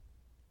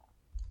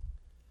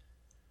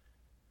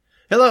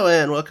Hello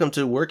and welcome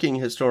to Working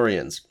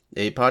Historians,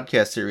 a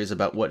podcast series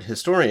about what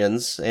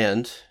historians,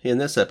 and, in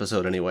this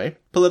episode anyway,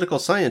 political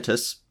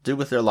scientists do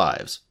with their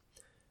lives.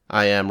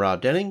 I am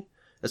Rob Denning,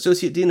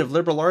 Associate Dean of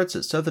Liberal Arts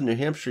at Southern New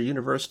Hampshire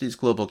University's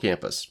Global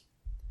Campus.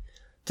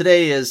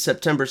 Today is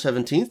September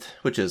 17th,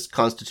 which is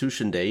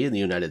Constitution Day in the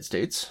United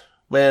States,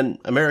 when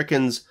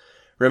Americans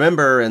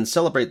remember and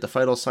celebrate the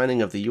final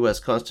signing of the U.S.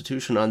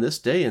 Constitution on this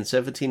day in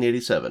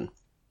 1787.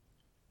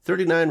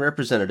 39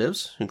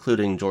 representatives,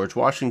 including George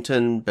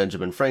Washington,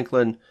 Benjamin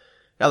Franklin,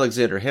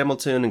 Alexander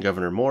Hamilton, and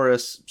Gouverneur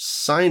Morris,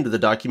 signed the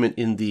document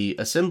in the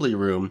assembly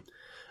room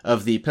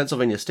of the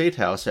Pennsylvania State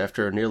House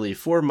after nearly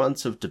 4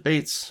 months of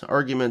debates,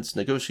 arguments,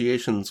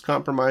 negotiations,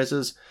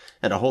 compromises,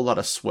 and a whole lot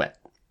of sweat.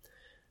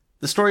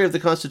 The story of the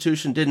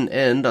Constitution didn't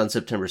end on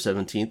September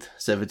 17th,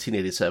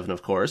 1787,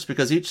 of course,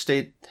 because each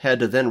state had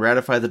to then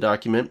ratify the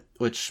document,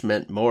 which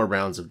meant more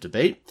rounds of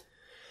debate.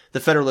 The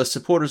Federalist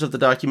supporters of the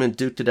document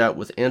duked it out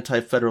with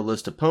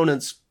anti-Federalist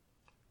opponents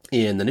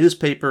in the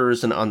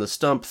newspapers and on the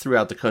stump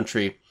throughout the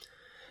country.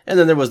 And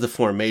then there was the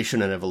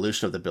formation and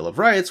evolution of the Bill of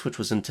Rights, which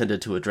was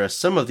intended to address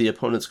some of the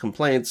opponents'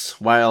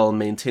 complaints while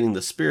maintaining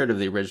the spirit of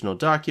the original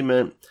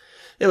document.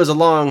 It was a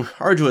long,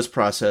 arduous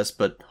process,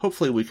 but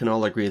hopefully we can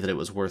all agree that it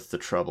was worth the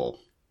trouble.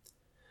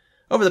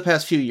 Over the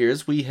past few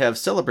years, we have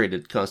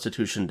celebrated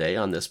Constitution Day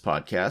on this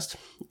podcast.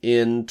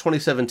 In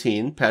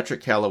 2017,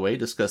 Patrick Calloway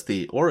discussed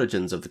the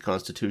origins of the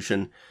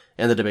Constitution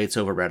and the debates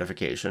over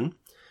ratification.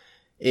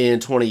 In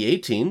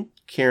 2018,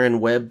 Karen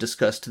Webb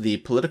discussed the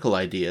political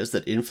ideas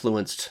that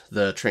influenced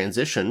the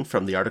transition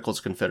from the Articles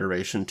of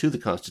Confederation to the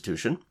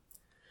Constitution.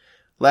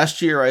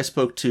 Last year, I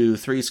spoke to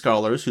 3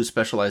 scholars who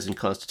specialize in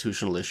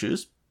constitutional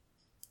issues.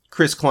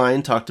 Chris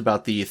Klein talked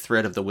about the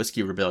threat of the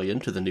Whiskey Rebellion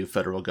to the new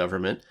federal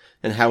government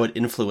and how it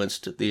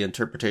influenced the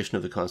interpretation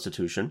of the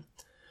Constitution.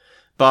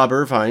 Bob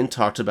Irvine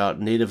talked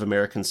about Native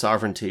American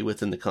sovereignty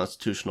within the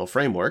constitutional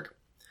framework.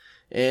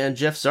 And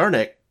Jeff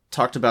Zarnek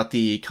talked about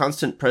the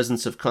constant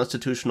presence of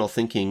constitutional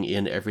thinking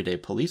in everyday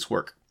police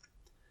work.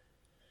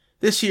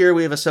 This year,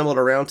 we have assembled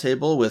a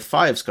roundtable with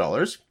 5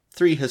 scholars,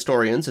 3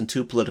 historians, and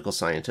 2 political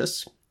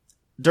scientists.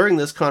 During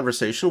this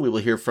conversation, we will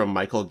hear from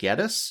Michael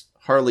Gaddis,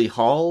 Harley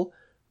Hall,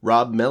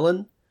 Rob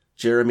Mellon,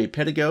 Jeremy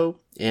Pettigo,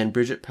 and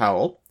Bridget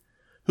Powell,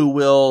 who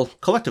will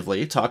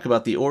collectively talk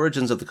about the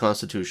origins of the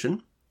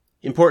Constitution,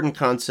 important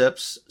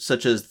concepts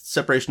such as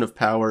separation of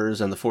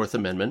powers and the Fourth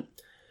Amendment,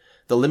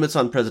 the limits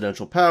on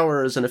presidential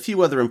powers, and a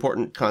few other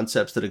important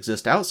concepts that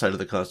exist outside of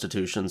the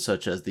Constitution,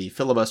 such as the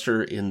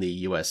filibuster in the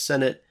U.S.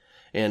 Senate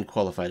and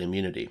qualified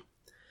immunity.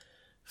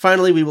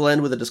 Finally, we will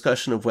end with a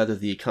discussion of whether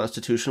the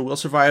Constitution will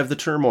survive the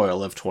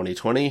turmoil of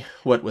 2020,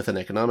 what with an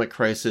economic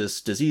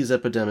crisis, disease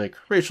epidemic,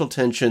 racial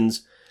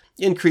tensions,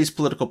 increased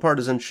political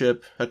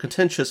partisanship, a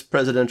contentious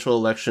presidential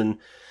election,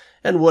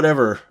 and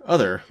whatever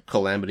other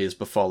calamities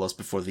befall us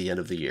before the end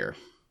of the year.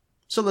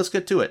 So let's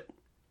get to it.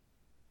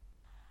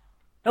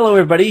 Hello,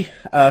 everybody.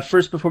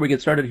 First, before we get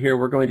started here,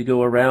 we're going to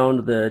go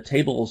around the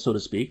table, so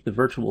to speak, the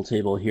virtual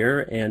table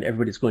here, and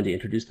everybody's going to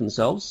introduce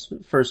themselves.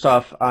 First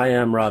off, I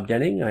am Rob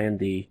Denning. I am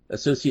the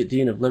Associate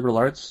Dean of Liberal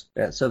Arts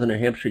at Southern New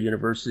Hampshire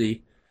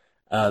University,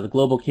 the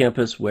Global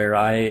Campus, where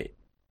I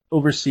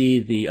oversee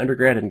the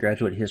undergrad and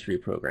graduate history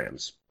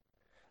programs.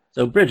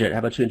 So, Bridget, how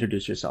about you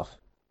introduce yourself?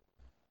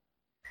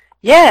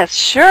 Yes,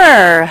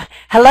 sure.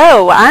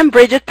 Hello, I'm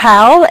Bridget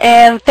Powell,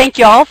 and thank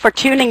you all for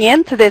tuning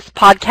in to this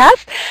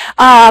podcast.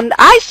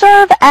 I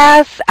serve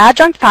as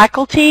adjunct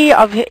faculty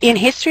in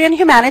History and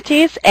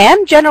Humanities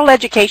and General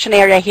Education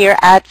area here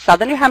at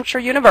Southern New Hampshire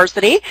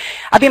University.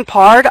 I've been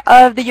part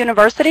of the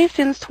university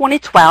since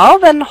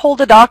 2012 and hold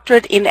a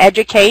doctorate in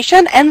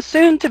education and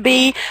soon to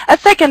be a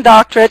second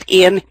doctorate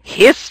in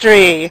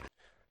history.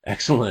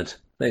 Excellent.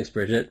 Thanks,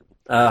 Bridget.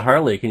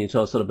 Harley, can you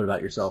tell us a little bit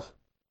about yourself?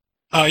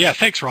 Yeah,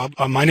 thanks, Rob.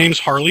 My name's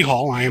Harley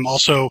Hall. I am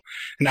also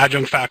an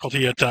adjunct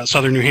faculty at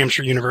Southern New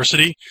Hampshire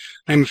University.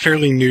 I'm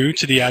fairly new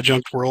to the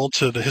adjunct world,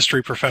 to the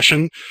history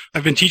profession.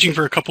 I've been teaching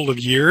for a couple of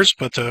years,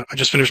 but I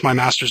just finished my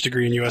master's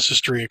degree in U.S.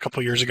 history a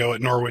couple of years ago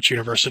at Norwich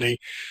University.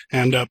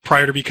 And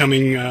prior to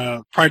becoming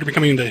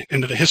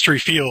into the history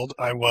field,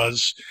 I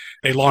was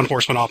a law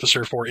enforcement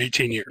officer for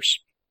 18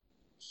 years.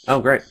 Oh,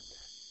 great.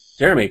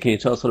 Jeremy, can you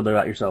tell us a little bit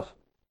about yourself?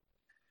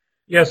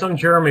 Yes, I'm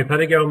Jeremy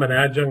Pettigo. I'm an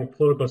adjunct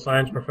political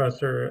science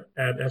professor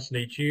at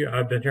SNHU.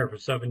 I've been here for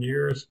 7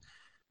 years.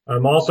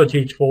 I'm also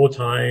teach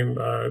full-time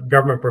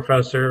government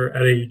professor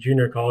at a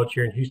junior college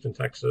here in Houston,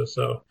 Texas.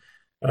 So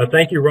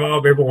thank you,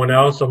 Rob, everyone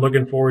else. I'm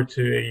looking forward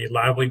to a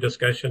lively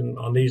discussion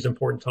on these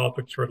important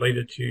topics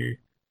related to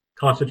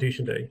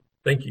Constitution Day.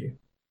 Thank you.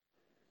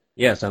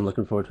 Yes, I'm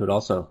looking forward to it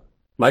also.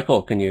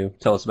 Michael, can you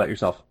tell us about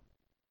yourself?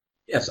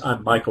 Yes,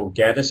 I'm Michael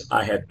Gaddis.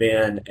 I have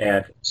been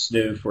at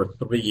SNU for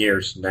 3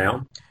 years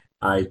now.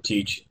 I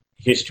teach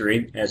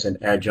history as an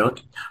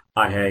adjunct.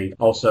 I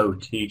also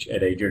teach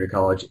at a junior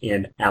college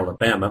in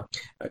Alabama.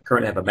 I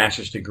currently have a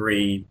master's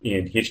degree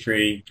in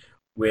history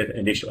with an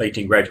additional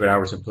 18 graduate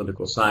hours in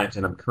political science,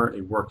 and I'm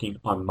currently working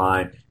on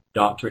my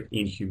doctorate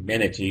in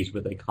humanities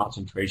with a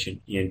concentration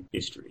in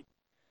history.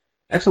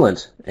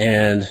 Excellent.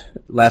 And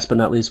last but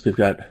not least, we've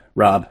got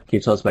Rob. Can you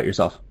tell us about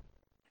yourself?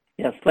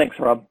 Yes, thanks,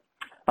 Rob.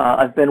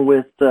 I've been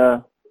with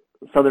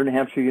Southern New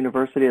Hampshire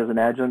University as an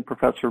adjunct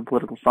professor of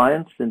political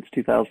science since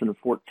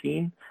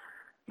 2014.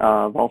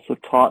 I've also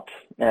taught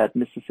at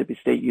Mississippi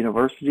State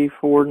University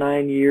for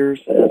 9 years,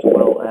 as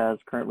well as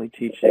currently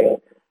teaching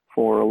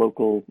for a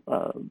local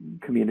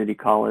community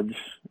college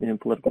in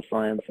political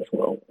science as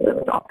well, and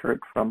a doctorate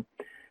from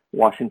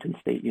Washington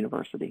State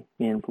University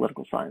in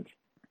political science.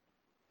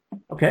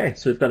 Okay,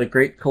 so we've got a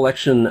great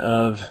collection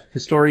of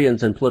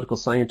historians and political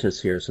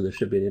scientists here, so this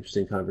should be an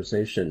interesting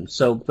conversation.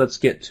 So let's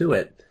get to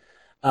it.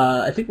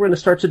 I think we're going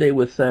to start today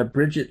with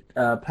Bridget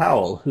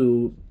Powell,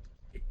 who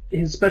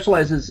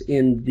specializes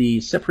in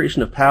the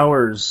separation of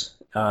powers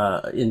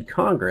in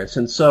Congress.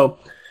 And so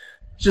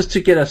just to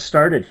get us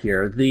started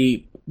here,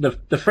 the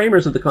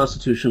framers of the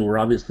Constitution were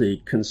obviously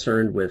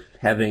concerned with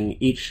having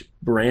each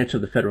branch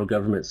of the federal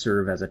government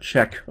serve as a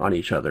check on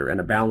each other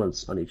and a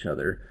balance on each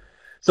other.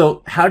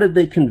 So how did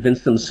they convince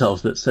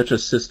themselves that such a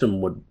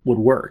system would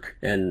work,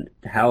 and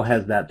how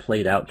has that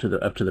played out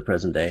up to the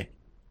present day?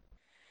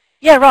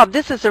 Yeah, Rob,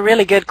 this is a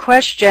really good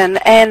question,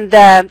 and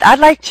I'd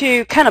like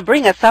to kind of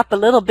bring us up a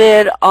little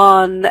bit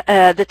on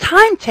the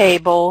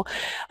timetable,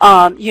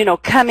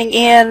 coming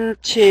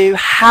into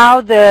how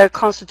the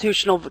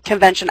Constitutional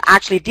Convention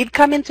actually did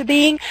come into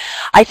being.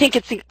 I think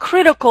it's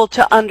critical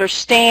to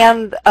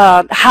understand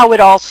how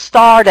it all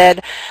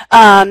started.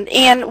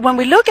 And when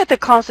we look at the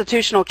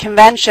Constitutional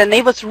Convention,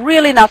 it was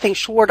really nothing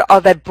short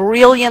of a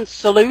brilliant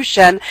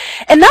solution,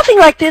 and nothing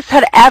like this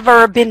had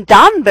ever been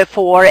done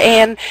before.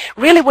 And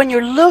really, when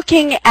you're looking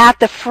at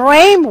the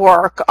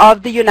framework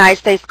of the United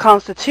States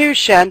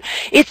Constitution,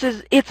 it's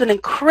an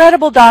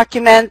incredible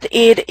document.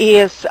 It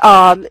is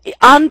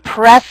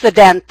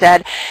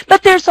unprecedented,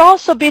 but there's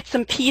also bits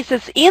and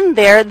pieces in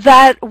there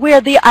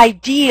where the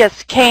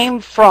ideas came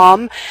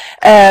from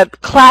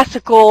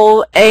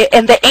classical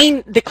and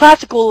the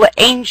classical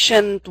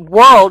ancient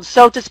world,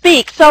 so to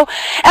speak. So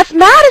as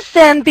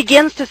Madison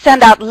begins to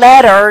send out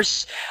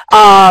letters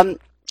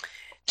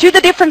to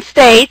the different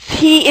states,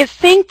 he is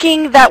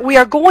thinking that we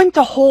are going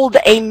to hold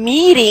a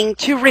meeting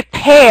to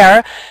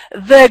repair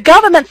the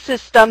government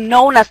system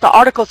known as the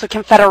Articles of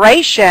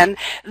Confederation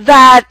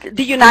that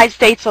the United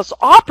States was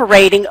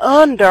operating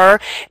under,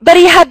 but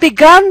he had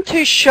begun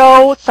to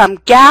show some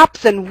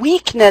gaps and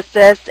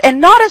weaknesses and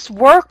not as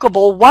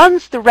workable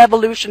once the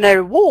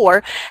Revolutionary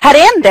War had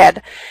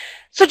ended.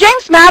 So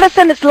James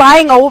Madison is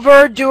lying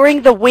over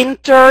during the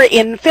winter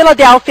in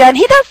Philadelphia, and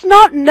he does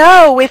not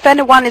know if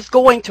anyone is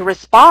going to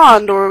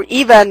respond or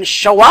even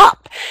show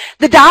up.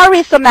 The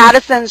diaries of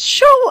Madison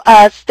show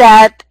us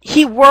that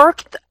he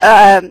worked,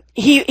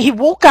 he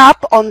woke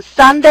up on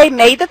Sunday,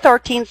 May the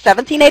 13th,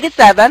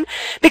 1787,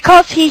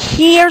 because he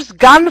hears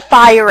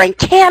gunfire and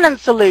cannon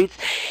salutes.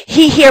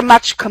 He hears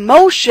much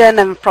commotion,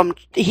 and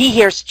he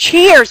hears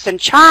cheers and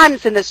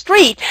chimes in the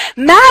street.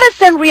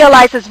 Madison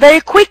realizes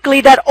very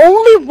quickly that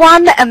only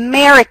one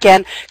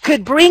American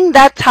could bring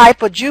that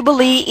type of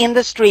jubilee in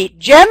the street.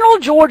 General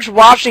George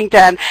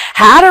Washington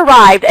had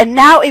arrived, and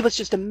now it was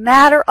just a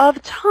matter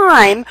of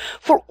time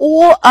for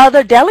all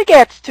other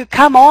delegates to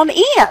come on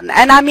in.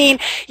 And I mean,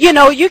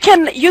 you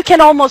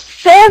can almost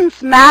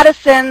sense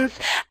Madison's,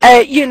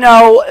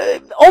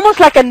 almost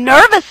like a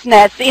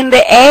nervousness in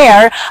the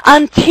air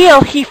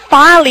until he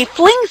finally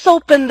flings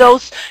open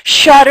those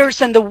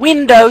shutters and the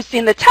windows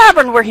in the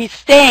tavern where he's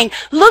staying,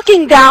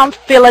 looking down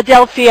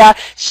Philadelphia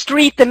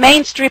Street, the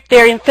main strip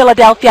there in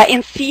Philadelphia,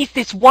 and sees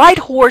this white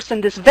horse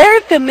and this very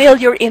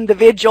familiar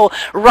individual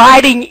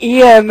riding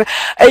in,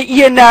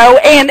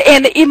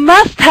 and it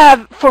must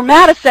have, for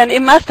Madison,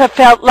 it must have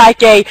felt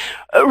like a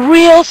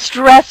real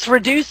stress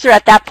reducer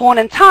at that point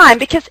in time,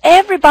 because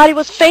everybody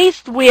was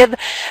faced with,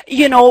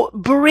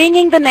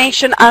 bringing the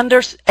nation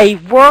under a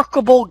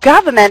workable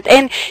government.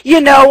 And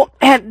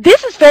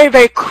this is very,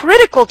 very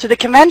critical to the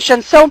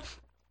convention. So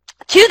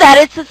to that,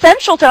 it's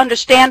essential to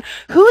understand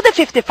who the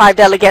 55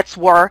 delegates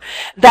were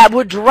that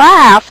would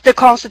draft the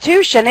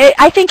Constitution.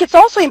 I think it's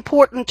also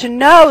important to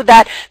know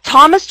that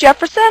Thomas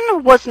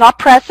Jefferson was not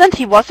present.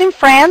 He was in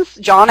France.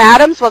 John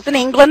Adams was in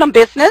England on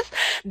business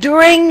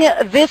during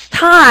this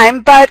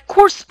time, but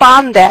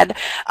corresponded.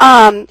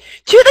 To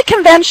the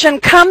convention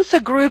comes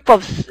a group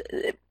of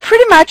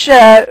pretty much,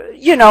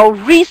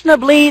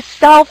 reasonably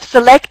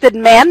self-selected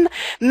men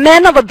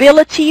of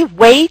ability,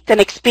 weight, and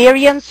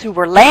experience, who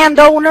were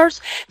landowners.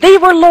 They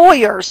were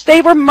lawyers.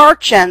 They were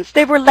merchants.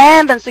 They were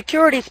land and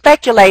security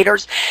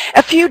speculators.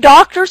 A few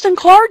doctors and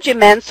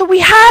clergymen. So we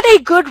had a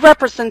good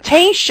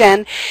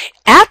representation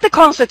at the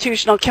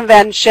Constitutional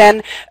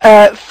Convention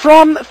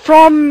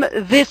from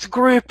this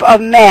group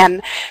of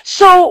men.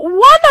 So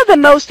one of the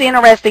most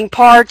interesting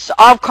parts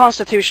of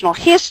constitutional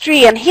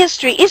history is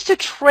to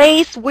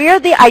trace where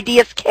the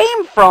ideas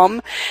came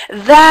from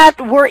that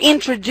were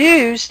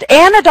introduced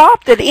and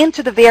adopted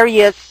into the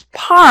various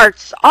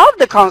parts of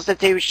the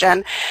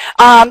Constitution.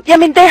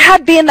 There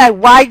had been a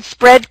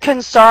widespread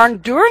concern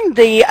during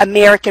the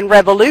American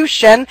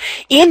Revolution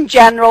in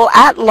general,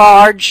 at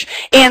large,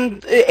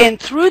 and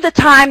through the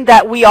time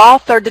that we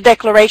authored the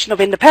Declaration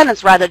of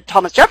Independence, rather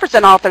Thomas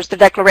Jefferson authors the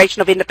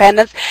Declaration of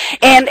Independence,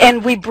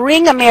 and we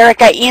bring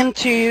America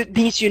into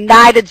these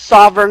united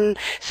sovereign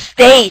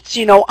states,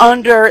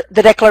 under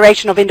the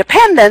Declaration of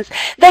Independence,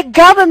 that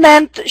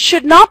government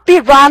should not be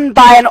run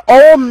by an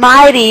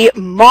almighty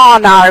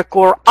monarch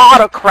or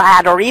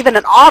autocrat or even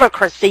an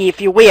autocracy, if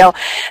you will,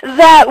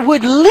 that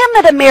would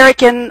limit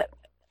American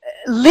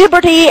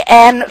liberty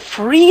and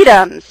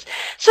freedoms.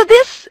 So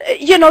this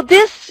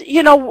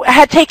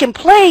had taken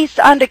place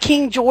under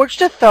King George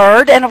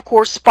III and, of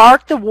course,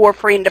 sparked the War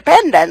for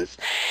Independence.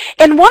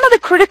 And one of the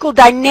critical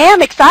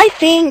dynamics, I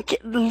think,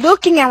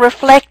 looking and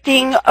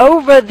reflecting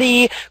over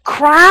the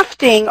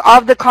crafting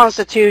of the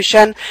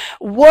Constitution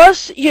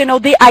was,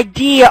 the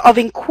idea of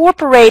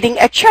incorporating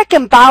a check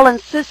and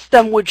balance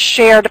system with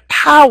shared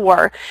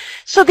power.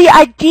 So the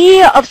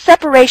idea of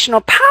separation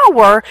of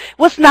power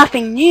was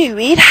nothing new.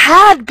 It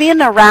had been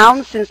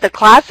around since the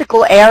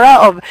classical era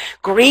of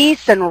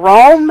Greece and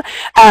Rome.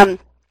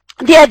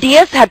 The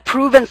ideas had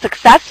proven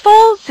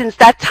successful since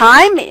that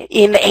time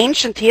in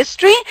ancient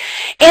history,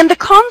 and the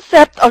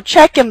concept of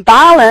check and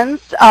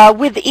balance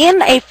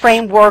within a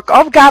framework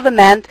of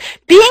government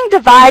being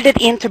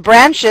divided into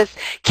branches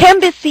can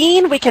be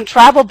seen. We can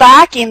travel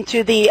back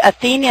into the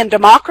Athenian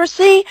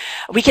democracy.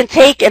 We can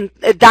take and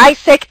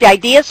dissect the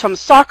ideas from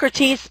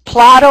Socrates,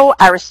 Plato,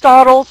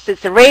 Aristotle,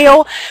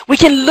 Cicero. We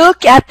can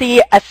look at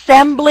the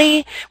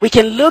assembly. We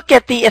can look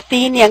at the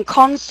Athenian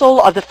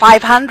consul of the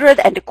 500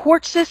 and the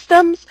court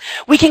systems.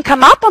 We can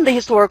come up on the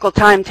historical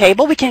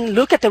timetable. We can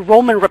look at the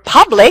Roman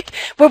Republic,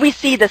 where we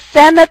see the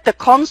Senate, the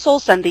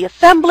consuls, and the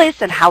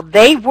assemblies and how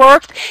they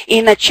worked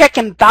in a check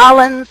and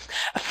balance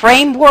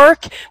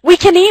framework. We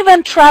can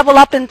even travel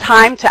up in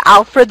time to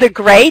Alfred the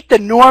Great, the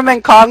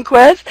Norman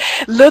conquest,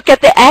 look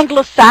at the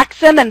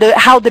Anglo-Saxon and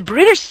how the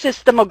British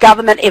system of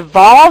government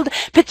evolved,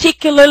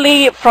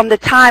 particularly from the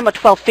time of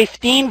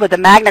 1215 with the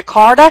Magna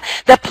Carta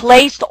that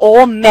placed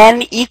all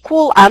men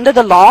equal under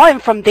the law.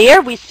 And from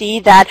there we see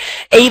that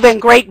even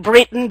Great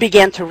Britain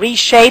began to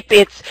reshape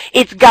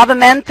its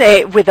government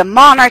with the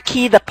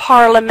monarchy, the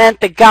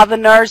parliament, the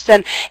governors,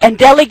 and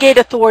delegate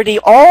authority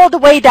all the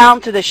way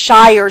down to the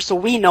shires, so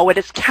we know it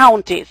as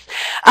counties.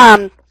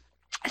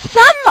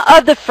 Some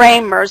of the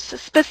framers,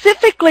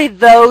 specifically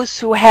those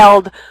who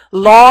held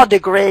law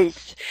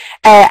degrees,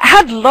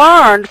 had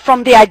learned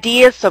from the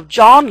ideas of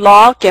John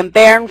Locke and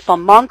Baron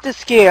von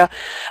Montesquieu.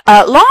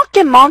 Locke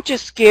and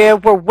Montesquieu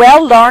were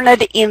well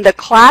learned in the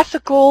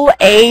classical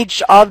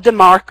age of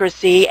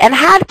democracy and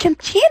had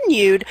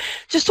continued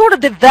to sort of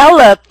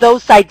develop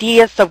those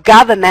ideas of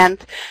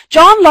government.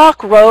 John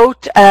Locke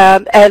wrote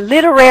a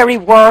literary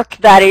work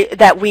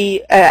that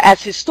we,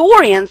 as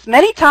historians,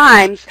 many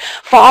times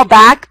fall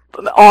back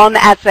on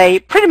as a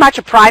pretty much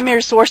a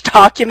primary source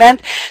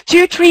document,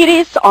 two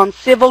treatises on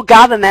civil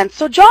government.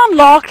 So John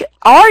Locke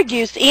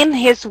argues in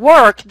his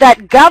work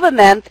that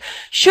government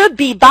should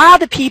be by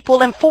the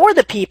people and for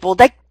the people,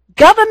 that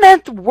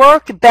government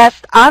work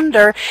best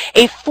under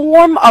a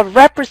form of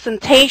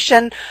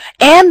representation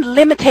and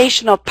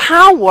limitation of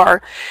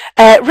power,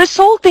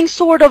 resulting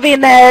sort of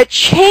in a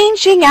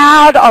changing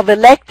out of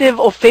elective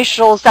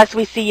officials as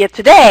we see it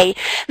today.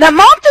 Now,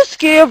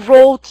 Montesquieu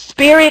wrote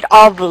Spirit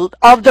of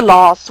the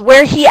Laws,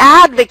 where he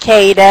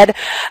advocated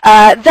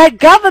that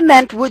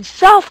government would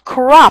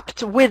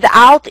self-corrupt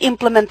without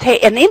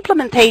an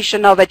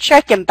implementation of a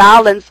check and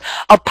balance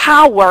of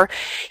power.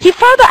 He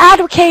further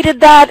advocated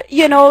that,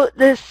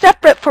 the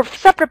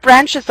separate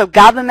branches of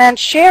government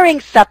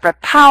sharing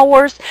separate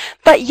powers,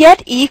 but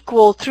yet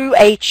equal through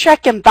a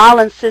check and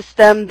balance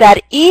system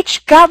that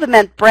each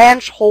government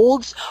branch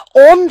holds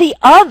on the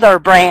other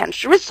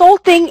branch,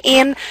 resulting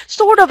in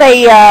sort of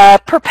a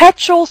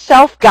perpetual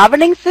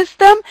self-governing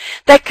system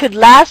that could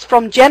last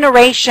from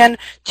generation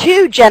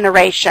to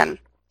generation.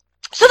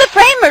 So the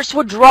framers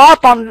would draw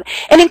upon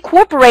and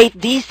incorporate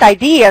these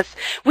ideas.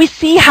 We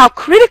see how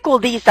critical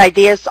these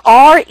ideas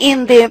are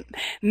in the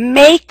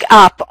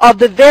makeup of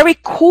the very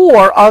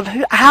core of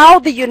how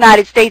the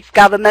United States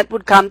government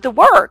would come to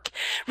work,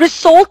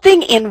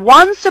 resulting in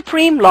one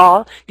supreme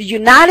law, the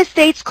United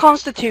States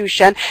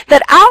Constitution,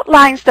 that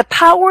outlines the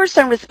powers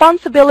and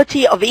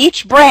responsibility of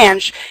each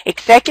branch,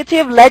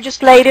 executive,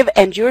 legislative,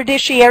 and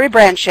judiciary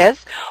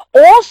branches.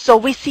 Also,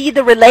 we see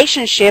the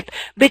relationship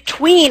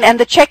between and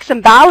the checks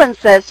and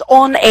balances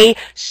on a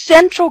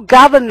central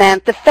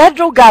government, the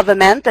federal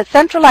government, the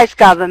centralized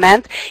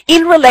government,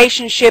 in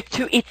relationship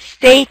to its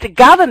state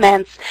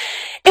governments.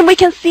 And we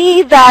can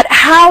see that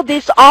how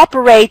this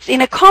operates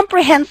in a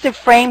comprehensive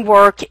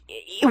framework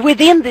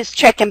within this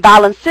check and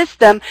balance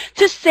system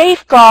to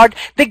safeguard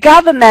the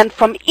government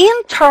from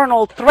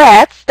internal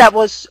threats. That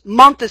was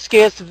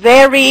Montesquieu's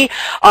very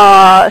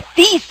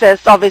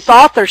thesis of his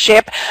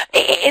authorship,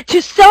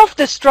 to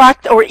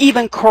self-destruct or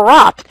even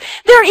corrupt.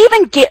 There are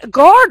even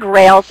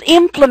guardrails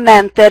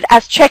implemented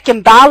as check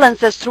and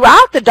balances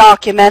throughout the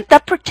document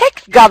that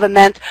protects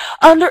government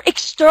under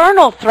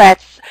external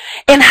threats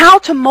and how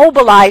to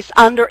mobilize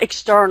under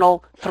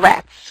external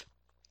threats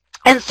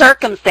and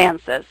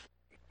circumstances.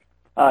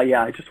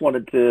 Yeah, I just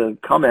wanted to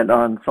comment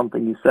on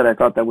something you said. I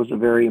thought that was a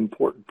very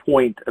important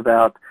point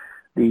about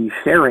the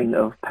sharing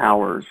of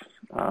powers.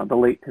 The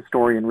late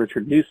historian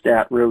Richard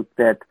Neustadt wrote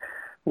that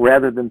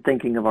rather than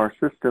thinking of our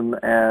system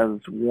as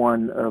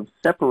one of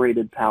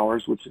separated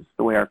powers, which is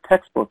the way our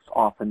textbooks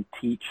often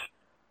teach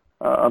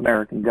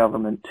American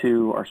government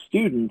to our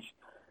students,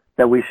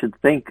 that we should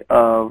think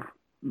of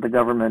the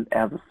government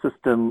as a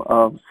system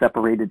of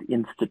separated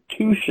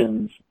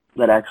institutions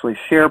that actually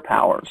share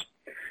powers.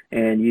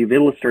 And you've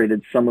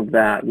illustrated some of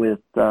that with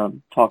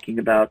talking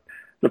about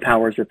the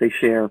powers that they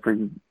share. For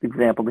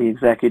example, the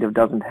executive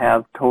doesn't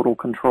have total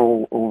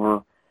control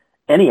over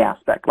any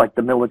aspect, like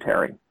the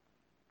military.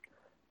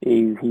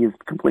 He is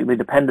completely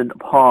dependent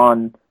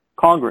upon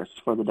Congress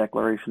for the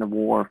declaration of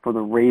war, for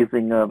the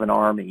raising of an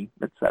army,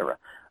 etc.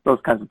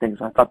 Those kinds of things.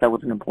 I thought that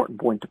was an important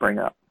point to bring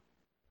up.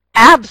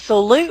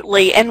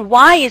 Absolutely. And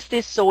why is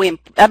this so,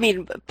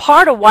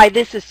 part of why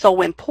this is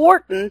so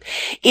important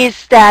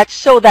is that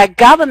so that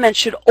government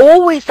should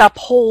always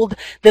uphold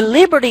the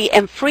liberty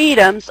and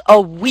freedoms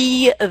of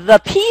we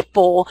the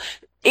people.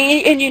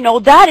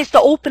 And, that is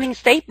the opening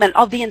statement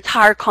of the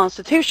entire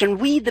Constitution.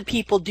 We the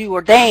people do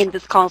ordain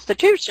this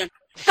Constitution.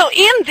 So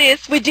in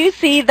this, we do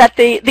see that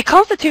the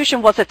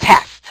Constitution was a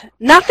test.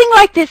 Nothing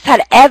like this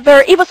had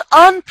ever, it was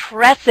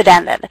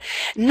unprecedented.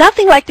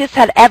 Nothing like this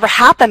had ever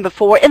happened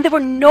before, and there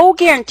were no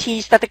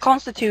guarantees that the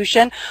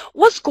Constitution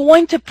was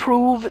going to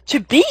prove to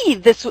be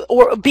this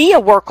or be a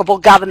workable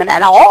government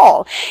at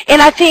all.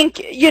 And I think,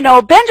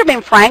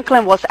 Benjamin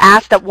Franklin was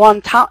asked at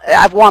one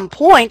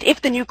point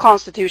if the new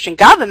Constitution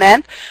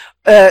government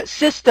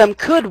system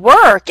could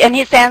work, and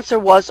his answer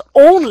was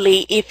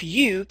only if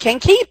you can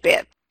keep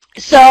it.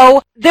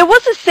 So there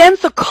was a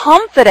sense of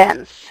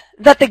confidence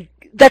that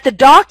the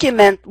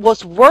document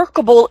was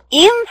workable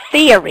in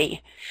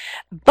theory,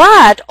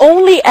 but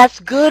only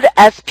as good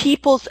as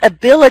people's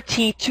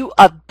ability to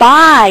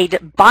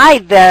abide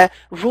by the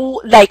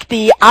rule, like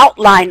the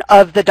outline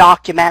of the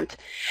document.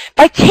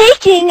 By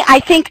taking, I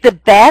think, the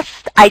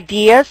best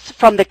ideas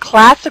from the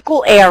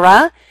classical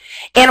era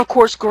and, of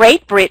course,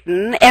 Great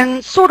Britain,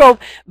 and sort of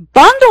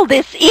bundle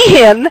this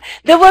in,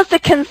 there was a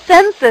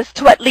consensus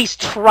to at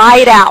least try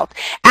it out.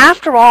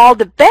 After all,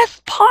 the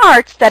best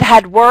parts that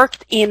had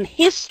worked in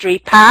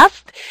history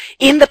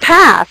in the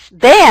past,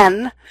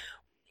 then,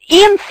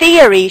 in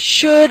theory,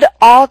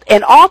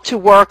 ought to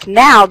work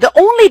now. The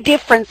only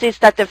difference is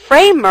that the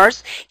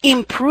framers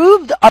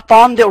improved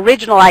upon the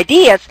original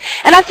ideas.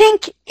 And I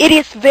think it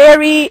is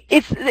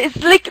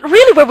it's like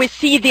really where we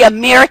see the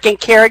American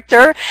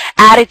character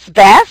at its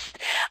best.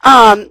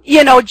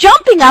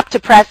 Jumping up to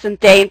present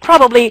day and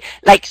probably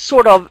like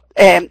sort of,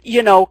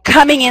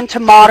 coming into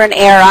modern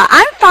era,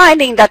 I'm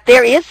finding that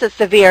there is a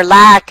severe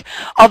lack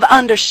of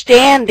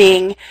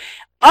understanding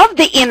of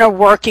the inner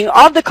working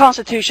of the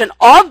Constitution,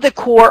 of the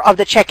core of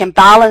the check and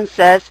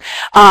balances,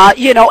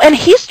 and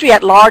history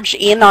at large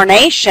in our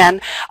nation.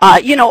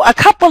 A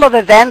couple of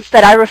events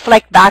that I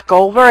reflect back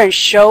over and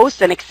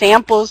shows and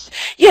examples,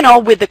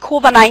 with the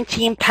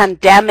COVID-19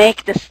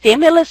 pandemic, the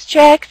stimulus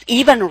checks,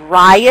 even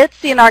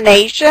riots in our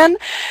nation,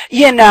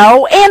 and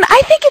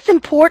I think it's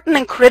important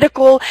and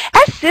critical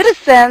as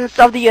citizens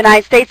of the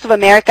United States of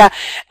America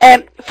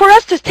for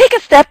us to take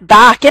a step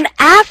back and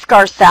ask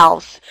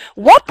ourselves,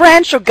 what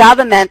branch of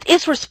government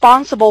is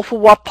responsible for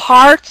what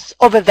parts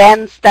of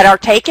events that are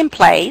taking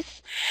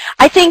place?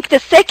 I think the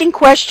second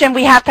question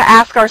we have to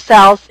ask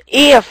ourselves,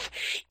 if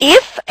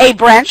a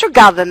branch of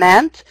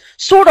government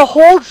sort of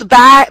holds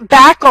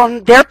back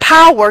on their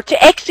power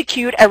to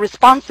execute a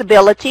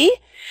responsibility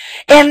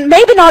and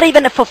maybe not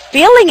even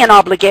fulfilling an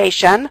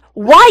obligation,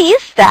 why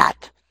is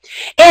that?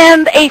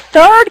 And a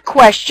third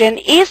question,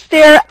 is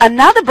there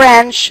another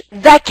branch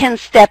that can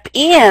step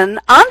in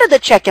under the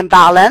check and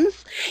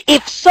balance?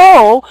 If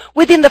so,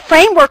 within the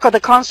framework of the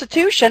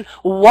Constitution,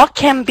 what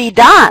can be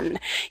done?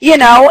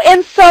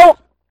 And so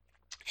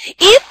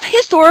if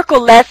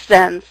historical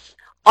lessons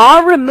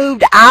are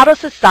removed out of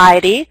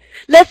society,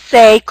 let's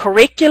say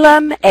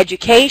curriculum,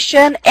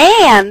 education,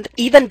 and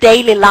even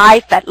daily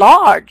life at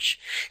large,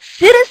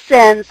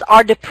 citizens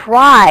are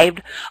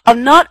deprived of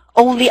not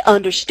only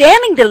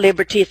understanding the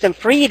liberties and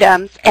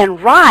freedoms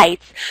and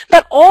rights,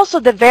 but also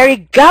the very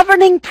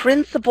governing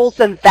principles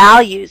and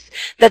values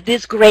that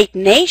this great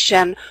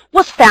nation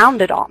was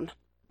founded on.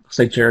 Looks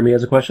like Jeremy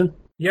has a question.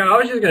 Yeah, I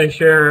was just going to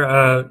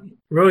share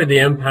really the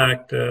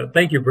impact.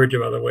 Thank you, Bridget,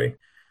 by the way.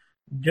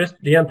 Just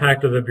the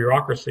impact of the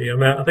bureaucracy.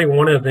 I think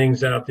one of the things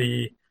that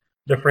the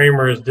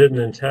framers didn't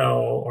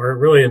entail or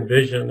really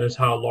envision is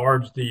how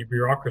large the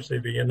bureaucracy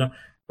be. And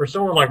for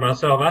someone like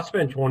myself, I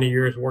spent 20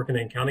 years working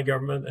in county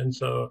government, and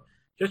so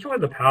just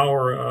with the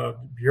power of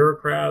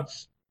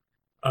bureaucrats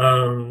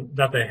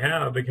that they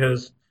have,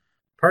 because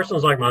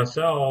persons like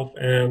myself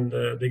and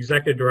the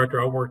executive director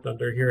I worked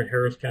under here in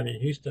Harris County,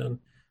 Houston,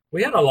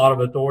 we had a lot of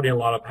authority and a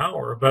lot of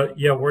power, but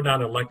yeah, we're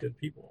not elected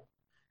people.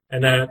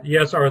 And that,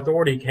 yes, our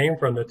authority came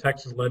from the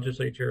Texas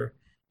legislature.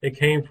 It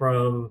came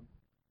from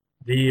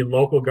the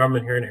local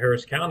government here in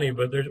Harris County,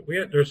 but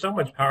there's so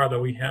much power that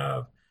we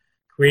have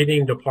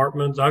creating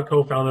departments. I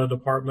co-founded a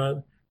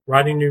department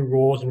writing new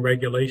rules and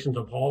regulations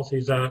and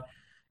policies that,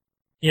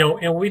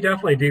 and we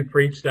definitely do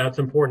preach that it's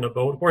important to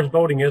vote. Of course,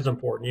 voting is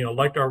important,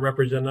 elect our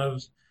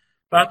representatives.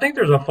 But I think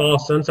there's a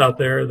false sense out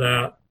there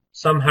that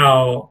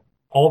somehow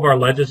all of our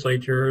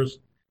legislatures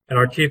and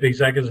our chief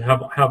executives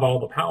have all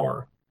the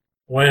power.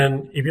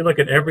 When, if you look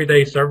at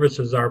everyday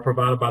services that are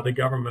provided by the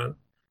government,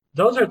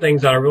 those are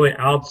things that are really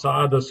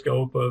outside the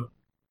scope of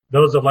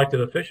those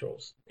elected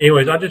officials.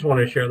 Anyways, I just want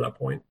to share that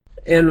point.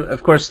 And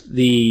of course,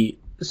 the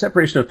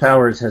separation of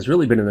powers has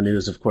really been in the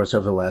news, of course,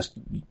 over the last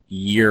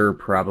year,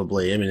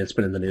 probably. I mean, it's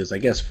been in the news, I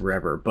guess,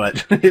 forever,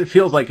 but it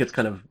feels like it's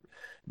kind of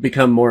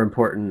become more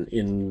important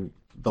in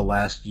the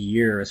last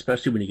year,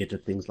 especially when you get to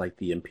things like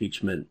the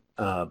impeachment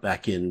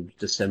back in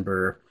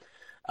December.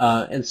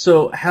 And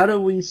so how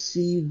do we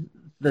see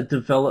the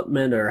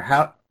development, or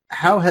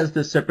how has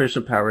this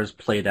separation of powers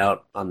played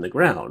out on the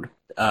ground?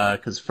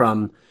 Because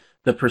from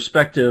the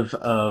perspective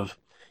of,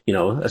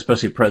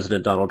 especially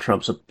President Donald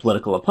Trump's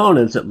political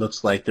opponents, it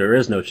looks like there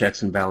is no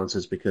checks and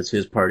balances because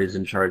his party is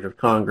in charge of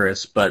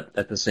Congress. But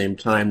at the same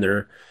time,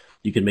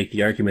 you can make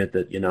the argument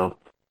that,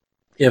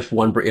 if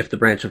the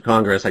branch of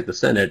Congress, like the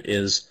Senate,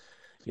 is,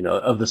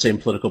 of the same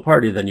political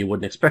party, then you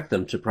wouldn't expect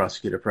them to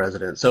prosecute a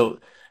president. So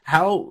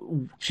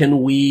how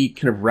can we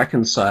kind of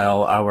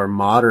reconcile our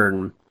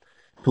modern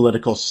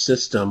political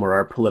system or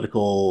our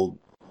political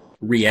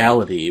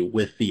reality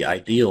with the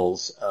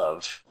ideals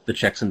of the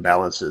checks and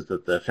balances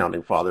that the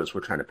founding fathers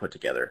were trying to put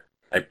together?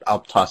 I'll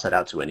toss that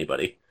out to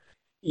anybody.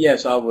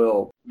 Yes, I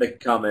will make a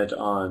comment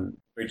on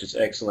Bridget's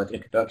excellent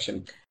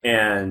introduction.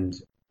 And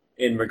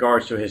in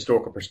regards to a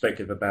historical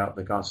perspective about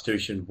the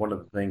Constitution, one of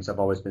the things I've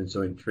always been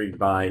so intrigued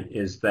by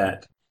is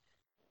that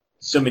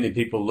so many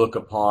people look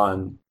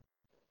upon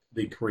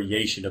the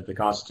creation of the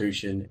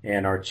Constitution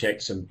and our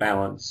checks and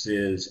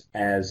balances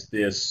as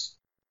this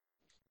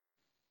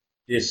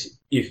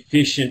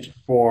efficient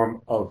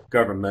form of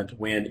government,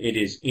 when it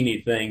is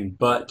anything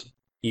but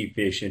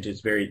efficient.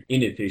 It's very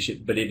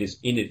inefficient, but it is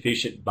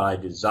inefficient by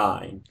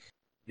design.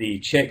 The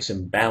checks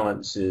and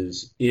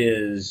balances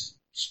is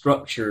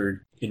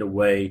structured in a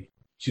way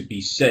to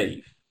be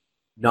safe,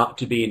 not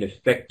to be an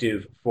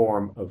effective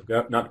form of,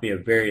 not to be a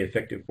very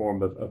effective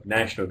form of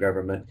national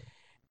government.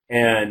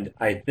 And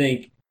I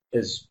think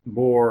as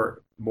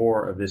more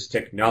of this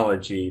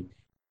technology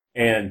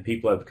and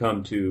people have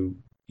come to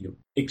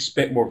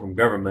expect more from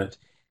government,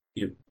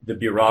 the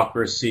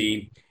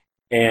bureaucracy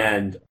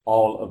and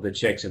all of the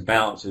checks and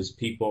balances,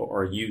 people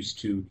are used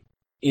to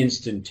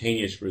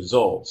instantaneous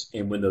results.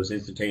 And when those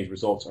instantaneous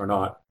results are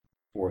not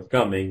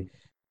forthcoming,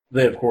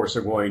 they of course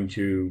are going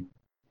to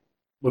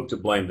look to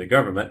blame the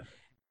government.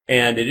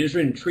 And it is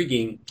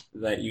intriguing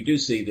that you do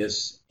see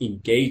this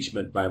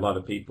engagement by a lot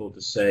of people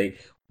to say,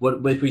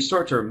 if we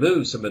start to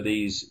remove some of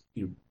these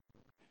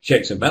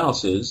checks and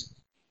balances,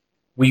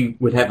 we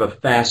would have a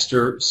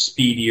faster,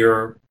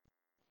 speedier,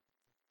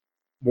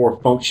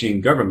 more functioning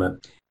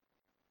government.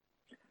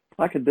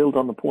 I could build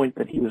on the point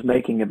that he was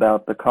making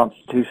about the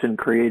Constitution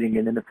creating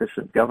an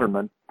inefficient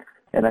government.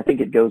 And I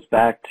think it goes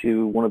back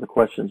to one of the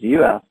questions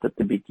you asked at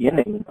the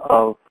beginning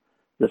of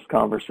this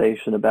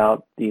conversation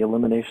about the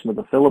elimination of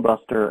the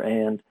filibuster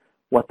and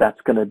what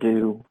that's going to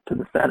do to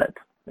the Senate.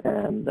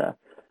 And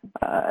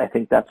I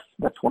think that's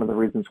one of the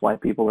reasons why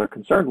people are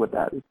concerned with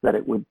that, is that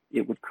it would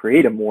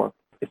create a more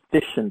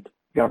efficient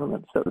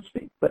government, so to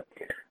speak. But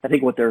I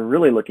think what they're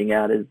really looking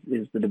at is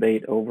the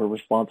debate over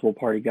responsible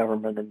party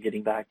government and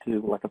getting back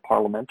to like a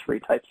parliamentary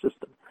type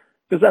system,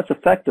 because that's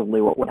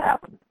effectively what would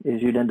happen,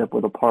 is you'd end up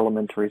with a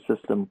parliamentary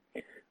system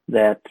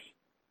that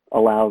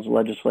allows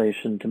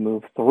legislation to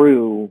move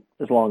through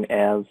as long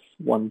as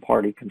one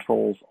party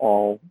controls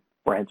all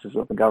branches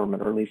of the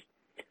government, or at least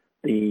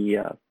the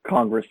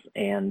Congress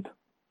and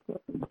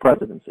the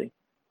presidency.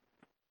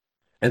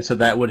 And so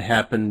that would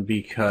happen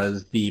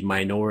because the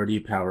minority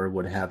power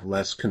would have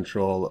less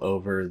control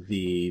over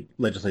the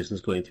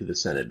legislations going through the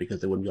Senate, because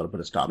they wouldn't be able to put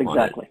a stop on it.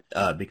 Exactly.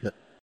 Because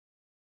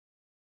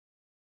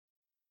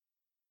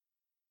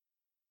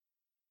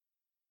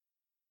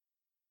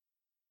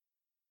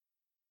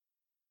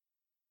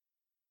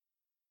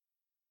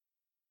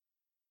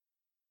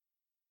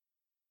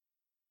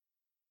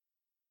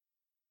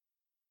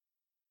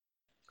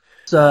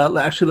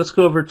actually, let's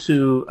go over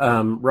to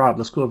Rob.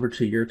 Let's go over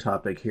to your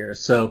topic here.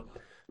 So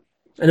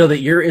I know that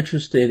you're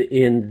interested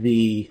in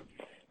the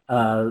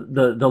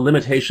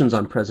limitations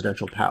on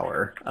presidential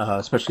power,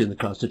 especially in the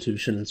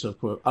Constitution and so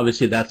forth.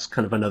 Obviously, that's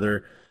kind of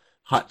another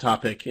hot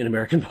topic in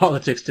American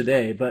politics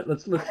today. But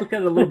let's look at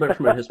it a little bit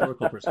from a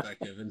historical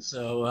perspective. And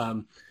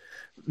so,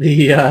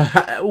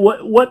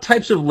 what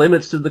types of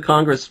limits did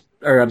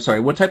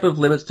what type of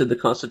limits did the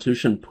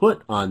Constitution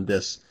put on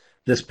this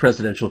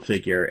presidential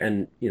figure,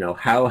 and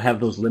how have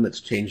those limits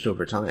changed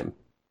over time?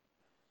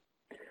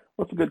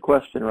 Well, that's a good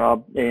question,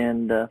 Rob,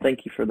 and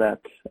thank you for that.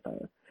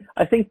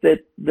 I think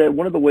that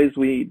one of the ways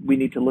we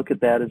need to look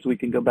at that is we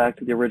can go back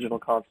to the original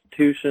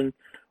Constitution.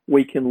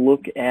 We can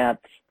look at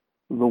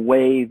the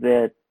way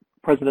that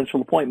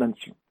presidential appointments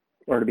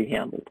are to be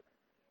handled.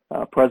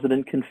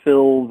 President can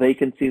fill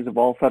vacancies of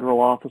all federal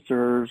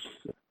officers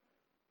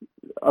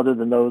other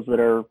than those that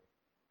are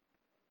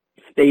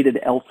stated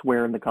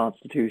elsewhere in the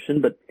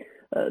Constitution. But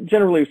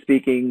generally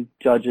speaking,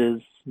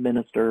 judges,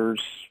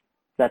 ministers,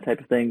 that type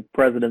of thing,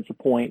 presidents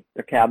appoint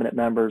their cabinet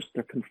members,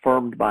 they're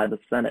confirmed by the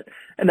Senate.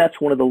 And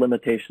that's one of the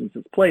limitations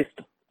that's placed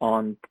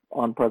on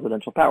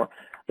presidential power.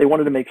 They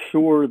wanted to make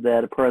sure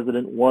that a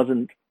president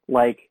wasn't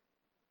like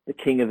the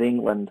King of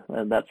England,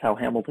 and that's how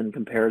Hamilton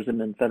compares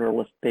him in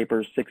Federalist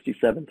Papers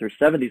 67 through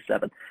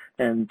 77,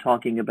 and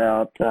talking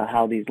about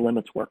how these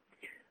limits work.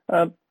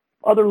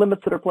 Other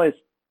limits that are placed: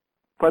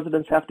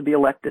 presidents have to be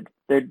elected.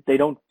 They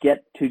don't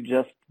get to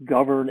just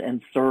govern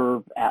and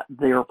serve at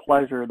their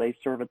pleasure. They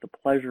serve at the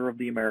pleasure of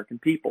the American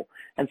people.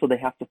 And so they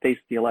have to face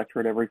the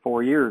electorate every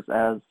 4 years,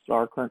 as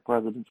our current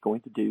president's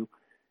going to do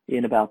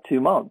in about 2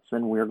 months.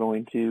 And we're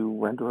going to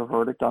render a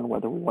verdict on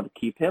whether we want to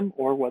keep him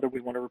or whether we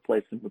want to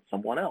replace him with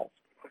someone else.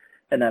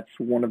 And that's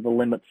one of the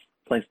limits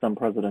placed on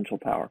presidential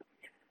power.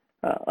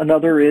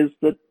 Another is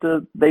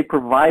that they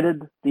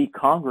provided the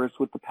Congress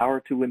with the power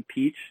to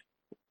impeach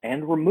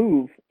and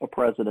remove a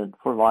president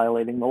for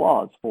violating the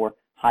laws, for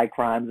high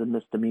crimes and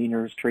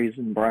misdemeanors,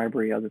 treason,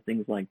 bribery, other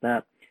things like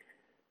that.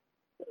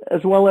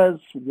 As well as,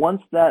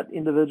 once that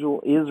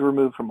individual is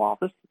removed from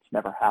office, it's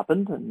never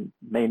happened and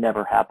may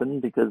never happen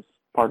because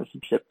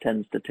partisanship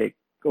tends to take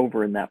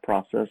over in that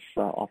process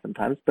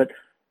oftentimes, but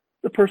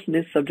the person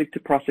is subject to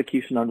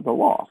prosecution under the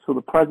law. So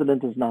the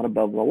president is not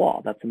above the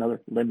law. That's another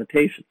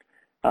limitation.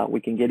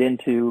 We can get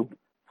into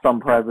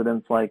some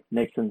presidents like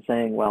Nixon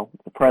saying, well,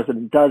 if the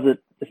president does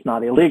it, it's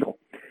not illegal.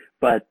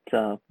 But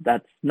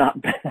that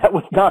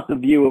was not the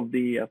view of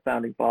the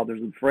founding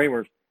fathers and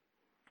framers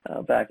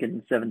back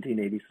in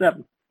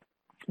 1787.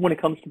 When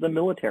it comes to the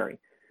military,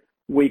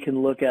 we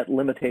can look at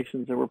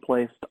limitations that were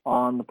placed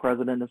on the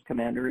president as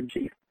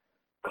commander-in-chief.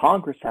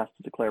 Congress has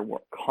to declare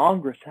war.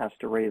 Congress has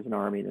to raise an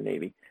army and a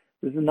navy.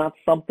 This is not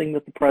something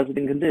that the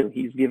president can do.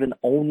 He's given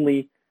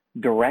only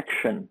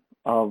direction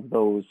of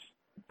those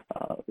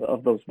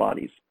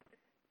bodies.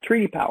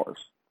 Treaty powers.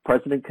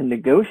 President can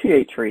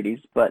negotiate treaties,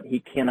 but he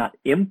cannot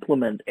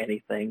implement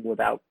anything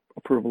without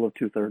approval of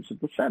 2/3 of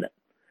the Senate.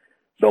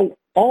 So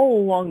all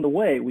along the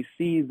way, we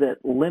see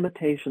that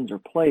limitations are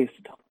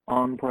placed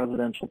on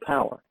presidential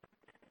power.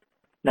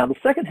 Now, the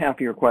second half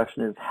of your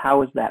question is,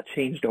 how has that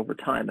changed over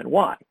time and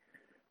why?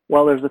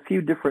 Well, there's a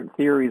few different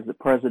theories that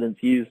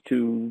presidents use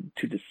to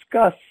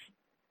discuss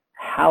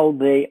how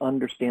they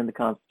understand the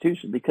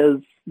Constitution,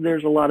 because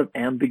there's a lot of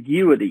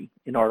ambiguity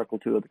in Article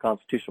 2 of the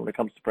Constitution when it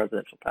comes to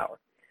presidential power.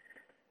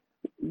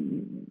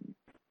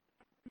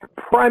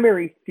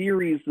 Primary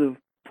theories of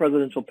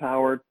presidential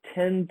power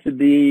tend to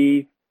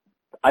be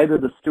either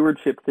the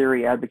stewardship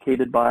theory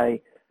advocated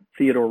by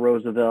Theodore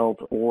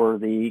Roosevelt or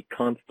the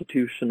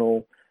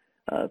constitutional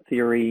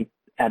theory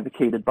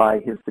advocated by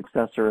his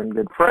successor and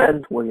good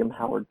friend, William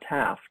Howard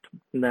Taft.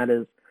 And that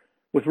is,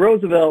 with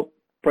Roosevelt,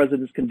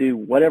 presidents can do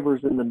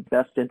whatever's in the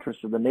best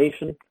interest of the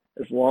nation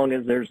as long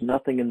as there's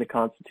nothing in the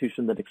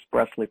Constitution that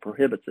expressly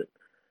prohibits it.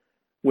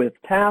 With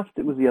Taft,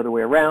 it was the other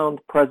way around.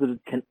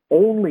 President can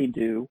only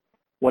do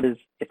what is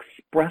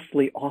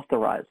expressly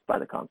authorized by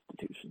the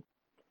Constitution.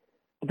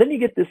 But then you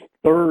get this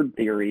third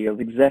theory of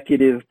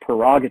executive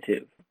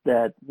prerogative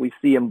that we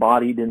see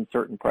embodied in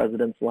certain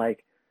presidents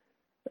like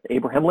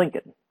Abraham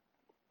Lincoln,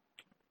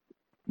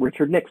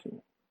 Richard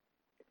Nixon,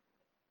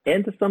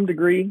 and to some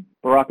degree,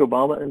 Barack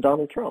Obama and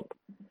Donald Trump,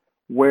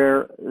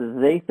 where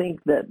they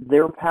think that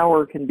their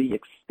power can be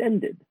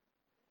extended.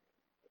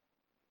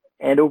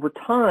 And over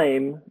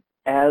time,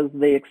 as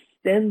they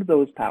extend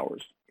those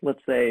powers,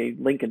 let's say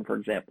Lincoln, for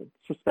example,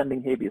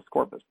 suspending habeas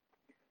corpus,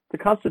 the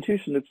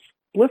Constitution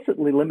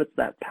explicitly limits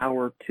that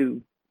power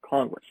to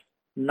Congress,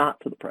 not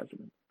to the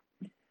president.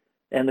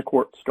 And the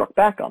court struck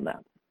back on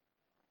that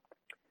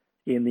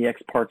in the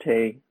Ex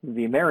parte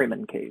v.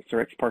 Merriman case, or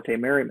Ex parte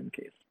Merriman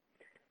case.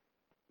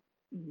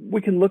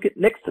 We can look at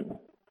Nixon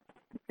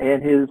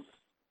and his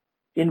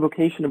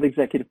invocation of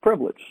executive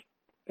privilege,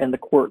 and the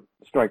court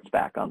strikes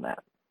back on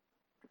that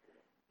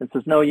and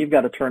says, no, you've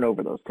got to turn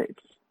over those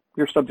tapes.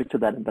 You're subject to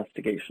that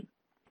investigation.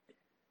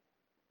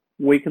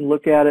 We can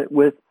look at it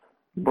with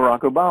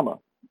Barack Obama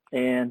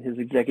and his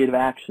executive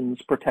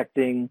actions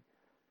protecting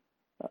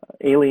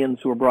aliens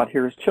who were brought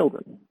here as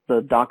children,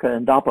 the DACA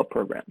and DAPA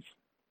programs.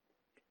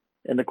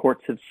 And the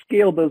courts have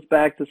scaled those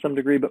back to some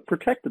degree, but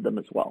protected them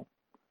as well.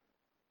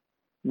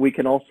 We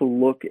can also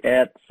look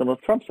at some of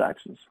Trump's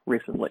actions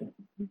recently.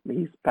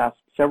 He's passed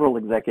several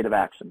executive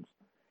actions,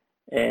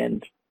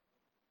 and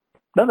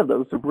none of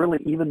those have really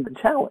even been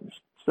challenged.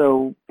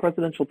 So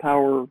presidential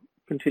power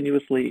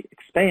continuously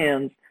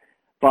expands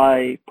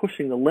by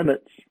pushing the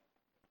limits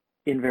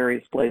in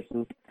various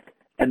places,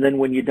 and then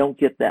when you don't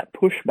get that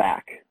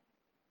pushback,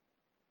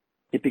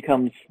 it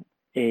becomes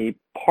a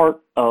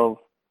part of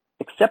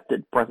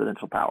accepted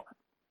presidential power.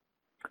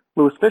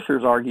 Louis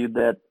Fisher's argued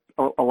that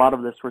a lot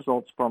of this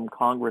results from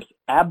Congress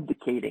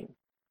abdicating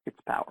its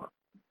power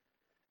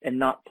and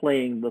not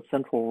playing the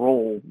central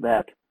role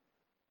that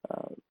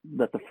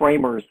the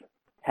framers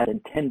had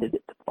intended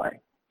it to play.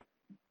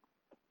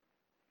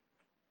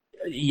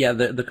 Yeah,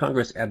 the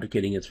Congress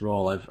abdicating its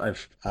role.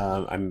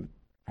 I'm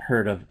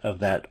heard of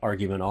that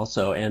argument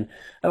also, and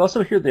I've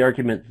also heard the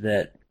argument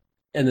that,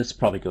 and this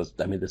probably goes.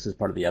 I mean, this is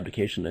part of the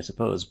abdication, I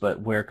suppose,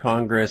 but where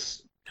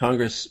Congress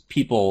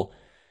people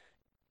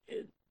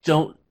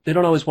they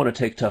don't always want to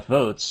take tough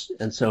votes,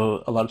 and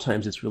so a lot of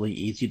times it's really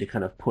easy to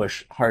kind of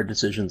push hard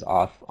decisions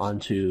off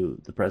onto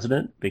the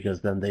president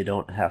because then they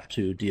don't have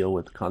to deal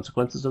with the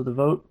consequences of the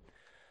vote.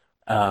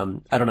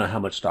 I don't know how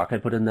much stock I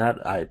put in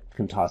that. I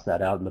can toss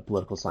that out, and the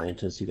political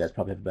scientists, you guys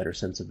probably have a better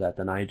sense of that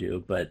than I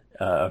do, but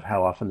of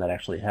how often that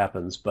actually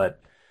happens. But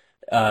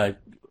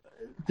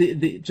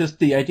just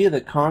the idea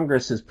that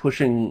Congress is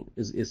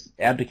is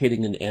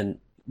abdicating and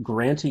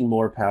granting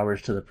more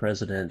powers to the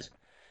president,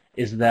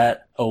 is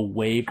that a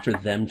way for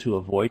them to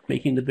avoid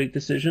making the big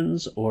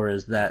decisions, or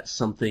is that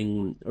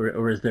something,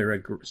 or is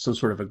there some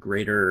sort of a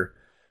greater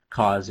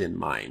cause in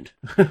mind?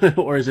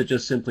 Or is it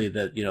just simply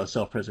that,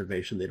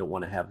 self-preservation, they don't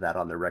want to have that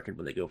on their record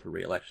when they go for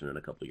re-election in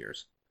a couple of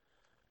years?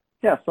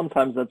 Yeah,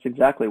 sometimes that's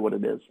exactly what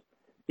it is.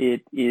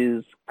 It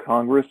is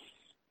Congress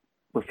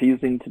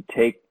refusing to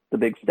take the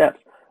big steps.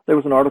 There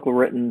was an article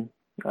written,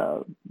 I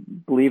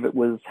believe it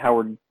was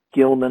Howard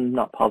Gilman,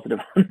 not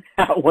positive on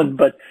that one,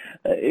 but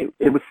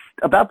it was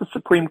about the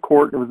Supreme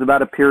Court. It was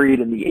about a period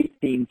in the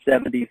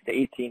 1870s to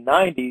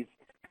 1890s,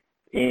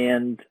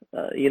 and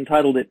he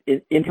entitled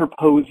it,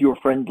 "Interpose Your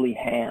Friendly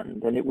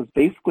Hand." And it was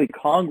basically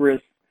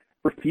Congress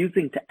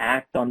refusing to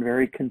act on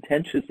very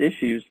contentious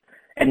issues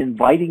and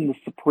inviting the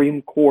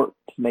Supreme Court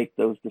to make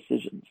those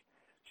decisions,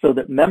 so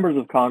that members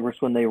of Congress,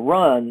 when they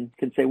run,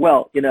 can say,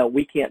 well,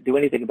 we can't do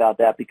anything about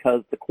that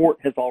because the court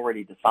has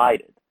already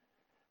decided.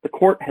 The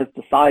court has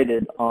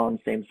decided on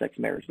same-sex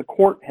marriage. The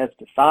court has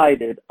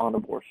decided on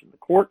abortion. The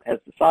court has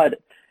decided.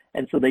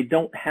 And so they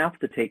don't have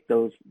to take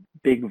those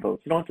big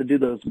votes. They don't have to do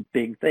those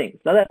big things.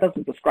 Now, that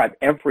doesn't describe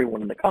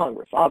everyone in the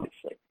Congress,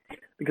 obviously,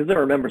 because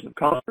there are members of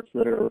Congress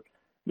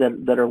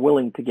that are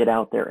willing to get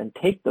out there and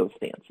take those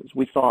stances.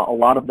 We saw a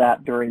lot of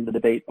that during the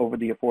debate over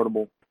the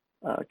Affordable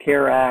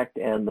Care Act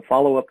and the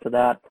follow-up to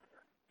that.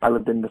 I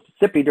lived in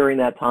Mississippi during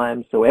that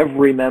time, so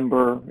every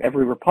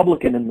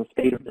Republican in the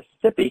state of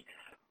Mississippi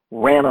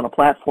ran on a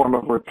platform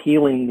of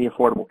repealing the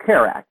Affordable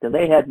Care Act, and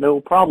they had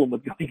no problem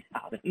with going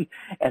out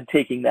and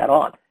taking that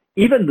on,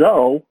 even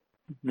though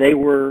they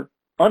were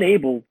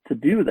unable to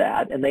do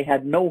that, and they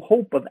had no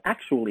hope of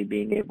actually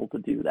being able to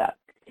do that.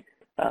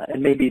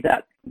 And maybe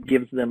that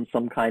gives them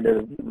some kind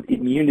of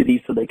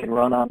immunity so they can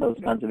run on those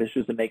kinds of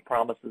issues and make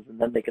promises,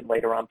 and then they can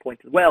later on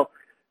point to, well,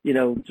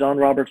 John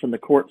Roberts and the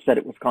court said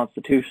it was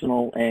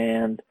constitutional,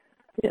 and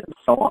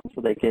so on, so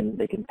they can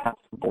pass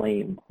the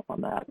blame on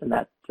that, and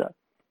that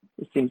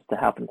it seems to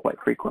happen quite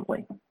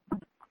frequently.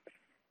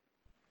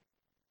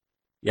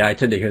 Yeah, I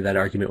tend to hear that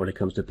argument when it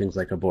comes to things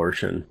like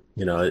abortion.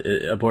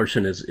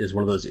 Abortion is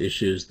one of those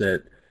issues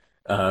that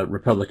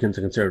Republicans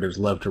and conservatives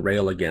love to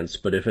rail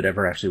against, but if it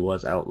ever actually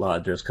was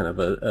outlawed, there's kind of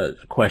a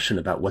question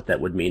about what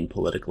that would mean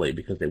politically,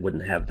 because they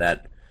wouldn't have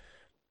that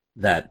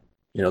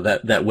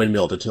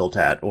windmill to tilt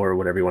at, or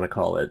whatever you want to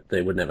call it.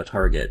 They wouldn't have a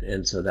target,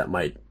 and so that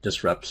might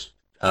disrupt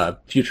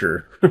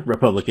future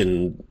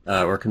Republican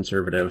or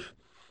conservative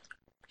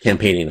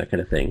campaigning, that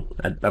kind of thing.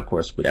 Of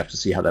course, we'd have to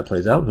see how that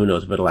plays out. Who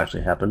knows if it'll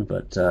actually happen,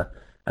 but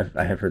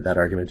I have heard that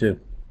argument too.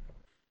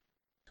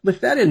 With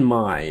that in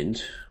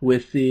mind,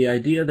 with the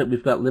idea that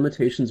we've got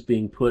limitations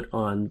being put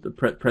on the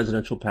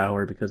presidential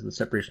power because of the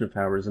separation of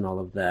powers and all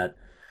of that,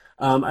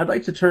 I'd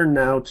like to turn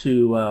now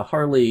to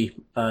Harley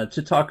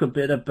to talk a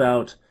bit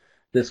about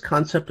this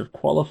concept of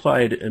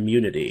qualified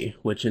immunity,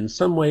 which in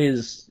some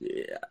ways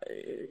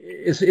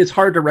it's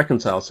hard to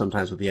reconcile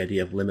sometimes with the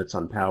idea of limits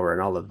on power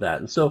and all of that.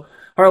 And so,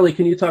 Harley,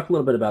 can you talk a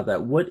little bit about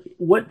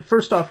that?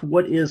 First off,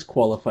 what is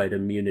qualified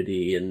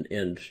immunity,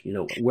 and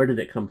where did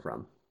it come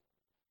from?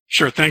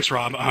 Sure. Thanks,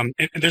 Rob. And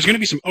there's going to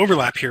be some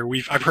overlap here.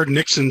 I've heard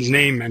Nixon's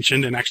name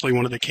mentioned, and actually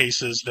one of the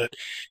cases that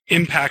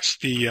impacts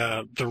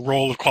the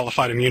role of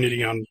qualified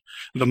immunity on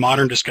the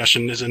modern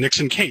discussion is a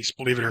Nixon case.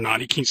 Believe it or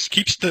not, he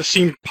keeps the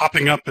scene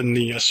popping up in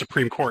the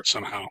Supreme Court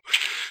somehow.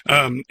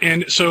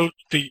 And so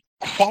the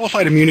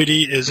qualified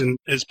immunity is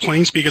as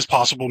plain speak as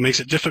possible, makes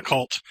it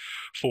difficult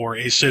for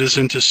a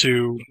citizen to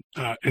sue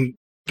in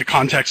the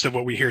context of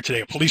what we hear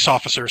today, a police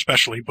officer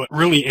especially, but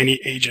really any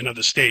agent of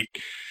the state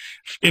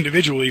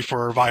individually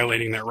for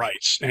violating their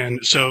rights. And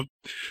so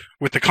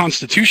with the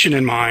Constitution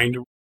in mind,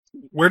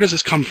 where does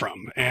this come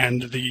from?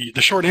 And the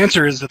short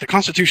answer is that the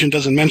Constitution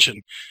doesn't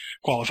mention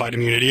qualified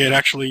immunity. It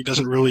actually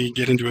doesn't really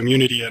get into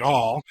immunity at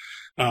all.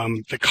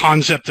 The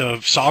concept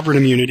of sovereign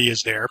immunity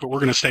is there, but we're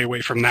going to stay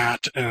away from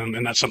that,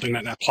 and that's something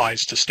that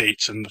applies to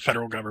states and the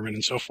federal government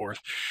and so forth.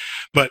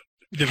 But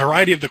the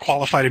variety of the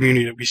qualified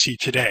immunity that we see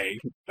today,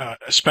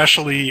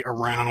 especially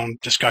around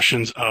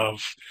discussions of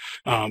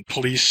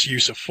police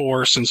use of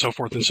force and so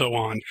forth and so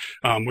on,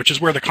 which is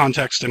where the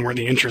context and where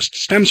the interest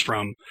stems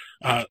from,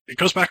 it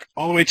goes back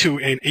all the way to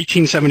an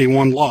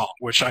 1871 law,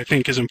 which I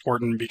think is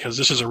important because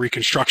this is a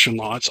Reconstruction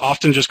law. It's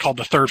often just called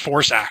the Third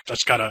Force Act.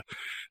 That's got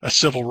a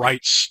Civil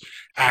Rights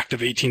Act of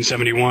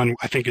 1871,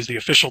 I think is the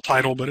official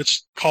title, but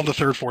it's called the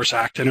Third Force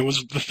Act, and it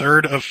was the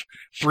third of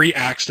 3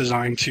 acts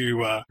designed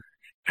to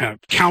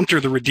counter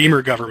the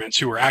Redeemer governments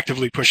who were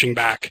actively pushing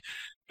back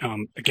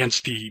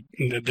against the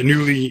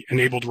newly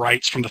enabled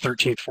rights from the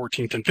 13th,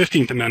 14th, and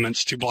 15th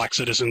Amendments to black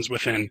citizens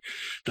within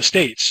the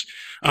states.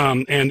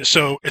 And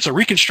so it's a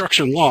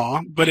Reconstruction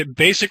law, but it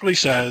basically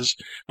says,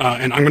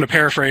 and I'm going to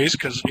paraphrase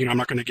because I'm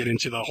not going to get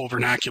into the whole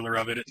vernacular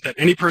of it, that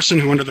any person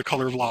who under the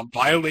color of law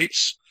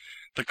violates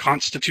the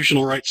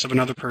constitutional rights of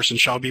another person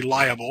shall be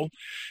liable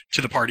to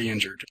the party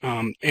injured.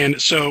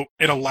 And so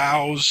it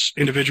allows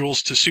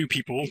individuals to sue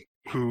people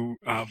who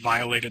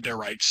violated their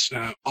rights.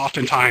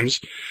 Oftentimes,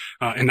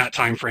 in that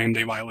time frame,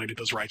 they violated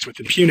those rights with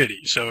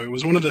impunity. So it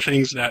was one of the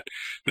things that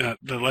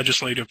the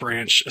legislative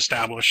branch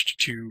established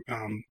to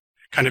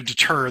kind of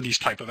deter these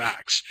type of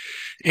acts.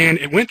 And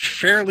it went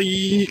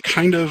fairly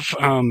kind of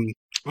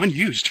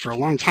unused for a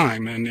long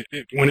time. And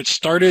when it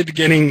started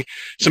getting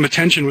some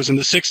attention was in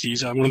the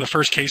 60s. One of the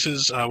first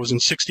cases was in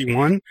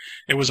 61.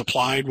 It was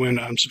applied when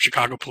some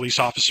Chicago police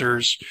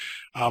officers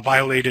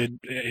violated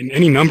in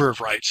any number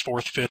of rights,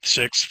 4th, 5th,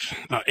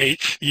 6th,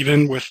 8th,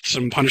 even with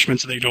some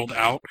punishments they doled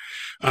out.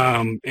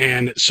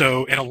 And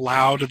so it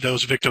allowed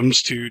those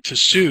victims to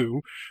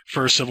sue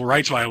for civil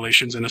rights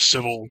violations in a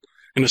civil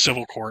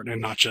court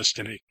and not just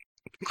in a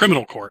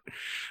criminal court.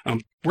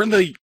 Where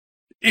the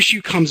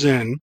issue comes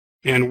in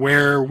and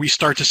where we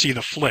start to see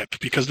the flip,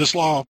 because this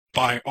law,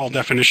 by all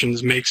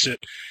definitions, makes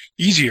it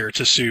easier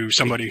to sue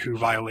somebody who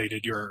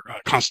violated your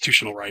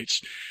constitutional rights.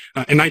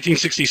 In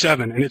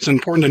 1967, and it's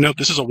important to note,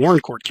 this is a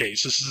Warren Court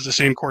case. This is the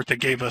same court that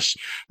gave us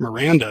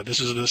Miranda. This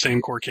is the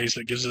same court case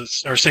that gives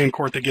us, or same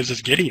court that gives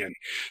us Gideon.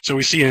 So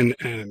we see an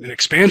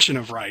expansion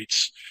of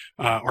rights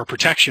or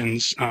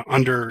protections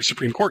under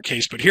Supreme Court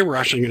case, but here we're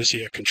actually going to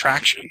see a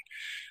contraction.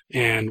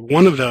 And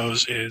one of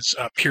those is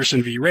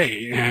Pearson v.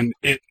 Ray, and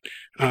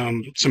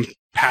some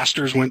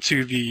pastors went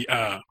to the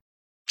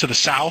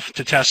South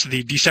to test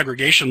the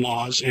desegregation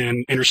laws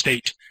in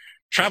interstate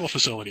travel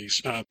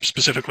facilities,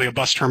 specifically a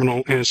bus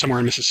terminal somewhere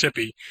in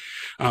Mississippi.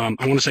 I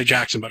want to say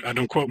Jackson, but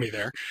don't quote me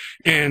there.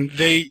 And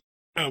they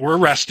were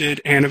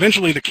arrested, and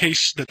eventually the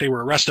case that they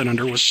were arrested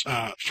under was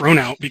thrown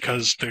out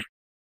because the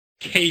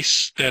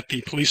case that the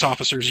police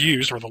officers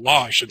used, or the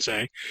law, I should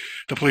say,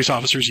 the police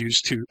officers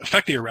used to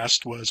effect the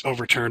arrest was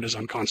overturned as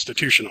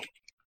unconstitutional.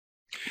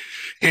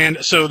 And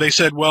so they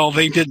said, well,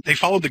 they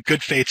followed the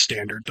good faith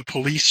standard. The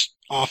police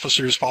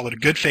officers followed a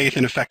good faith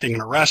in effecting an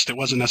arrest. It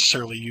wasn't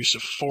necessarily use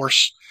of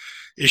force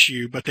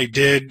issue, but they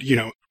did,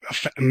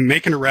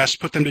 make an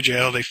arrest, put them to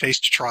jail. They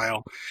faced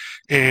trial.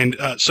 And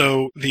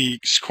so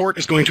the court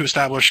is going to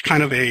establish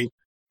kind of an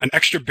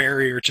extra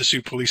barrier to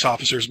sue police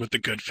officers with the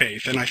good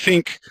faith. And I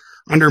think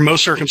under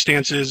most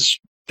circumstances,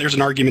 there's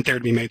an argument there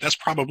to be made. That's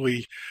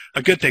probably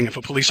a good thing if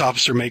a police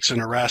officer makes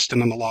an arrest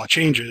and then the law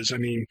changes. I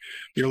mean,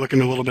 you're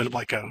looking a little bit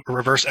like a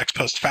reverse ex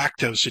post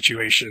facto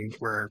situation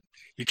where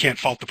you can't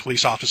fault the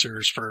police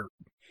officers for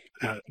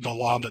the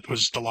law that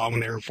was the law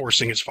when they were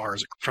enforcing as far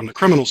as from the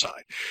criminal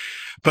side.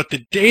 But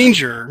the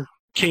danger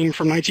came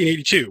from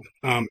 1982,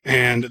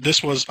 and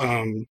this was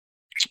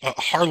a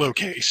Harlow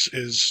case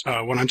is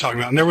what I'm talking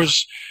about. And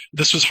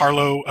this was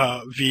Harlow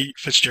v.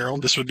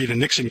 Fitzgerald. This would be the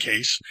Nixon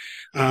case.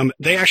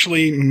 They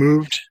actually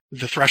moved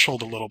the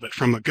threshold a little bit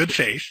from a good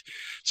faith,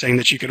 saying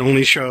that you could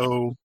only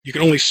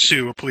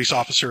sue a police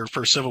officer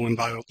for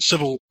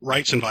civil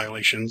rights and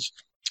violations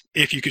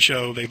if you could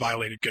show they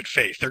violated good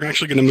faith. They're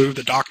actually going to move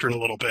the doctrine a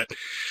little bit,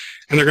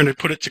 and they're going to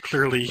put it to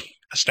clearly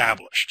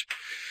established.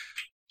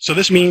 So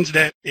this means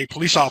that a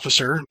police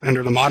officer,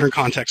 under the modern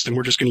context, and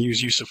we're just going to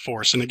use of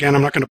force. And again,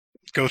 I'm not going to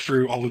go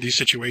through all of these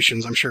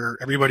situations. I'm sure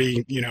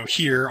everybody,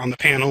 here on the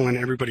panel and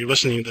everybody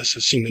listening to this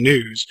has seen the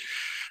news.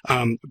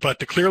 But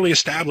the clearly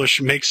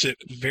established makes it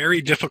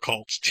very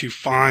difficult to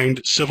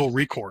find civil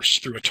recourse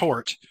through a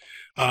tort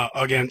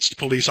against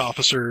police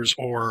officers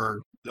or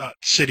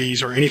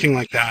cities or anything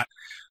like that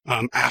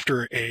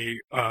after a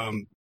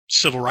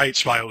civil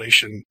rights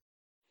violation.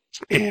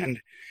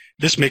 And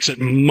this makes it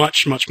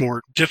much, much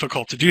more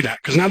difficult to do that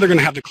because now they're going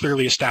to have the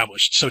clearly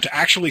established. So to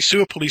actually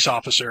sue a police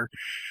officer,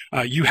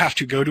 you have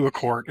to go to a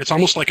court. It's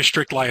almost like a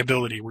strict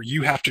liability where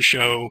you have to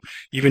show,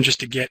 even just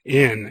to get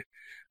in,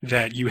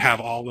 that you have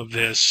all of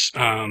this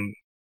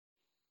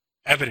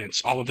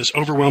evidence, all of this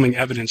overwhelming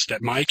evidence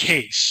that my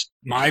case,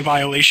 my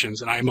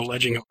violations that I'm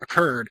alleging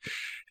occurred,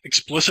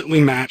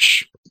 explicitly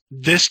match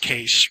this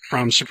case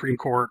from Supreme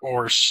Court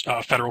or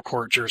federal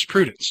court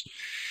jurisprudence,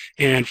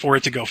 and for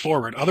it to go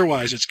forward.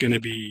 Otherwise, it's going to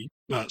be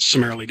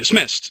summarily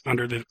dismissed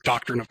under the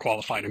doctrine of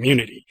qualified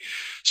immunity.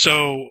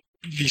 So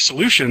the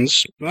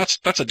solutions,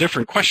 that's a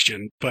different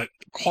question, but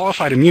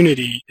qualified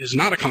immunity is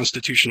not a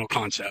constitutional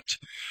concept.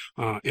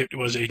 It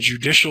was a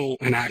judicial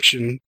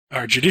action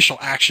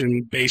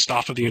based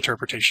off of the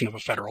interpretation of a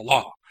federal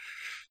law.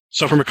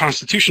 So from a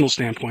constitutional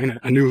standpoint,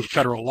 a new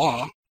federal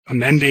law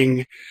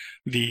amending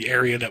the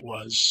area that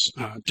was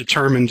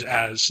determined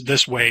as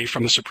this way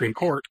from the Supreme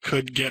Court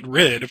could get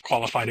rid of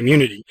qualified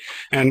immunity.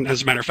 And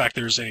as a matter of fact,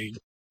 there's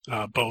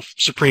both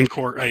Supreme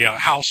Court,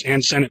 House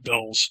and Senate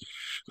bills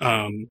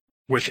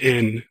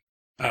within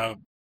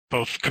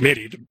both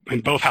committee.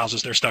 In both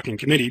houses, they're stuck in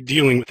committee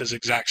dealing with this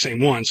exact same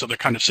one, so they're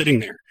kind of sitting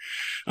there.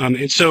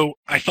 And so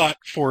I thought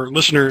for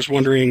listeners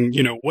wondering,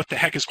 what the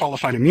heck is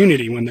qualified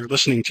immunity when they're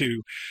listening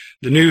to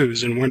the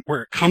news and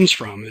where it comes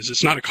from, is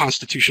it's not a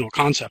constitutional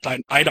concept.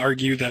 I'd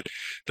argue that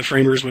the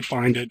framers would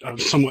find it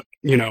somewhat,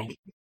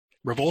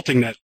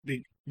 revolting that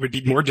it would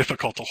be more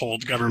difficult to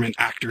hold government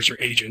actors or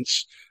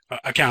agents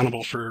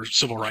accountable for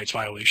civil rights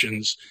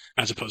violations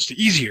as opposed to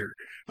easier.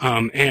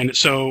 And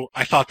so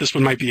I thought this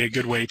one might be a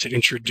good way to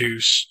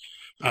introduce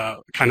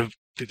kind of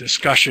the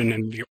discussion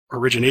and the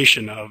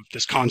origination of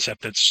this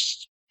concept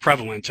that's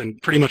prevalent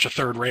and pretty much a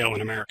third rail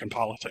in American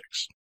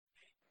politics.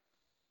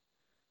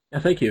 Yeah,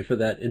 thank you for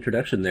that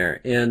introduction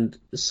there. And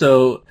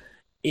so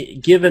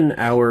given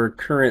our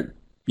current,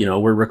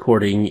 we're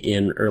recording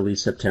in early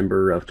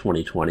September of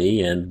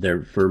 2020,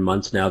 and for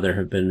months now there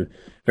have been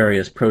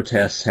various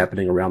protests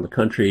happening around the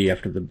country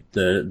after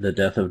the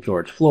death of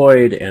George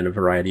Floyd and a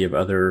variety of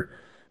other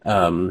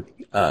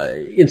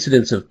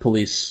incidents of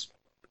police,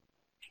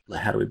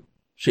 how do we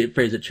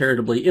phrase it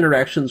charitably,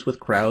 interactions with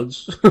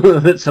crowds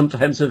that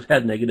sometimes have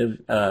had negative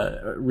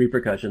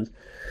repercussions.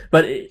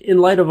 But in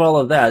light of all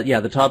of that,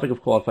 the topic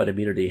of qualified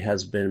immunity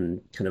has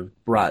been kind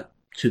of brought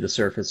to the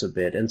surface a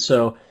bit. And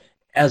so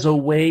as a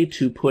way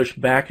to push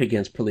back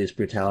against police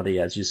brutality,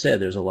 as you said,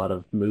 there's a lot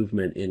of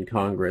movement in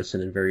Congress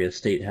and in various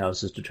state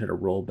houses to try to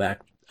roll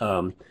back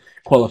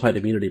qualified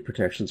immunity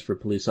protections for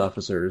police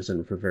officers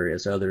and for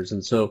various others.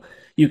 And so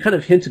you kind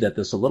of hinted at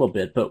this a little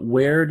bit, but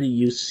where do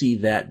you see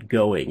that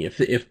going?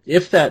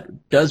 If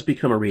that does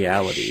become a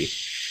reality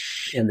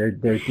and there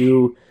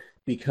do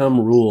become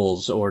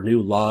rules or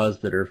new laws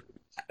that are,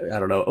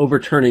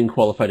 overturning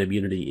qualified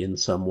immunity in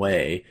some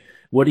way,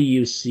 what do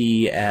you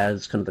see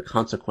as kind of the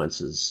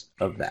consequences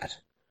of that?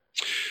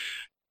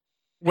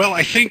 Well,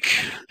 I think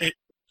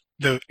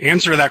the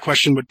answer to that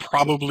question would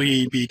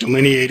probably be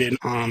delineated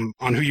on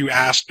who you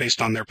asked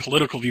based on their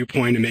political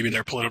viewpoint and maybe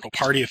their political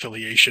party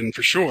affiliation,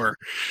 for sure.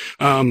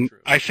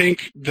 I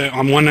think that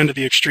on one end of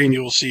the extreme,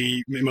 you will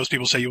see, most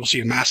people say you will see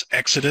a mass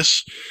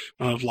exodus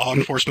of law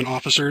enforcement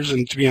officers.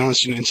 And to be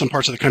honest, in some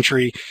parts of the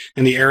country,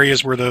 in the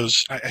areas where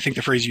I think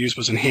the phrase used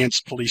was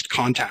enhanced police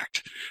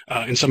contact,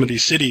 in some of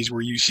these cities where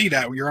you see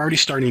that, you're already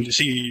starting to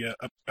see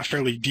a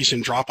fairly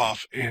decent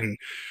drop-off in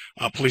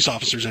police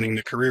officers entering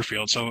the career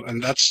field. So,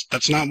 and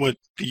that's not what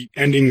the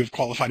ending of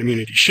qualified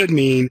immunity should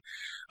mean.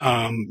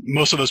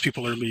 Most of those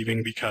people are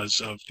leaving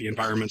because of the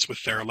environments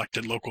with their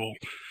elected local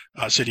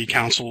city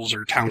councils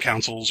or town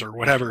councils or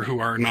whatever, who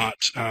are not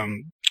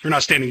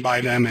standing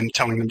by them and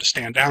telling them to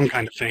stand down,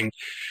 kind of thing.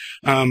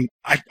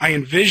 I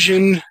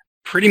envision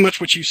pretty much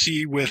what you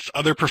see with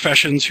other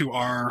professions who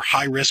are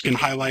high risk and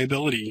high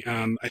liability.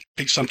 I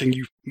think something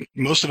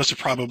most of us have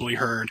probably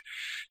heard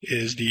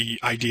is the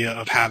idea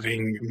of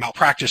having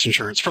malpractice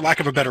insurance. For lack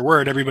of a better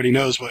word, everybody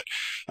knows what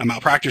a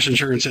malpractice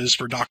insurance is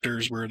for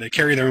doctors, where they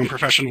carry their own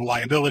professional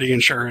liability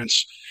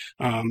insurance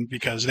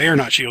because they are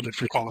not shielded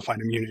from qualified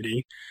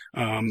immunity.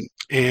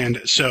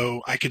 And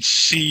so I could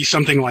see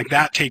something like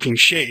that taking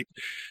shape.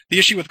 The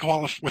issue with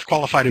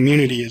qualified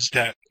immunity is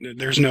that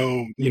there's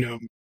no,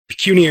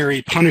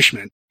 pecuniary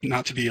punishment,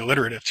 not to be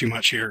alliterative too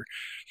much here,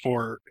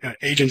 for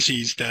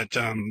agencies that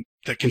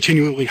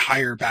continually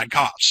hire bad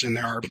cops, and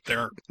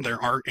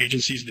there are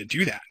agencies that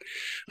do that,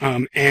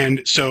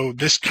 and so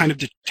this kind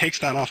of takes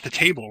that off the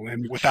table,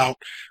 and without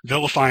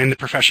vilifying the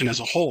profession as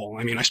a whole.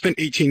 I mean, I spent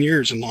 18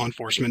 years in law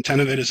enforcement, 10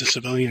 of it as a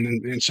civilian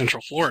in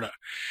Central Florida,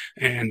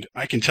 and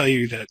I can tell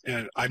you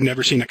that I've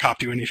never seen a cop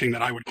do anything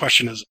that I would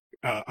question as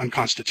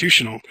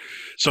unconstitutional.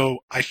 So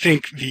I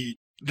think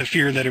the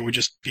fear that it would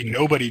just be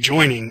nobody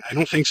joining, I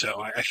don't think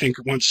so. I think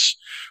once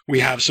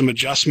we have some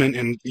adjustment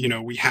and,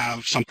 we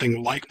have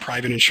something like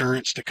private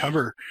insurance to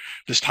cover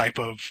this type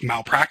of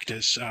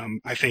malpractice,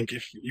 I think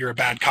if you're a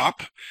bad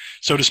cop,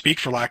 so to speak,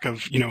 for lack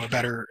of, a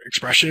better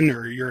expression,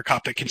 or you're a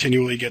cop that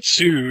continually gets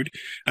sued,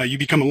 you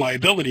become a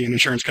liability, and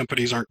insurance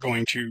companies aren't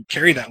going to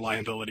carry that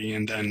liability.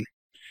 And then,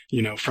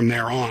 from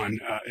there on,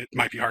 it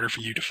might be harder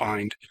for you to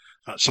find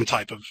some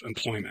type of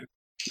employment.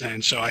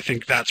 And so I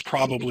think that's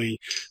probably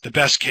the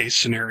best case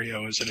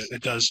scenario, is that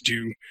it does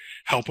do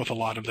help with a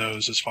lot of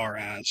those as far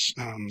as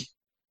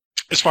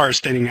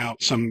thinning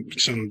out some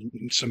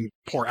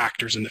poor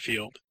actors in the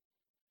field.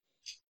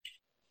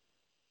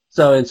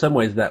 So in some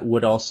ways that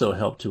would also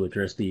help to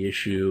address the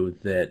issue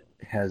that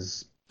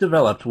has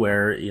developed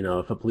where,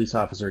 if a police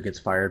officer gets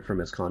fired for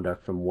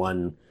misconduct from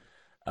one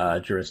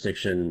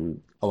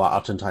jurisdiction,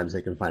 oftentimes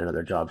they can find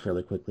another job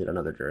fairly quickly at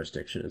another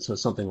jurisdiction. And so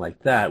something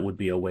like that would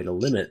be a way to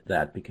limit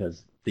that,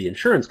 because the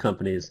insurance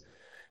companies,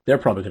 they're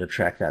probably going to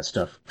track that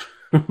stuff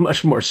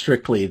much more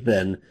strictly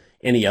than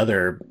any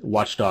other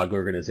watchdog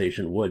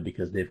organization would,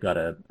 because they've got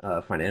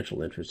a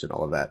financial interest in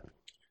all of that.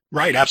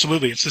 Right,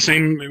 absolutely. It's the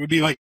same. It would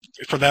be like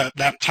for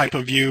that type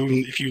of view.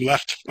 If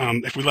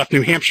we left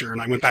New Hampshire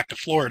and I went back to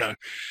Florida,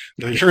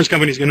 the insurance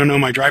company is going to know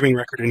my driving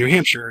record in New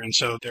Hampshire, and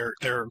so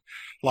they're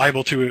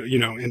liable to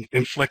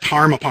inflict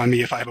harm upon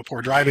me if I have a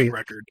poor driving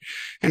record.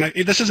 And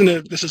this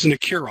isn't a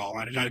cure-all.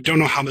 I don't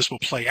know how this will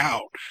play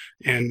out.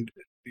 And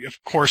of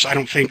course, I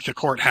don't think the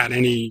court had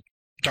any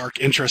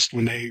dark interest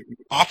when they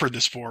offered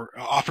this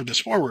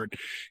forward.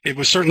 It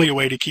was certainly a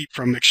way to keep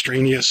from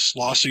extraneous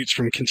lawsuits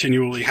from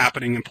continually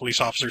happening and police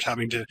officers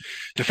having to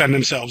defend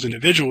themselves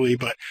individually.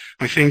 But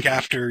I think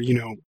after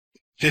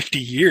 50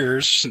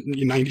 years,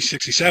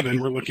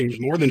 1967, we're looking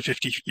more than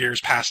 50 years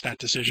past that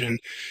decision,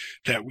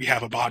 that we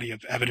have a body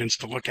of evidence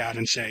to look at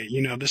and say,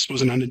 this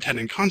was an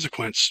unintended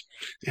consequence,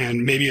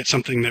 and maybe it's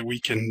something that we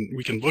can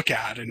look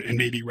at and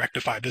maybe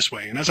rectify this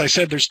way. And as I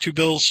said, there's two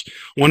bills,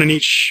 one in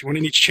each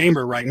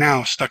chamber right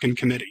now, stuck in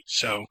committee.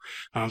 So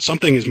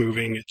something is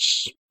moving.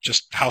 It's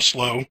just how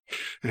slow,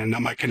 and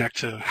that might connect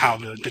to how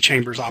the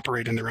chambers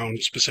operate in their own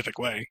specific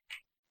way.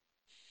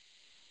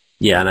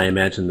 Yeah, and I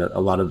imagine that a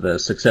lot of the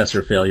success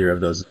or failure of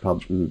those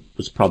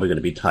was probably going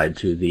to be tied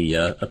to the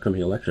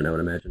upcoming election, I would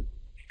imagine.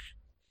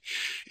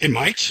 It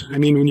might. I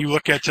mean, when you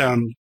look at,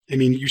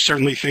 you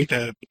certainly think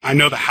that, I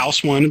know the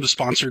House one was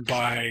sponsored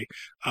by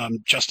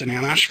Justin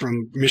Amash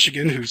from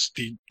Michigan, who's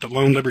the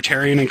lone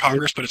libertarian in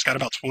Congress, but it's got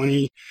about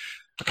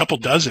a couple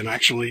dozen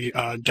actually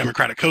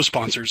Democratic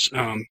co-sponsors,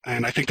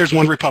 and I think there's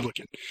one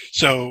Republican.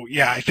 So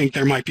yeah, I think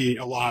there might be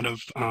a lot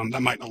of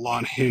that might a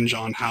lot hinge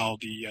on how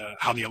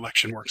the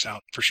election works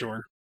out, for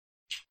sure.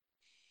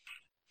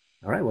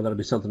 All right, well, that'll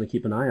be something to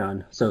keep an eye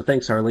on. So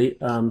thanks, Harley.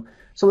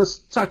 So let's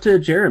talk to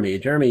Jeremy.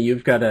 Jeremy,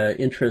 you've got an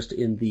interest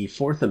in the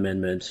Fourth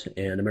Amendment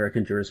and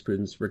American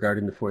jurisprudence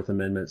regarding the Fourth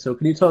Amendment. So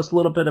can you tell us a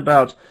little bit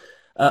about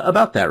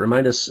that?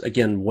 Remind us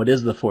again, what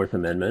is the Fourth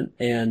Amendment,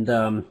 and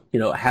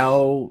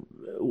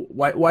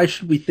why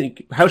should we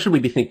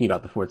be thinking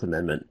about the Fourth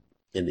Amendment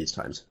in these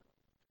times?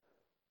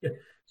 Yeah.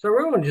 So I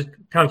really want to just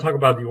kind of talk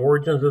about the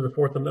origins of the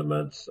Fourth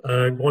Amendment,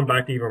 going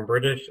back to even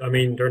British. I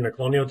mean, during the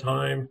colonial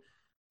time,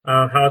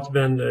 how it's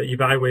been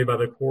evaluated by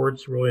the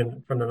courts really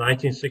from the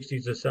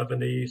 1960s to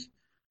 70s,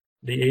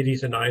 the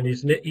 80s and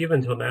 90s, and even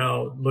until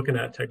now, looking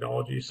at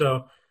technology.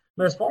 So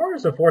as far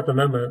as the Fourth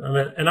Amendment,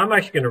 and I'm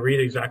actually going to read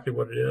exactly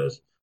what it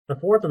is. The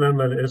Fourth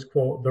Amendment is,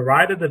 quote, "The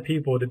right of the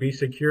people to be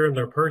secure in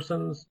their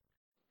persons,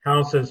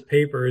 houses,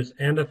 papers,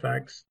 and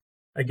effects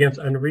against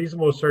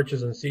unreasonable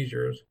searches and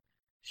seizures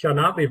shall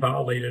not be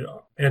violated,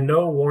 and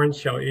no warrants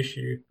shall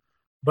issue,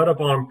 but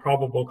upon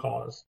probable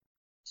cause,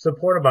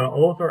 supported by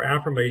oath or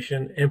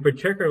affirmation, and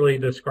particularly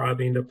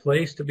describing the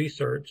place to be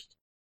searched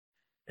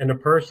and the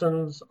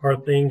persons or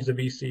things to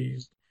be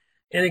seized."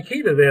 And the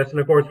key to this, and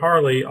of course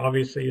Harley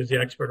obviously is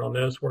the expert on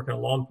this, working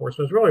on law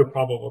enforcement, is really a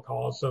probable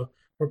cause. So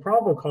for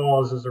probable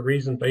cause is a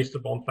reason based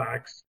upon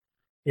facts,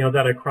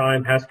 that a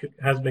crime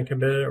has been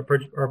committed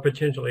or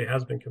potentially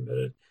has been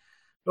committed.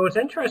 But what's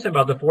interesting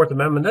about the Fourth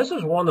Amendment, this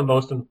is one of the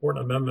most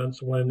important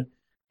amendments. When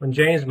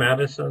James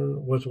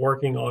Madison was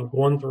working on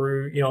going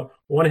through,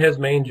 one of his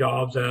main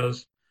jobs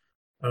as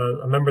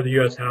a member of the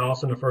U.S.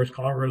 House in the first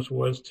Congress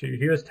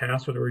he was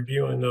tasked with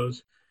reviewing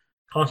those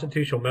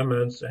constitutional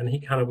amendments, and he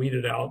kind of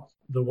weeded out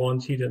the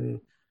ones he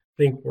didn't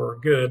think were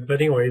good.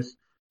 But anyways,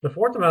 the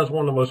Fourth Amendment is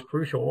one of the most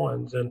crucial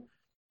ones, and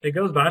it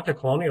goes back to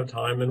colonial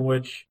time, in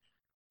which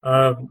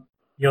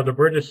the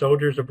British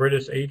soldiers, the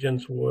British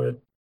agents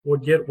would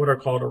get what are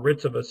called a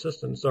writs of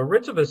assistance. So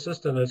writs of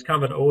assistance is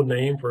kind of an old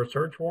name for a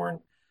search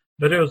warrant,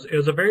 but it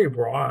was a very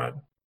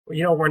broad.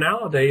 Where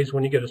nowadays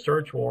when you get a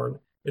search warrant,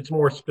 it's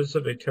more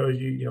specific, tells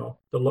you,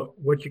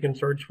 what you can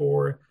search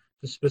for,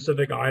 the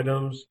specific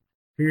items,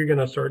 who you're going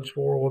to search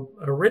for. Well,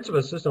 a writs of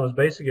assistance was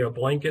basically a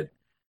blanket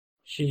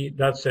sheet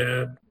that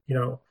said,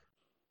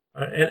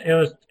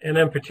 and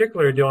in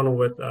particular dealing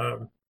with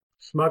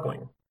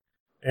smuggling.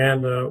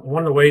 And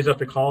one of the ways that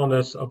the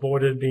colonists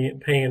avoided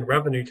paying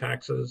revenue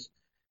taxes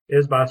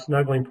is by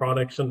smuggling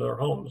products into their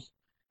homes.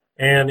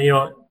 And,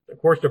 of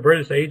course, the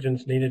British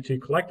agents needed to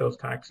collect those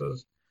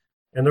taxes,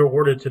 and they're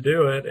ordered to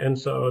do it. And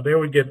so they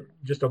would get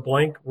just a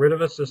blank writ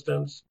of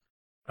assistance.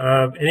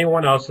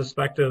 Anyone else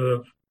suspected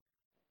of,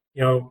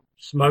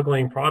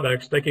 smuggling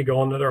products, they could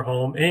go into their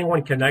home,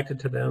 anyone connected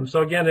to them.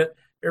 So again, it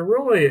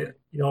really,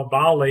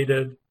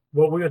 violated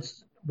what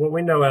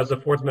we know as the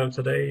Fourth Amendment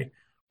today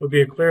would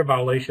be a clear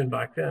violation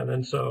back then.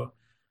 And so,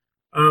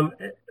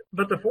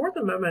 but the Fourth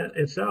Amendment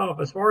itself,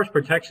 as far as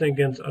protection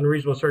against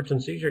unreasonable search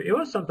and seizure, it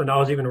was something that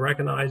was even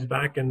recognized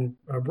back in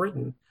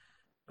Britain.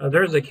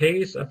 There's a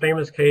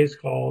famous case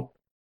called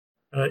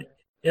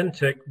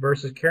Intick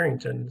versus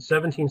Carrington,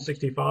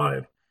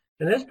 1765.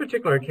 In this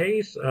particular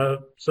case,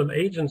 some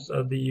agents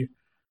of the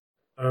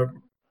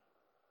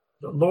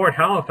Lord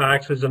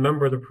Halifax, who's a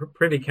member of the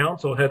Privy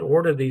Council, had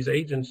ordered these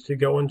agents to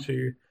go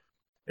into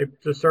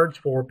to search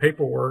for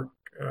paperwork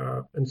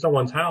in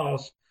someone's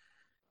house,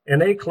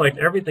 and they collect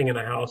everything in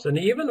the house. And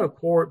even the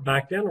court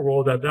back then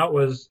ruled that that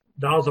was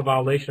a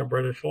violation of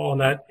British law,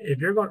 and that if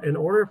you're going, in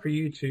order for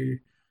you to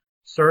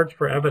search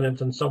for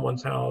evidence in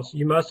someone's house,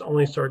 you must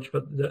only search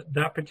for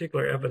that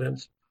particular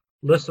evidence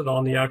listed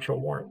on the actual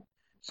warrant.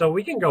 So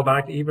we can go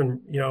back to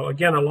even,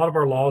 again, a lot of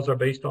our laws are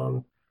based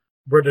on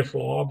British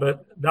law,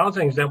 but that was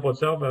an example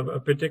itself of a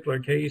particular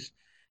case.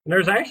 And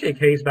there's actually a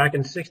case back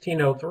in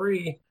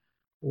 1603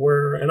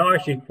 where, and I'll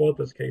actually quote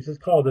this case, it's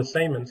called the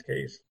Saymans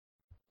case,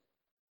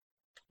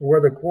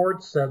 where the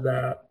court said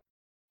that,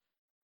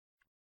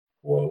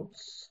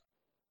 quotes,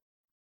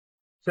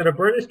 said a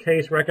British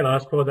case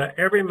recognized, quote, that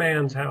every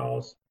man's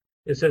house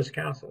is his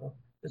castle.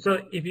 And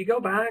so if you go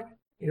back,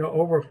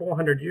 over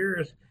 400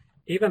 years,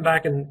 even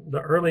back in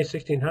the early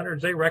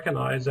 1600s, they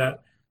recognized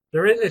that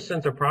there is a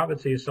sense of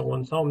privacy of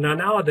someone's home. Now,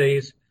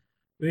 nowadays,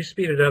 we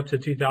speed it up to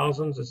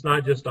 2000s. It's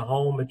not just a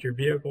home, it's your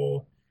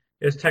vehicle,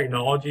 it's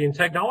technology. And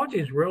technology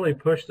has really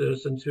pushed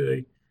this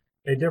into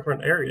a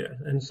different area.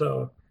 And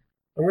so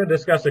I'm going to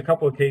discuss a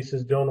couple of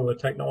cases dealing with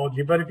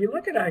technology. But if you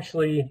look at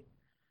actually,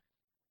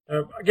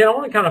 again, I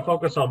want to kind of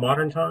focus on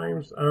modern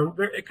times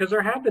because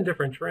there have been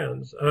different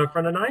trends.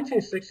 From the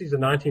 1960s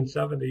and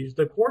 1970s,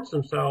 the courts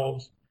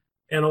themselves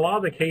and a lot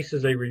of the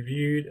cases they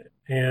reviewed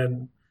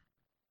and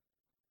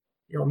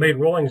made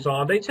rulings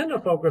on, they tend to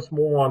focus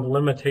more on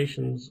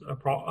limitations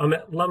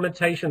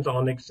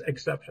on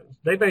exceptions.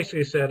 They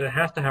basically said it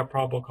has to have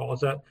probable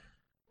cause. That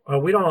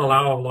we don't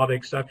allow a lot of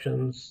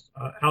exceptions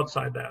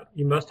outside that.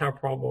 You must have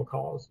probable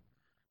cause.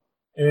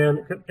 And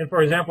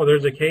for example,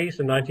 there's a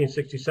case in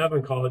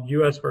 1967 called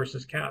U.S.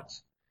 versus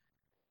Katz.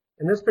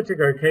 In this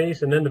particular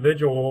case, an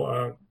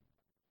individual,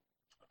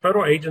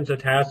 federal agents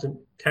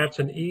attached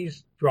an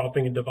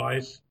eavesdropping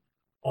device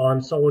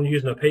on someone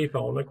using a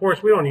payphone. Of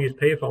course, we don't use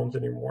payphones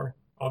anymore,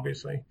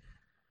 obviously.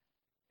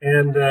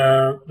 And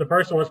the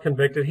person was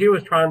convicted.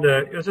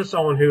 This is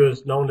someone who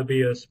is known to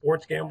be a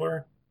sports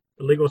gambler,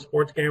 a legal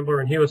sports gambler,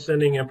 and he was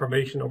sending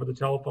information over the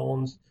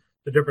telephones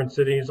to different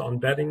cities on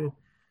betting.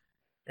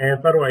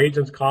 And federal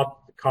agents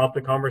caught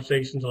the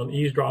conversations on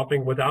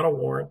eavesdropping without a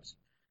warrant.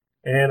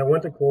 And it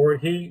went to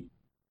court. He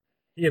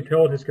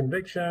appealed his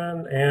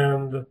conviction,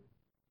 and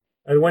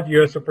it went to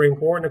U.S. Supreme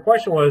Court. And the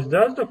question was,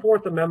 does the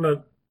Fourth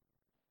Amendment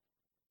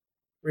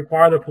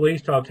require the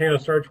police to obtain a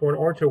search warrant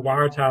or to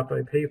wiretap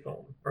a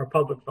payphone or a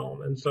public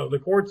phone? And so the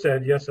court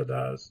said, yes, it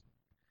does,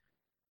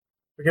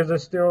 because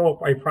it's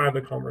still a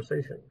private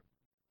conversation.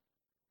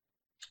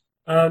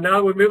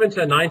 Now we move into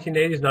the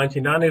 1980s,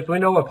 1990s. We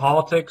know with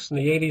politics in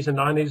the 80s and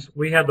 90s,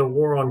 we had the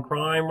war on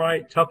crime,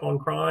 right? Tough on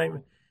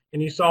crime.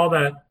 And you saw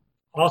that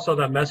also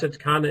that message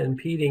kind of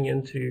impeding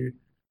into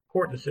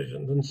court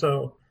decisions. And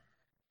so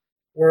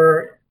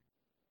we're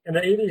in the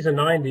 80s and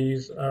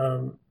 90s,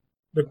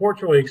 the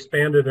courts really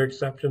expanded their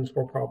exceptions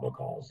for probable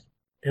cause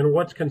and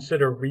what's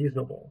considered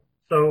reasonable.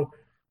 So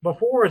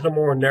before is a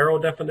more narrow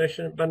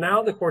definition, but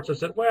now the courts have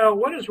said, well,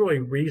 what is really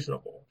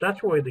reasonable?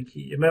 That's really the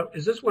key.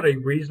 Is this what a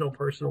reasonable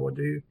person would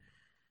do?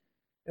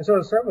 And so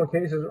in several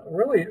cases, a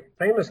really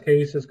famous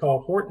case is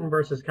called Horton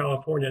versus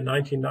California in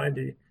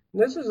 1990.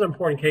 And this is an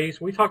important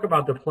case. We talk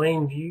about the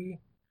plain view,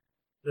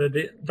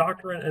 the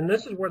doctrine, and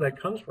this is where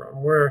that comes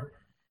from, where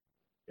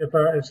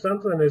if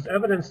something is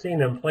evidence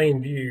seen in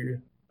plain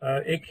view,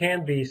 it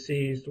can be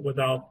seized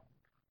without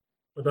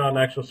an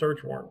actual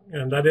search warrant,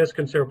 and that is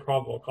considered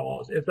probable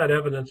cause if that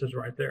evidence is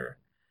right there.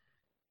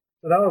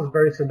 So that was a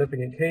very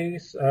significant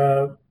case.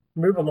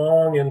 Move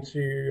along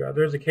into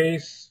there's a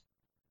case,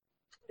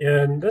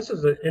 and this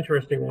is an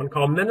interesting one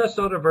called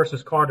Minnesota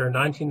versus Carter,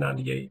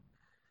 1998.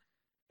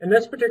 In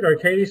this particular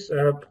case,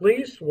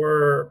 police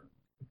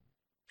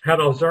had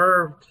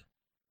observed,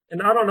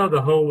 and I don't know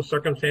the whole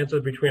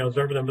circumstances between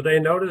observing them, but they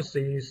noticed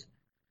these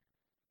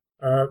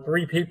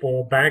three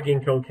people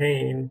bagging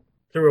cocaine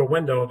through a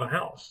window of a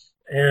house.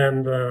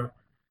 And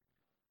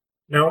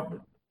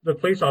now the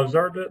police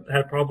observed it,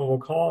 had probable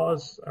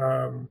cause.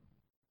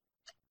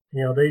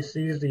 They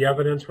seized the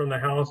evidence from the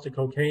house, the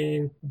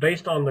cocaine,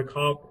 based on the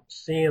cop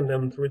seeing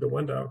them through the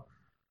window.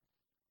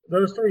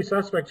 Those three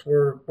suspects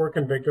were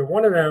convicted.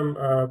 One of them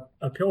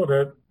appealed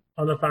it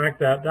on the fact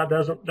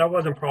that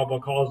wasn't probable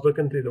cause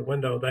looking through the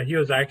window, that he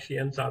was actually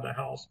inside the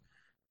house.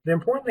 The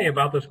important thing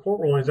about this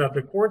court ruling is that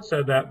the court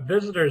said that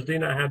visitors do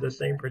not have the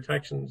same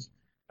protections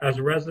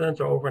as residents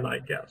or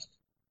overnight guests.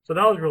 So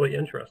that was really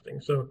interesting.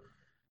 So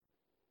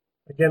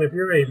again, if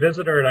you're a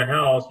visitor at a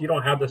house, you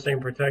don't have the same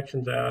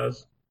protections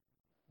as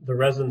the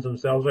residents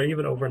themselves or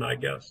even overnight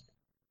guests.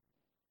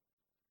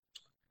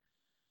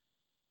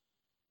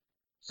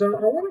 So I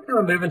want to kind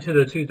of move into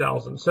the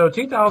 2000s. So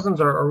 2000s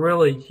are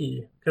really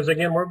key because,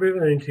 again, we're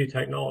moving into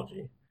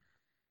technology,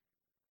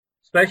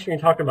 especially when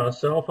you're talking about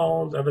cell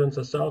phones, evidence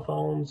of cell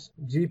phones,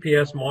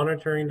 GPS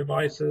monitoring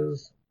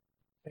devices.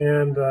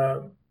 And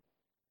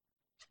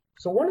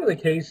so one of the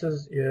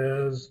cases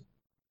is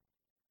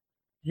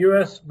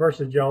U.S.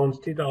 versus Jones,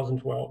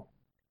 2012.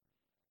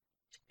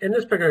 in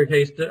this particular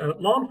case,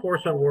 law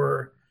enforcement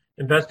were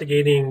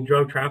investigating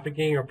drug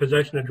trafficking or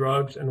possession of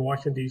drugs in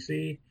Washington,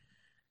 D.C.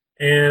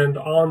 And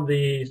on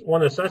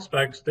one of the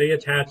suspects, they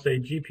attached a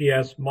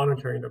GPS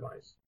monitoring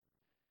device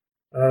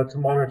to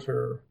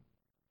monitor.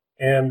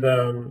 And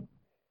the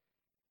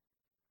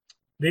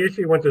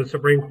issue went to the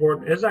Supreme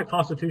Court. Is that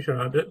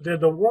constitutional? Did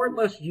the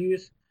warrantless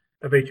use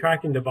of a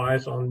tracking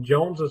device on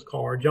Jones's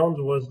car, Jones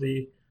was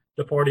the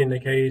party in the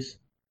case,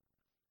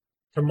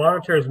 to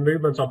monitor his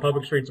movements on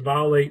public streets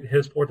violate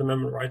his Fourth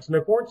Amendment rights? And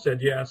the court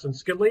said yes. And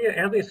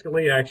Anthony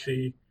Scalia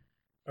actually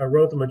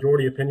wrote the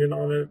majority opinion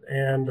on it.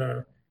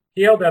 And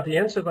he held that the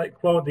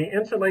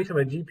installation of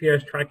a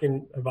GPS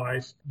tracking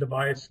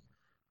device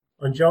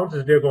on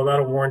Jones's vehicle without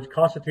a warrant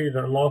constituted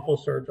an unlawful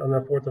search under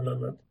the Fourth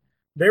Amendment.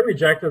 They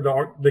rejected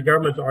the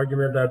government's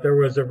argument that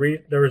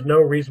there was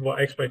no reasonable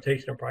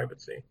expectation of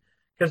privacy,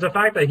 because the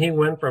fact that he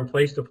went from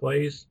place to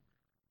place,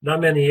 that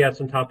meant he had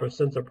some type of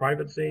sense of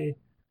privacy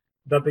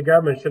that the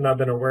government should not have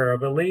been aware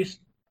of. At least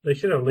they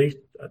should have at least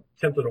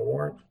attempted a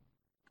warrant.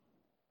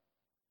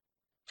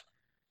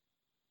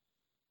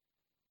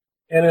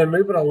 And then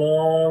moving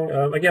along,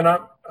 again, I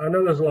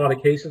know there's a lot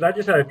of cases. I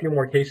just had a few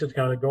more cases to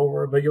kind of go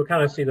over, but you'll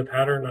kind of see the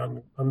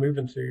pattern I'm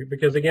moving to.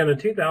 Because again, in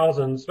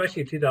 2000,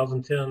 especially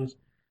 2010s,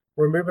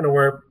 we're moving to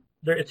where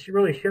it's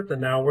really shifted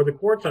now, where the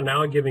courts are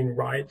now giving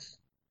rights,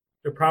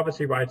 their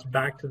privacy rights,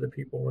 back to the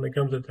people when it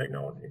comes to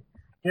technology.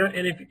 You know,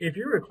 and if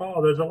you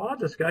recall, there's a lot of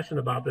discussion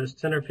about this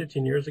 10 or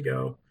 15 years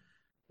ago,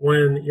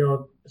 when, you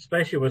know,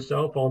 especially with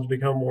cell phones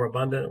become more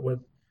abundant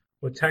with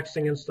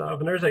texting and stuff.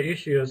 And there's an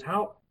issue is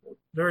how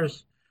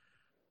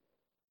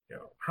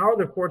are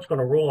the courts going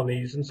to rule on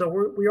these? And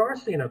so we are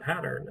seeing a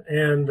pattern.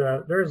 And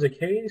there is a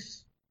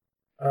case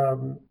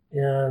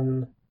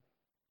in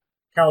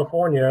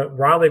California,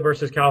 Riley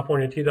versus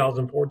California,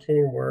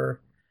 2014,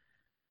 where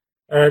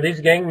these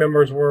gang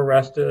members were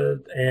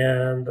arrested,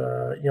 and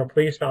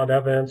police found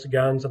evidence,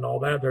 guns, and all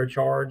that. They're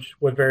charged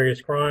with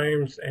various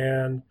crimes.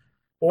 And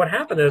what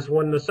happened is,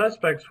 when the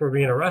suspects were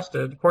being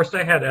arrested, of course,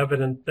 they had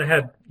evidence, they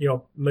had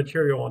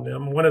material on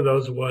them. One of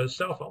those was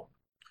cell phone.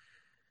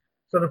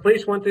 So the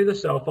police went through the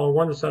cell phone,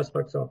 one of the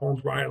suspects' cell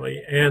phones,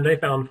 Riley, and they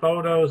found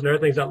photos and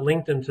everything that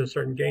linked into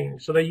certain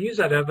gangs. So they used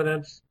that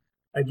evidence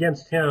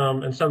against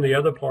him and some of the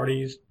other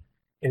parties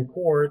in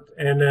court,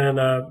 and then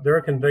they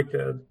were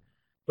convicted.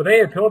 But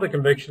they appealed the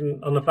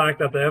conviction on the fact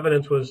that the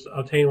evidence was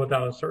obtained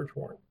without a search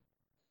warrant.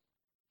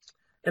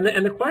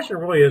 And the question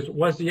really is,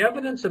 was the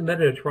evidence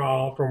submitted at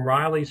trial from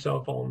Riley's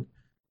cell phone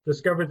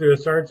discovered through a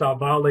search that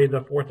violated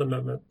the Fourth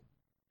Amendment,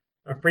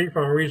 free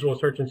from a reasonable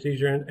search and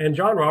seizure? And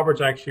John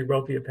Roberts actually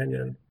wrote the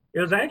opinion. It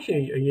was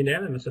actually a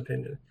unanimous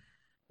opinion.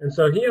 And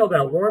so he held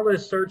that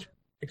warrantless search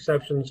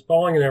exceptions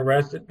following an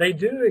arrest, they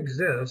do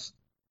exist,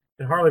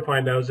 and Harley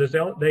probably knows this,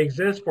 they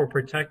exist for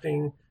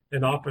protecting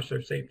an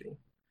officer's safety.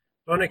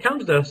 But when it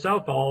comes to a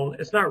cell phone,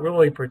 it's not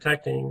really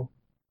protecting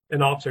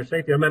an officer's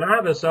safety. I mean, I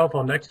have a cell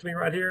phone next to me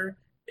right here.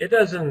 It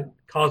doesn't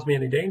cause me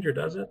any danger,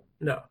 does it?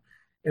 No.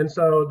 And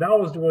so that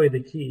was really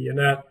the key, and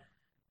that,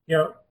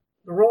 the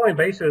ruling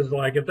basis is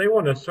like, if they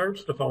want to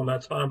search the phone,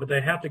 that's fine, but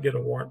they have to get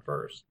a warrant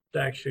first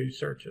to actually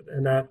search it.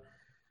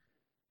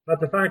 But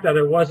the fact that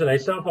it wasn't a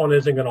cell phone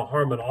isn't going to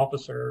harm an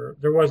officer.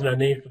 There wasn't a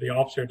need for the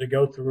officer to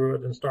go through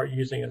it and start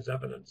using it as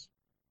evidence.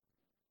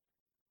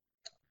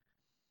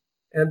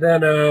 And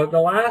then the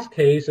last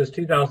case is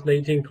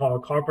 2018,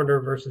 called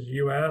Carpenter versus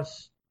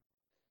U.S.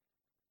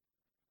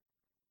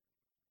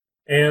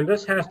 And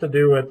this has to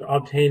do with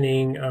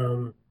obtaining,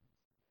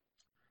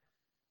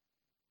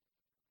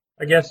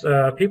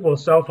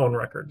 people's cell phone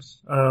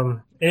records.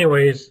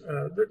 There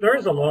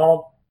is a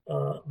law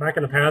back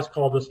in the past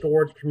called the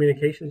Storage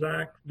Communications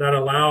Act that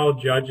allowed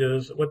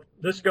judges,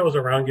 this goes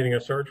around getting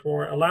a search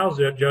warrant, allows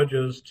the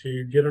judges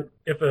to get,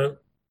 if a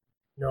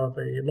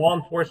law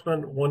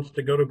enforcement wants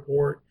to go to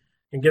court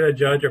and get a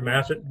judge or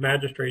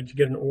magistrate to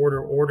get an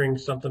order ordering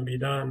something be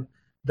done,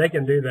 they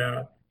can do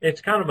that.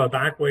 It's kind of a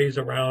back ways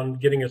around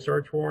getting a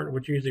search warrant,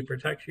 which usually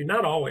protects you.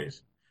 Not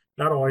always,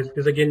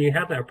 because again, you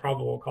have to have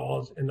probable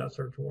cause in that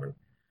search warrant.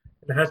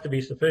 It has to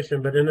be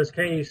sufficient. But in this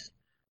case,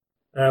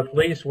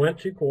 police went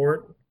to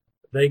court.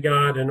 They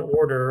got an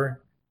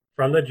order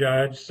from the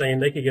judge saying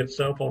they could get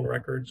cell phone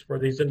records for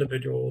these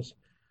individuals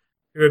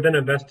who have been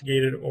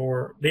investigated,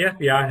 or the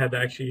FBI had to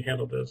actually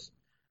handle this.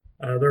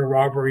 There are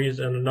robberies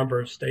in a number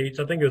of states.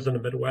 I think it was in the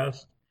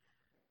Midwest.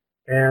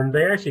 And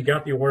they actually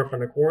got the order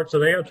from the court, so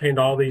they obtained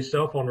all these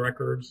cell phone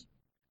records.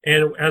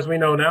 And as we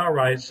know now,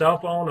 right, cell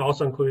phone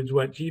also includes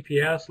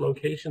GPS,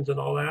 locations, and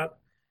all that.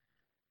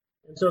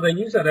 And so they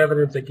used that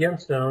evidence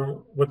against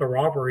them with the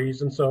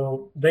robberies, and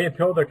so they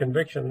appealed their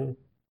conviction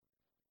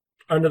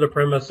under the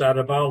premise that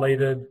it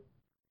violated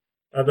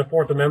the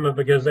Fourth Amendment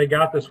because they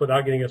got this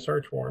without getting a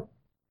search warrant.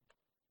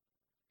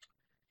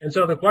 And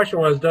so the question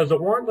was, does the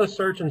warrantless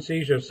search and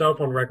seizure of cell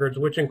phone records,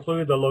 which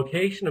include the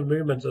location of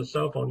movements of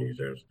cell phone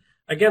users,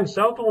 again,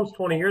 cell phones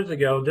 20 years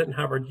ago didn't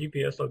have our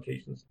GPS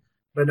locations,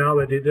 but now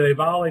they do. They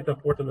violate the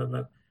Fourth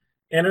Amendment.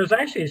 And it was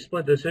actually a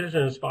split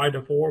decision, it's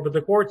 5-4, but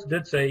the courts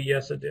did say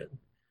yes, it did.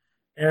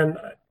 And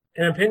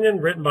an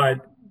opinion written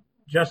by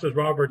Justice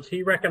Roberts,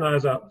 he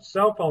recognized that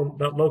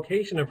that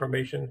location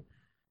information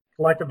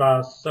collected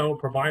by cell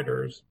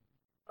providers,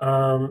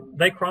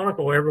 they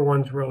chronicle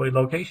everyone's really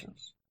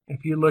locations.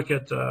 If you look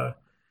at,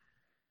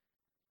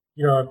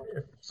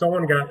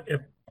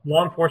 if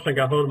law enforcement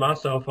got hold of my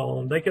cell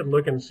phone, they could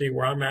look and see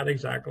where I'm at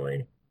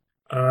exactly,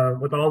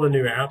 with all the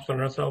new apps on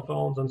their cell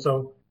phones. And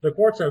so the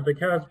court said,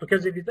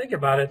 because if you think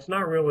about it, it's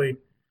not really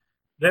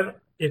that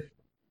if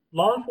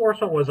law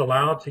enforcement was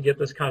allowed to get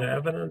this kind of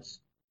evidence,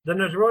 then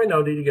there's really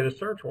no need to get a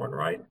search warrant,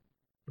 right?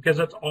 Because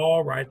it's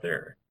all right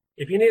there.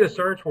 If you need a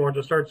search warrant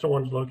to search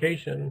someone's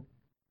location,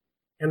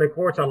 and the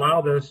courts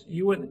allow this,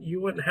 you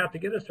wouldn't have to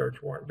get a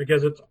search warrant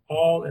because it's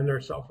all in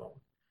their cell phone.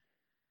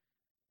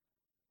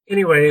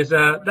 Anyways,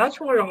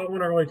 that's really all I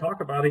want to really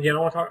talk about. Again, I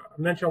want to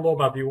mention a little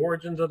about the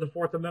origins of the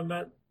Fourth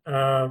Amendment,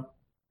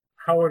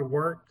 how it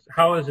worked,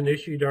 how it was an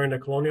issue during the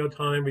colonial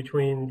time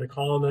between the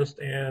colonists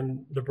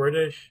and the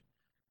British,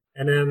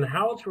 and then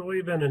how it's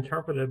really been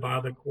interpreted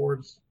by the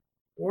courts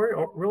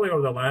really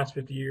over the last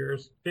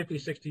 50,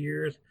 60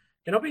 years.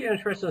 And it'll be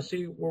interesting to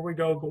see where we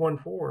go going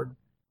forward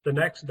the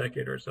next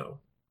decade or so.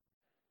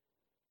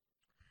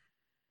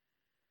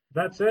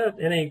 That's it.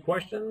 Any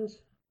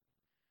questions?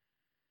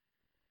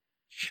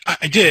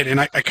 I did, and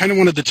I kind of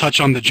wanted to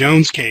touch on the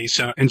Jones case.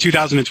 In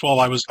 2012,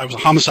 I was a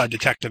homicide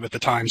detective at the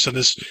time, so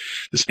this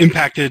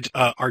impacted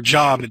our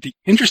job. But the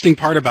interesting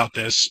part about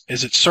this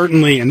is it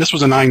certainly, and this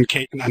was a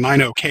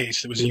 9-0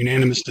 case. It was a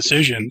unanimous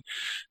decision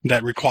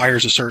that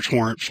requires a search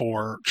warrant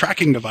for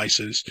tracking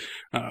devices.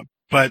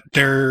 But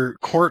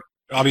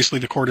obviously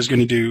the court is going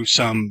to do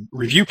some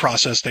review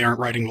process. They aren't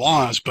writing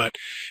laws, but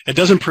it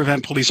doesn't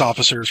prevent police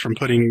officers from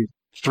putting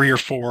 3 or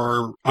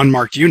 4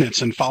 unmarked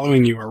units and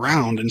following you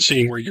around and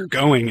seeing where you're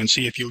going and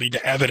see if you lead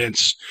to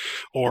evidence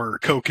or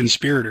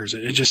co-conspirators.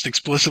 It just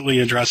explicitly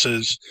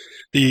addresses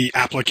the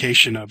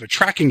application of a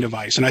tracking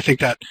device, and I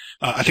think that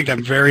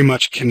very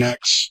much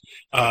connects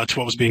to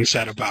what was being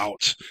said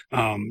about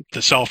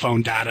the cell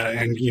phone data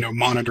and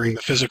monitoring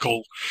the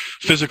physical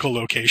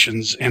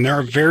locations. And there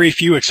are very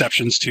few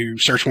exceptions to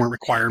search warrant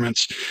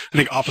requirements. I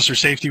think officer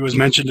safety was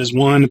mentioned as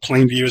one,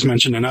 plain view is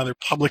mentioned another,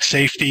 public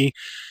safety,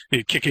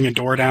 kicking a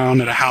door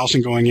down at a house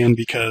and going in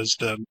because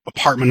the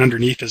apartment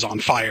underneath is on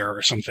fire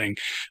or something.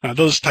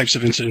 Those types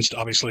of incidents,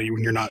 obviously,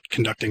 when you're not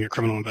conducting a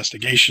criminal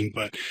investigation.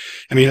 But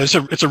I mean,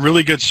 it's a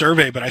really good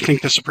survey. But I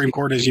think the Supreme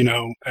Court is,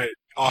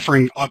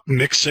 offering up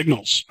mixed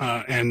signals.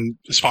 And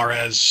as far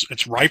as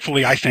it's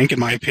rightfully, I think, in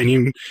my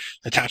opinion,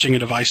 attaching a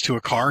device to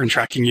a car and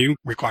tracking you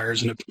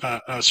requires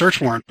a search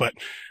warrant. But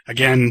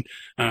again,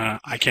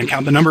 I can't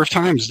count the number of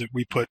times that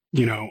we put,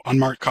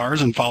 unmarked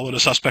cars and followed a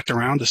suspect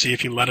around to see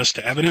if he led us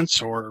to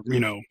evidence or,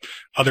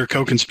 other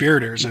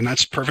co-conspirators. And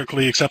that's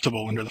perfectly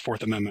acceptable under the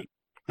Fourth Amendment,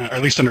 or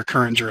at least under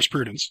current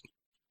jurisprudence.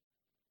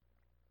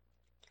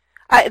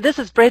 This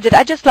is Bridget.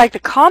 I'd just like to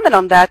comment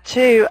on that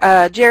too,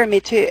 Jeremy,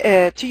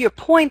 to your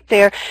point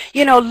there.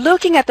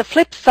 Looking at the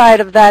flip side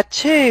of that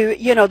too,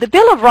 the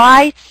Bill of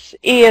Rights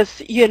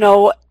is,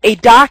 a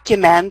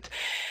document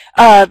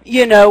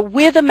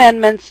with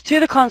amendments to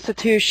the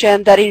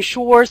Constitution that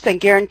ensures and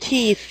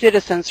guarantees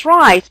citizens'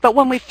 rights. But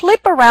when we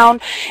flip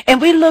around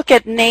and we look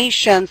at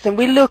nations and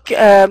we look,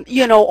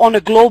 on a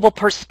global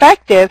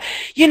perspective,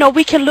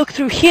 we can look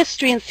through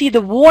history and see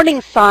the warning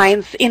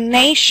signs in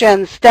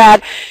nations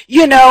that,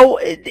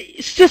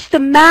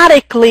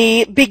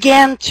 systematically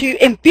began to,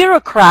 and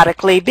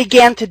bureaucratically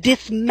began to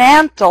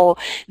dismantle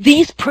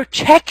these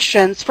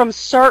protections from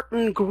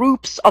certain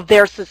groups of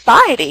their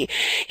society.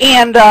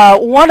 And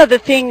one of the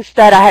things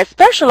that I have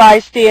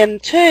specialized in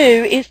too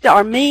is the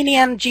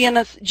Armenian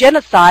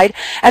genocide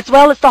as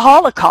well as the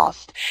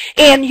Holocaust.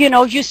 And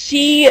you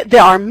see the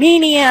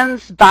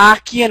Armenians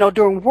back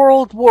during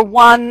World War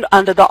I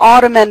under the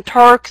Ottoman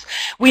Turks.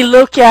 We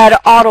look at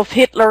Adolf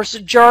Hitler's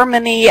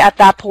Germany at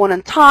that point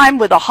in time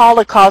with the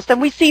Holocaust, and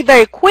we see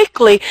very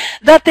quickly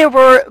that there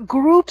were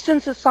groups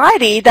in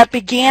society that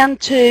began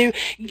to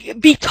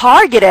be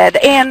targeted.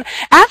 And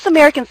as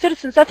American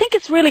citizens, I think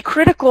it's really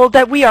critical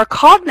that we are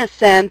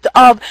cognizant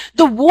of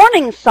the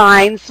warning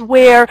signs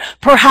where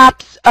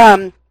perhaps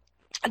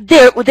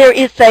there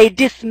is a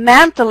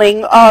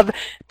dismantling of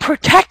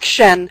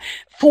protection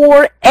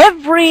for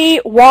every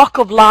walk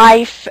of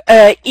life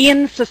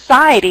in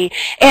society.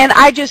 And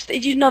I just,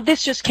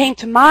 this just came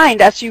to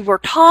mind as you were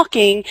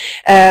talking,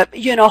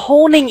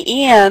 honing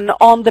in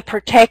on the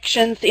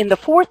protections in the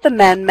Fourth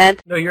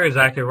Amendment. No, you're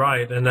exactly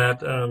right. And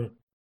that, a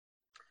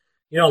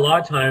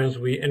lot of times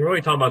and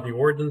really talking about the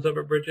origins of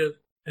it, Bridget,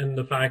 and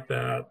the fact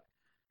that,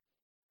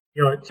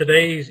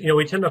 today's,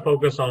 we tend to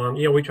focus on,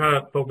 we try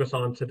to focus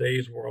on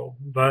today's world.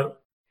 But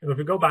if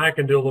we go back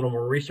and do a little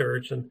more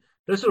research, and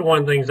this is one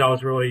of the things I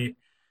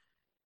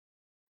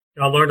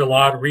learned a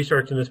lot of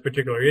research in this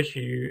particular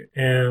issue,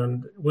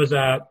 and was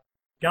that,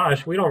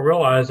 gosh, we don't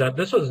realize that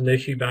this was an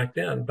issue back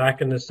then,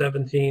 back in the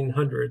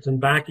 1700s, and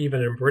back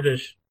even in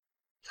British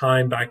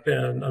time back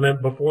then,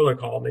 before the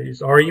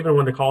colonies, or even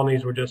when the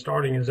colonies were just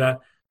starting, is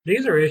that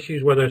these are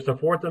issues, whether it's the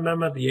Fourth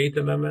Amendment, the Eighth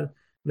Amendment,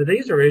 but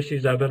these are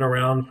issues that have been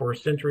around for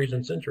centuries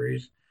and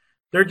centuries.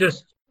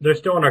 they're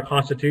still in our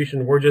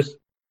Constitution. We're just,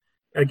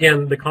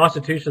 again, the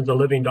Constitution's a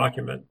living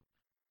document.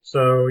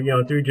 So,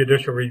 through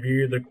judicial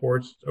review, the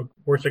courts, of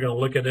course, are going to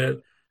look at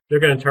it. They're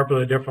going to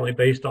interpret it differently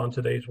based on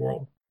today's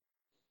world.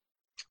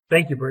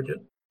 Thank you, Bridget.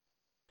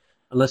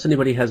 Unless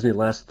anybody has any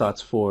last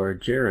thoughts for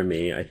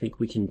Jeremy, I think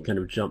we can kind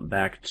of jump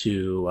back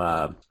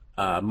to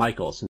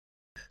Michael.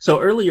 So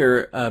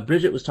earlier,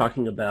 Bridget was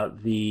talking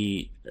about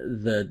the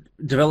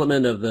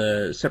development of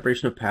the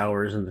separation of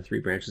powers and the three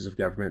branches of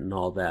government and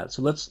all that.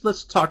 So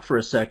let's talk for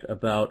a sec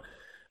about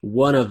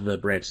one of the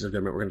branches of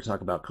government. We're going to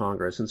talk about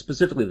Congress, and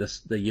specifically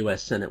the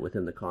U.S. Senate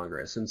within the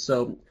Congress. And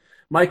so,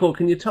 Michael,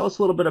 can you tell us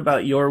a little bit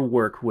about your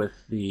work with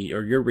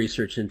your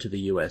research into the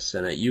U.S.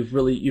 Senate? You've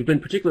been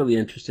particularly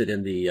interested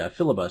in the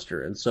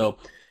filibuster, and so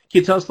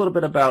can you tell us a little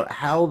bit about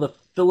how the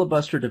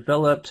filibuster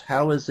developed?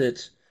 How is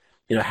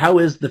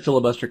the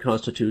filibuster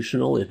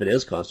constitutional, if it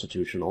is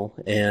constitutional?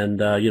 And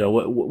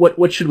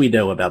what should we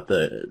know about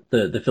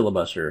the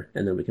filibuster?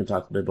 And then we can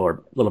talk a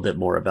little bit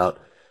more about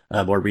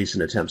more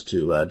recent attempts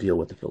to deal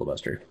with the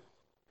filibuster.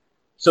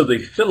 So the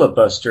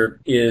filibuster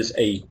is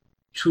a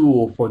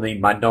tool for the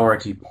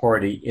minority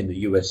party in the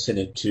U.S.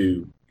 Senate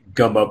to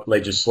gum up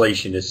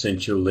legislation,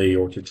 essentially,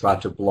 or to try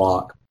to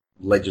block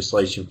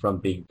legislation from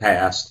being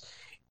passed.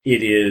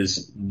 It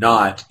is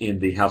not in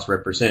the House of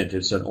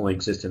Representatives, so it only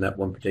exists in that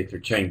one particular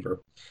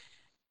chamber.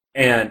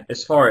 And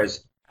as far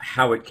as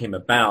how it came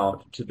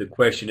about, to the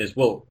question is,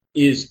 well,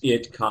 is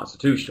it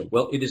constitutional?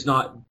 Well, it is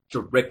not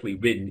directly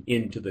written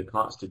into the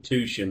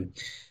Constitution.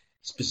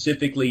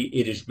 Specifically,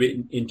 it is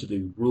written into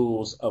the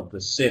rules of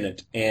the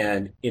Senate.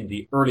 And in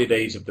the early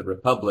days of the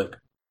Republic,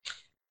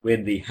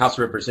 when the House of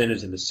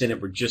Representatives and the Senate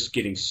were just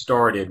getting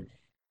started,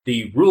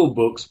 the rule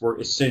books were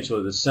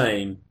essentially the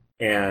same.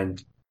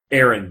 And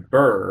Aaron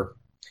Burr,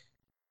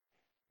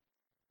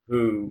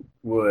 who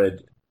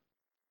would,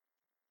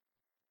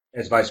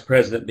 as vice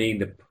president, being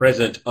the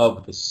president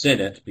of the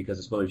Senate, because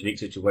it's one of those unique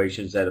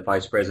situations that a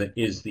vice president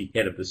is the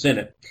head of the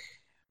Senate,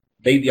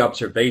 made the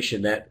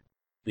observation that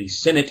the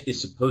Senate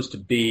is supposed to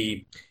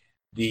be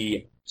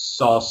the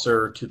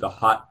saucer to the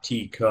hot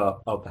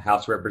teacup of the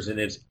House of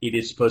Representatives. It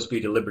is supposed to be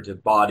a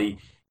deliberative body,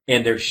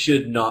 and there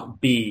should not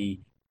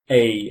be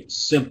a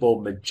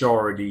simple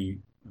majority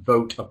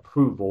vote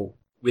approval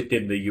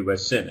within the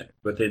U.S. Senate,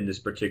 within this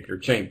particular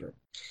chamber.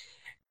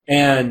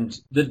 And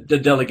the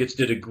delegates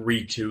did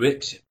agree to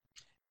it,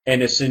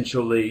 and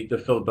essentially the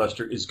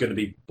filibuster is going to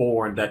be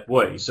born that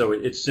way. So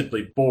it's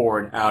simply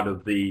born out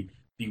of the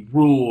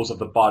rules of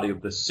the body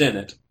of the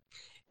Senate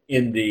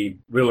in the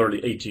real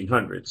early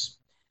 1800s.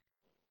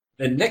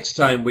 The next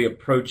time we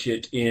approach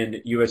it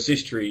in U.S.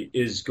 history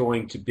is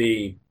going to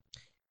be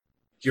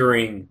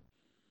during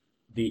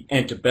the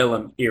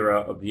antebellum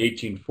era of the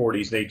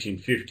 1840s and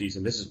 1850s,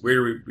 and this is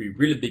where we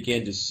really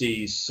begin to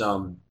see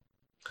some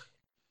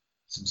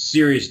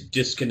serious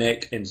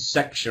disconnect and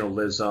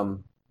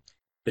sectionalism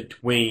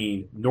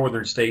between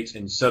northern states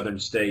and southern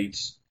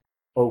states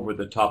over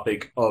the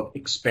topic of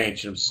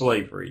expansion of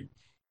slavery.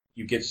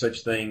 You get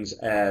such things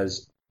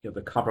as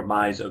the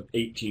Compromise of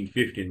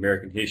 1850 in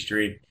American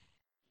history,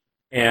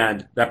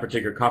 and that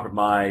particular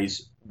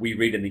compromise we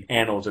read in the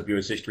annals of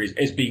U.S. history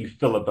as being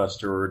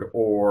filibustered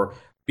or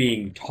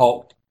being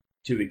talked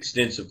to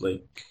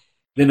extensively.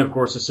 Then, of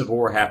course, the Civil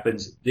War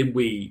happens. Then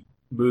we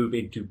move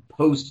into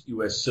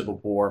post-U.S. Civil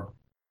War,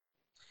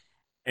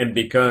 and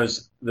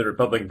because the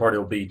Republican Party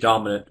will be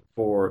dominant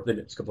for the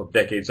next couple of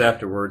decades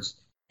afterwards,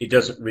 it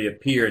doesn't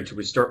reappear until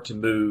we start to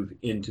move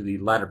into the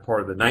latter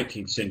part of the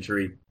 19th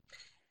century.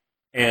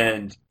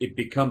 And it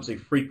becomes a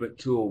frequent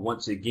tool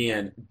once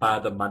again by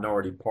the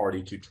minority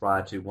party to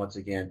try to once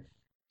again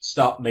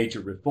stop major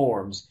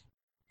reforms.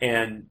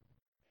 And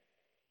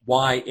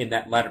why in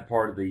that latter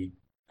part of the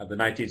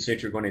 19th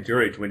century going into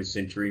early 20th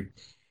century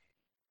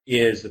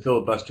is the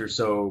filibuster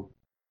so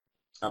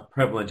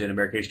prevalent in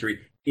American history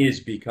is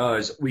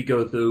because we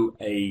go through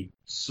a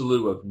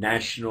slew of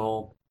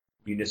national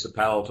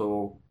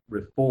municipal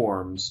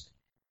reforms,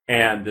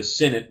 and the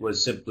Senate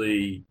was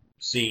simply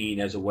seen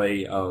as a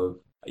way of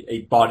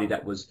a body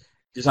that was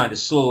designed to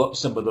slow up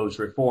some of those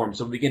reforms.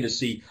 So we begin to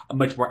see a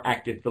much more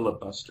active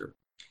filibuster.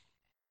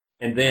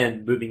 And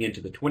then moving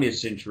into the 20th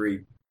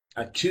century,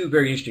 two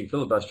very interesting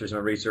filibusters in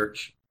my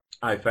research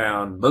I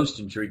found most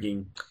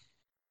intriguing.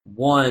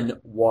 One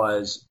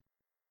was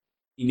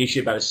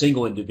initiated by a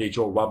single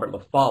individual, Robert La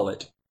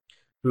Follette,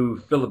 who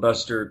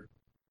filibustered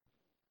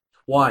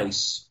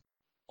twice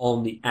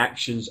on the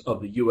actions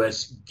of the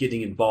U.S.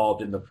 getting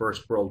involved in the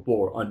First World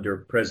War under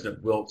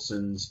President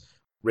Wilson's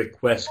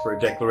request for a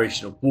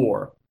declaration of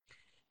war.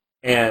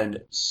 And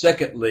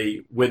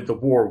secondly, when the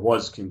war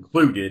was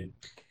concluded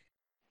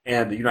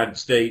and the United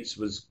States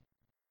was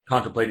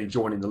contemplating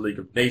joining the League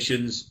of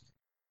Nations,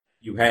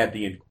 you had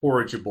the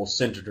incorrigible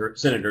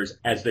senators,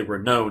 as they were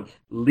known,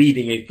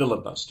 leading a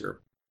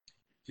filibuster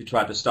to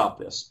try to stop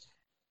this.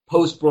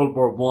 Post-World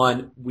War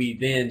I, we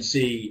then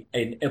see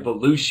an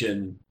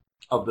evolution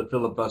of the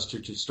filibuster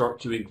to start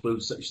to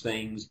include such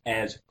things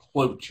as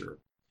cloture,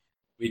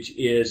 which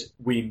is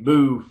we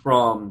move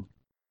from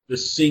the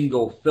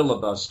single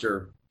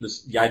filibuster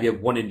the idea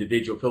of one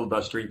individual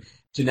filibustering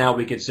to now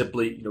we can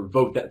simply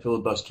vote that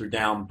filibuster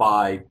down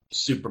by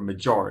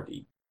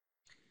supermajority.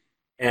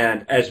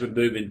 And as we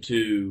move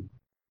into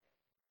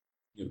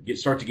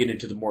start to get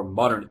into the more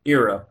modern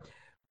era,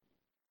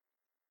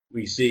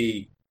 we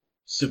see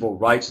civil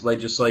rights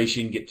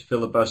legislation get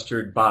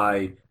filibustered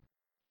by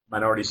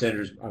minority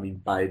senators.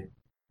 By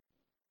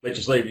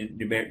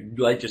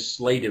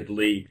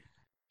legislatively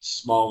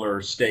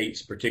smaller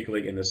states,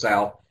 particularly in the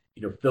South,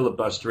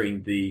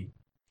 filibustering the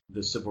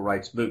civil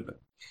rights movement.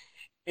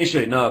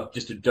 Interestingly enough,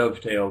 just to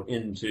dovetail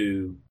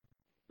into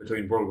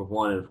between World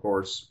War I and, of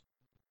course,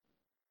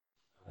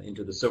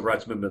 into the civil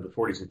rights movement of the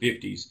 40s and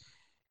 50s,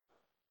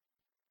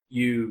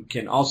 you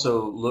can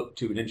also look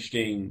to an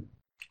interesting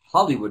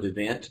Hollywood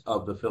event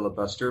of the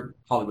filibuster,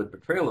 Hollywood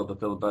portrayal of the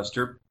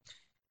filibuster,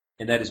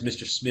 and that is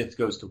Mr. Smith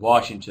Goes to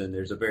Washington.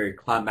 There's a very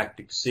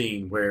climactic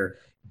scene where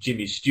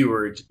Jimmy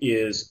Stewart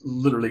is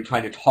literally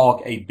trying to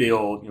talk a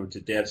bill,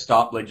 to death,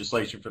 stop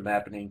legislation from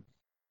happening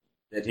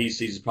that he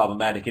sees as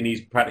problematic, and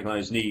he's practically on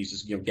his knees,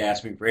 just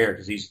gasping for air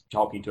because he's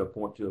talking to a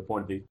point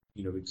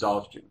of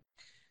exhaustion.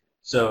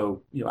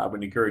 So, I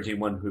would encourage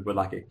anyone who would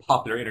like a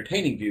popular,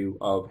 entertaining view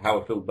of how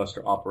a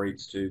filibuster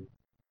operates to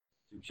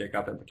check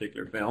out that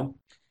particular film.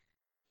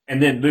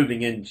 And then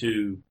moving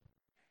into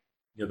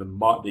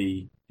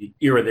the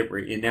era that we're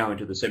in now,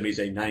 into the 70s,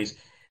 80s, 90s,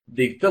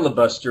 the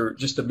filibuster,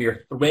 just the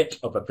mere threat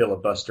of a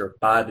filibuster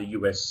by the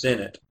U.S.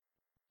 Senate,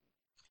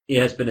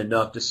 it has been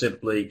enough to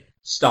simply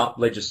stop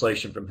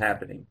legislation from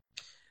happening.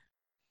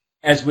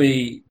 As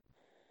we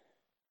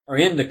are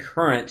in the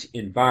current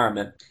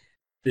environment,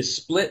 the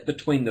split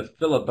between the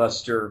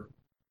filibuster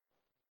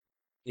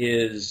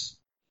is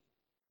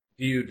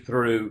viewed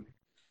through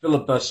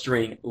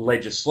filibustering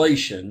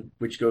legislation,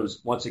 which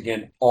goes, once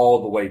again,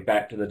 all the way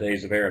back to the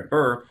days of Aaron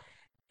Burr,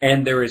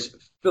 and there is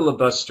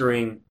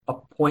filibustering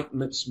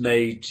appointments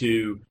made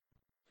to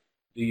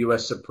the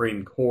U.S.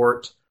 Supreme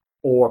Court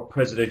or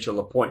presidential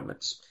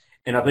appointments.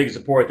 And I think it's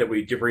important that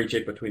we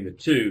differentiate between the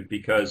two,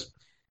 because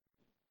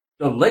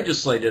the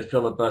legislative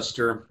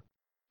filibuster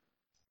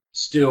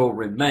still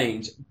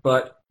remains,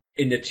 but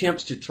in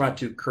attempts to try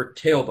to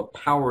curtail the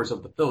powers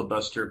of the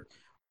filibuster,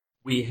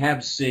 we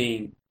have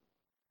seen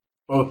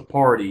both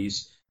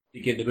parties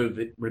begin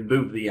to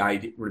remove the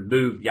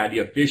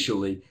idea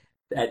officially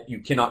that you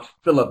cannot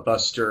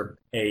filibuster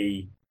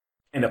an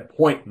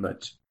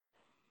appointment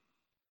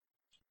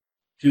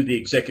to the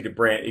executive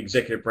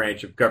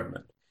branch of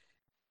government.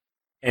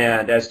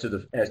 And as to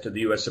the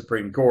U.S.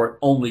 Supreme Court,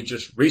 only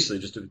just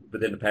recently, just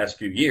within the past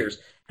few years,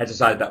 has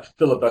decided that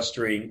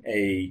filibustering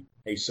a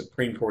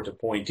Supreme Court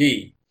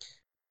appointee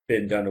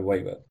been done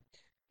away with.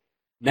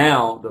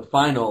 Now, the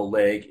final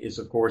leg is,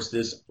 of course,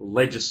 this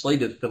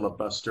legislative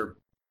filibuster.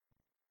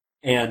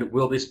 And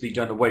will this be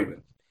done away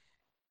with?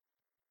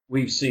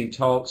 We've seen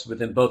talks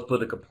within both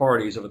political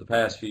parties over the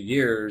past few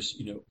years,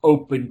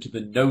 open to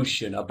the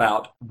notion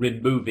about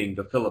removing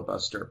the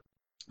filibuster,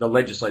 the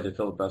legislative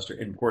filibuster.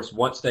 And of course,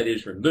 once that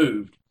is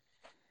removed,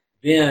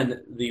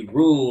 then the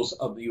rules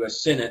of the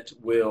U.S. Senate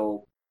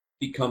will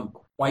become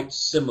quite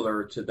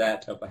similar to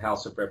that of the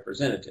House of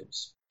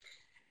Representatives.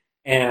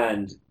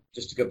 And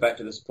just to go back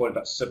to this point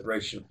about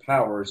separation of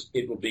powers,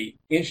 it will be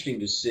interesting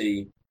to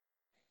see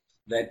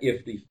that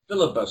if the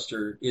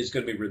filibuster is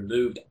going to be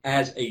removed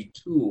as a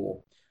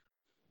tool,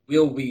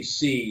 will we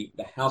see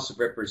the House of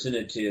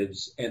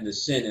Representatives and the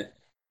Senate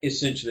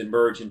essentially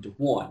merge into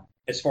one?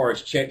 As far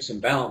as checks and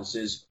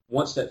balances,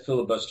 once that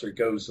filibuster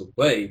goes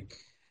away,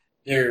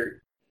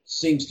 there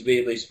seems to be,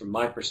 at least from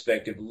my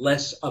perspective,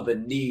 less of a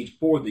need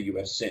for the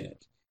U.S.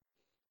 Senate.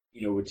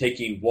 We're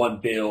taking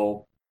one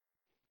bill,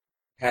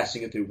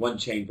 passing it through one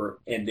chamber,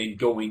 and then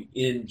going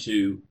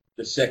into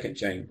the second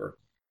chamber.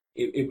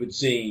 It would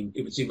seem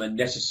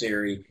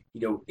unnecessary,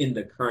 in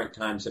the current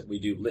times that we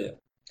do live.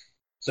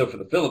 So for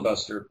the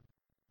filibuster,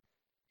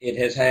 it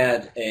has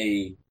had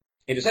a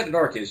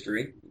dark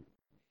history.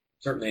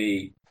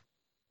 Certainly,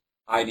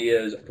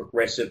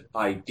 progressive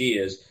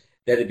ideas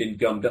that had been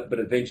gummed up, but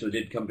eventually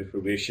did come to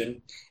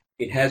fruition.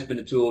 It has been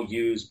a tool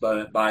used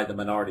by the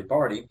minority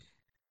party,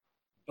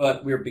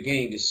 but we're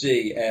beginning to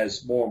see,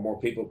 as more and more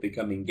people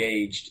become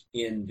engaged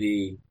in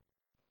the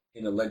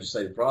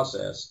legislative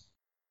process,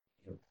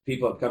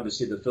 people have come to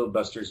see the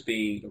filibuster as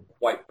being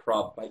quite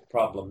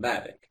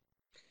problematic.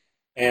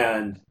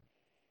 And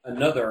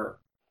another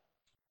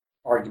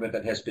argument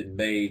that has been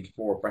made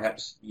for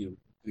perhaps the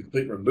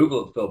complete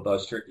removal of the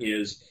filibuster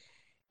is,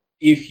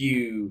 if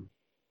you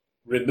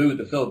remove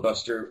the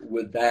filibuster,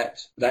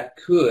 that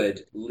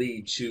could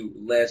lead to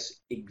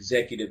less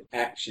executive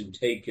action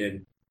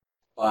taken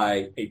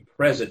by a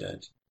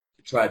president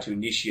to try to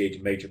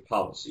initiate major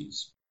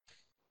policies.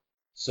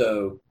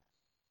 So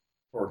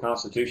for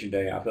Constitution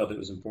Day, I felt it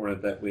was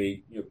important that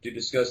we do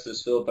discuss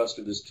this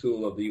filibuster, this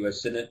tool of the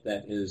U.S. Senate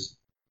that is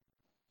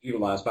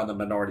utilized by the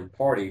minority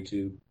party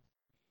to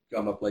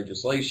gum up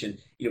legislation.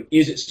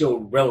 Is it still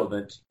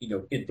relevant,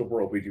 in the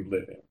world we do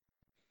live in?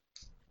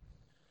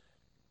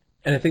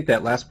 And I think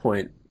that last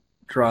point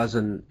draws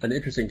an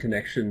interesting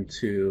connection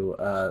to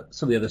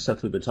some of the other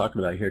stuff we've been talking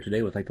about here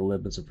today with like the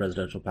limits of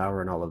presidential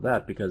power and all of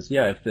that. Because,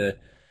 yeah, if the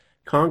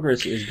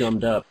Congress is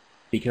gummed up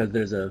because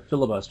there's a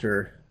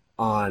filibuster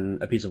on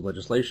a piece of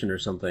legislation or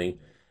something,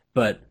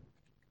 but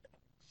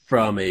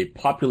from a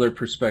popular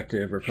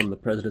perspective or from the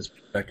president's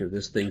perspective,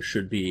 this thing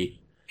should be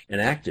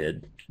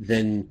enacted,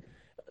 then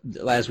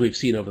as we've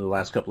seen over the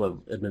last couple of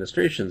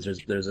administrations,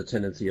 there's a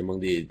tendency among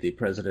the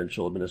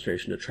presidential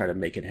administration to try to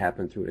make it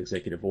happen through an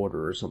executive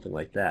order or something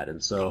like that.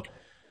 And so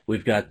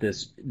we've got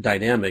this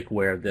dynamic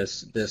where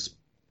this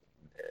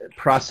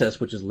process,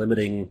 which is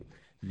limiting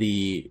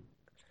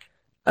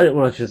I don't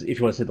want to just, if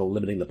you want to say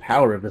limiting the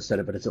power of the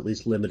Senate, but it's at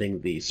least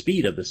limiting the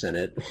speed of the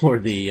Senate or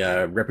the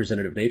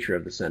representative nature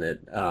of the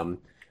Senate.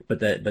 But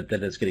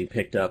then it's getting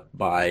picked up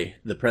by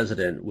the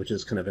president, which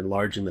is kind of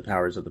enlarging the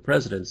powers of the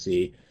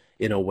presidency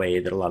in a way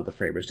that a lot of the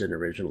framers didn't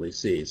originally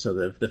see. So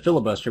the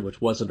filibuster,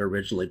 which wasn't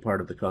originally part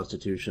of the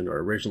Constitution or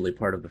originally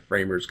part of the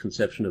framers'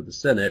 conception of the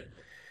Senate,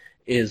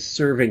 is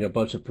serving a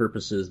bunch of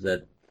purposes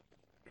that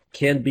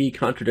can be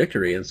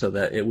contradictory, and so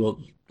that it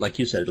will, like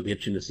you said, it'll be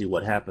interesting to see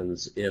what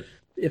happens if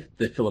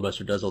the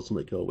filibuster does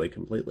ultimately go away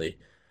completely.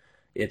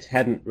 It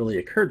hadn't really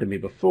occurred to me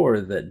before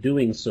that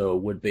doing so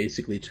would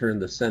basically turn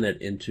the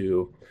Senate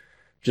into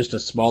just a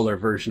smaller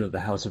version of the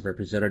House of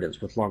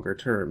Representatives with longer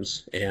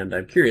terms, and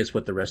I'm curious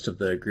what the rest of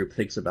the group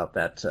thinks about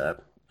that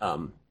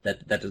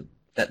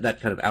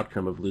that kind of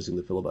outcome of losing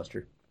the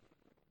filibuster.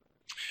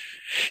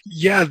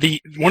 Yeah,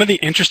 one of the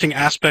interesting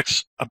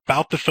aspects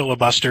about the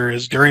filibuster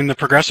is during the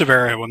progressive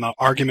era, when the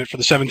argument for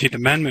the 17th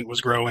Amendment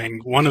was growing,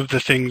 one of the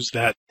things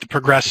that the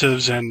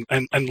progressives and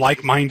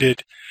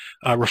like-minded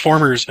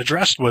reformers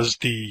addressed was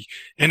the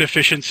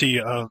inefficiency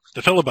of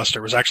the filibuster.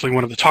 It was actually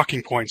one of the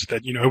talking points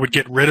that, it would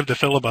get rid of the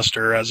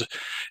filibuster as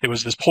it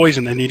was this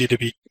poison that needed to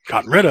be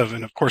gotten rid of.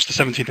 And of course, the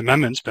 17th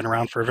Amendment's been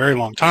around for a very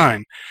long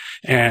time.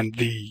 And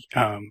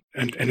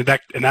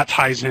that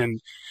ties in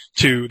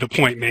to the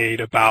point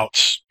made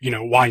about,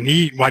 why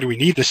do we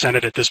need the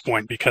Senate at this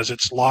point? Because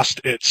it's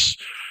lost its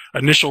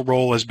initial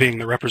role as being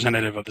the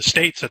representative of the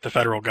states at the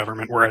federal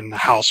government, wherein the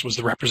House was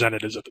the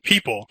representatives of the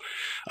people.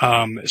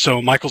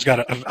 So Michael's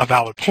got a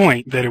valid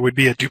point that it would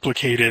be a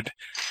duplicated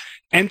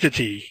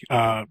entity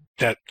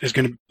that is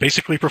going to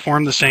basically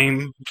perform the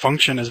same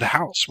function as the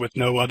House with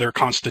no other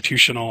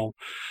constitutional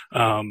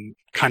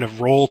kind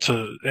of role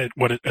to it.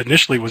 What it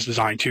initially was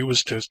designed to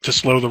was to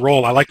slow the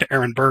roll. I like the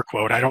Aaron Burr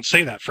quote. I don't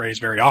say that phrase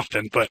very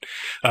often, but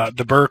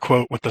the Burr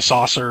quote with the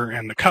saucer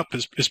and the cup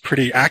is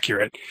pretty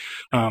accurate.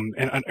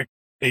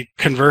 A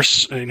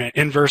an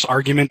inverse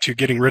argument to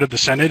getting rid of the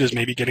Senate is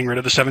maybe getting rid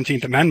of the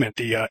 17th Amendment.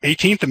 The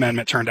 18th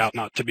Amendment turned out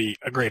not to be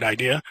a great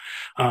idea.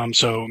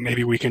 So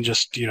maybe we can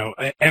just,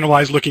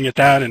 analyze looking at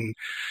that, and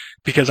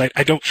because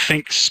I don't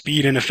think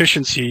speed and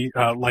efficiency,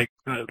 like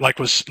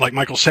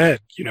Michael said,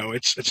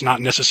 it's not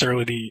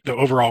necessarily the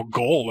overall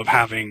goal of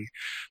having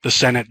the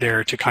Senate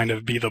there to kind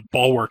of be the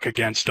bulwark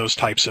against those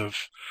types of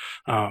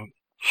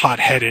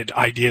hot-headed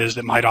ideas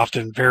that might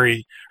often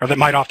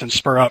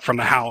spur up from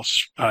the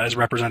House as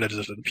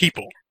representatives of the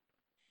people.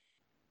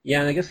 Yeah,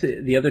 and I guess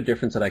the other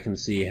difference that I can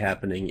see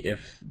happening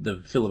if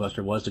the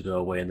filibuster was to go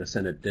away and the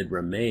Senate did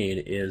remain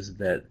is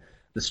that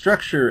the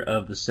structure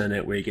of the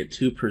Senate, where you get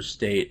 2 per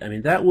state, I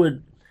mean,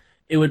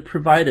 it would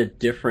provide a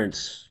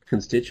different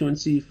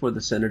constituency for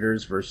the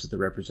senators versus the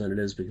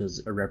representatives,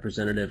 because a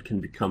representative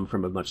can come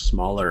from a much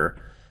smaller,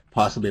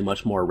 possibly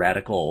much more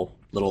radical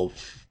little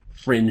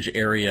fringe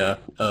area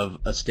of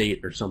a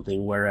state or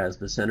something, whereas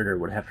the senator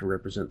would have to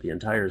represent the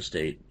entire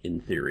state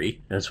in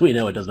theory. As we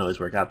know, it doesn't always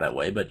work out that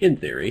way, but in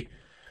theory.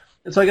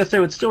 And so I guess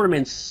there would still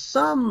remain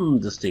some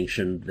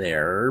distinction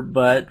there,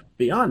 but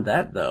beyond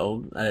that,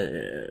 though,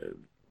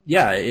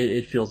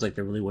 it feels like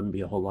there really wouldn't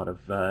be a whole lot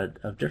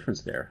of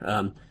difference there.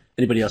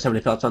 Anybody else have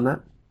any thoughts on that?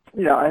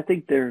 Yeah, I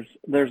think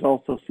there's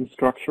also some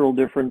structural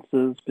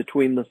differences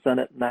between the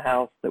Senate and the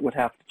House that would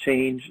have to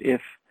change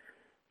if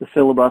the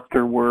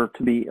filibuster were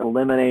to be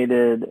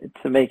eliminated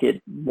to make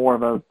it more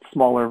of a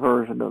smaller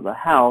version of the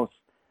House.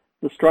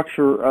 The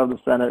structure of the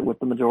Senate with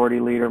the majority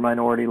leader,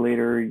 minority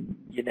leader,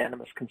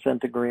 unanimous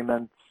consent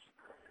agreements.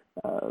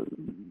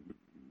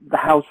 The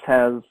House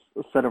has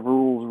a set of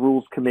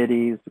rules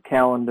committees, the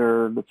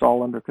calendar that's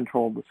all under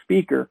control of the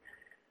Speaker.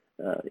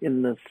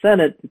 In the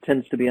Senate, it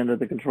tends to be under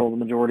the control of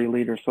the majority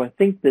leader. So I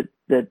think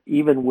that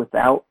even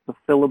without the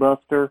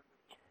filibuster,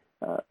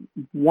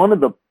 one of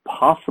the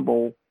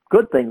possible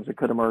good things that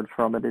could emerge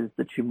from it is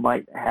that you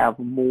might have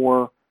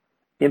more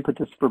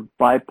impetus for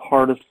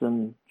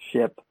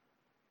bipartisanship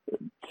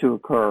to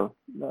occur,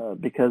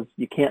 because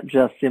you can't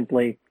just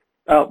simply,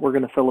 we're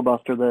going to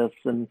filibuster this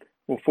and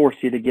we'll force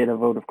you to get a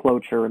vote of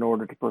cloture in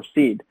order to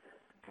proceed.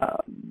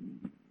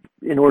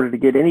 In order to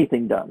get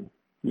anything done,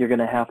 you're going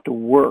to have to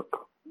work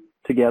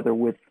together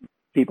with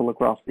people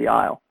across the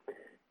aisle.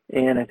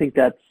 And I think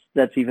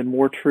that's even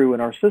more true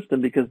in our system,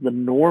 because the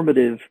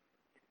normative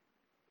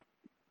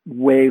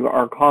way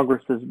our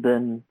Congress has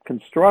been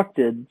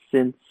constructed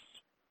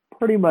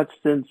pretty much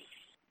since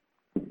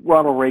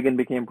Ronald Reagan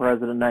became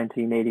president in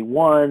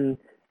 1981,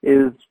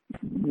 is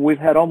we've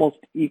had almost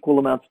equal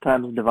amounts of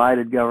times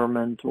divided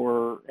government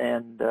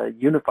and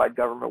unified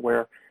government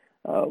where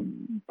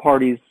one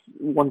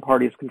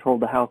party has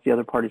controlled the House, the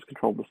other party's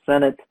controlled the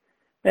Senate,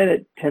 and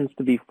it tends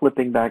to be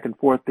flipping back and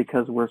forth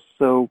because we're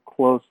so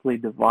closely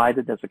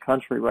divided as a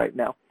country right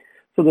now.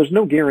 So there's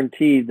no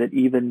guarantee that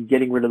even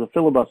getting rid of the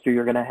filibuster,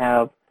 you're going to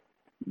have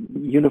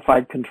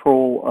unified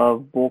control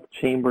of both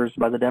chambers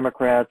by the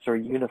Democrats or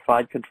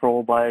unified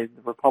control by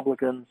the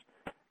Republicans.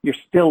 You're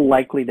still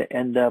likely to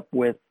end up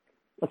with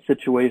a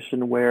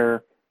situation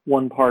where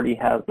one party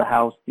has the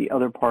House, the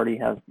other party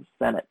has the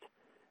Senate.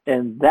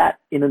 And that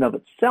in and of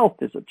itself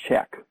is a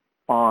check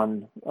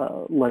on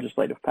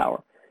legislative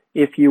power.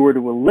 If you were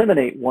to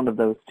eliminate one of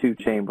those two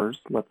chambers,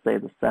 let's say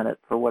the Senate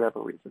for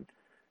whatever reason,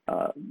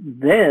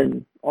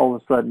 then all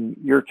of a sudden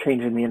you're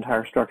changing the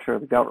entire structure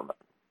of the government.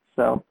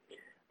 So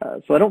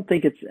I don't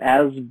think it's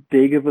as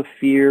big of a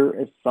fear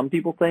as some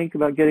people think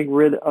about getting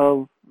rid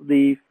of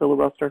the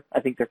filibuster. I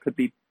think there could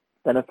be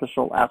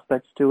beneficial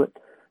aspects to it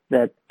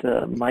that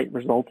might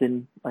result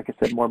in, like I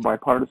said, more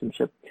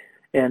bipartisanship.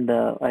 And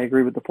I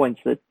agree with the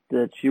points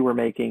that you were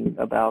making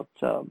about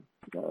the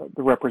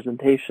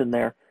representation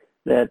there,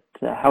 that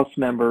House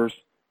members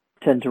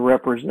tend to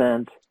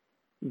represent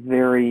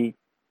very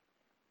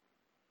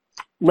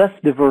less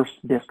diverse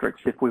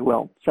districts, if we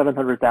will,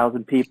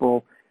 700,000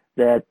 people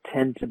that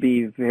tend to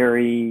be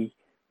very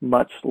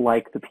much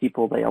like the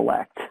people they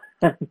elect.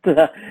 And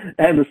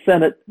the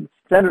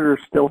senators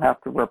still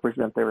have to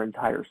represent their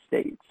entire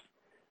states.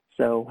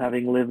 So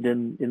having lived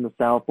in the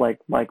South like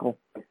Michael,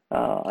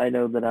 I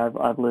know that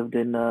I've lived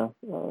in a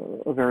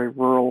very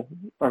rural,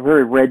 a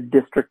very red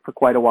district for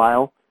quite a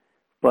while,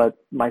 but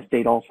my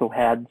state also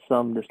had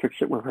some districts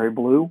that were very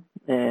blue,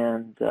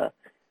 and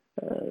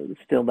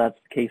still that's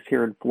the case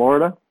here in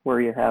Florida where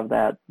you have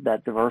that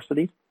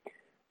diversity.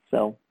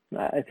 So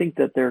I think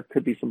that there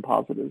could be some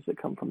positives that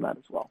come from that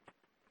as well.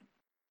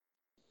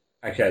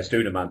 Actually, a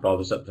student of mine brought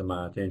this up to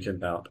my attention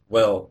about,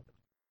 well,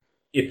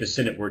 if the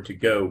Senate were to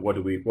go, what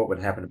would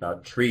happen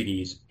about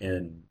treaties?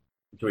 And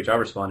to which I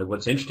responded,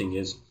 what's interesting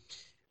is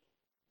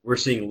we're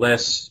seeing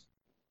less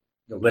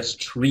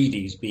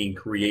treaties being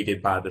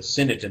created by the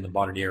Senate in the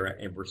modern era,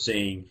 and we're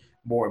seeing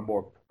more and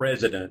more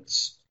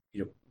presidents,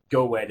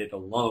 go at it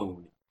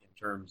alone in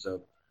terms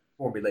of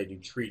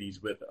formulating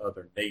treaties with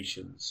other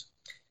nations.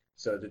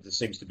 So that this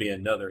seems to be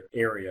another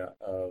area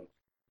of,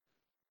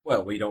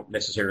 well, we don't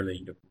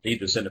necessarily need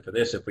the Senate for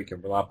this if we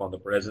can rely upon the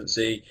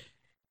presidency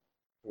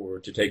or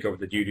to take over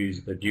the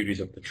duties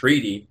of the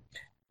treaty.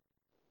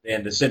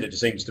 And the Senate, it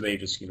seems to me,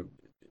 just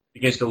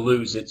begins to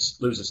lose its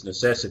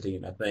necessity.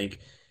 And I think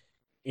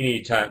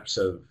any types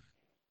of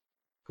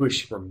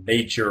push for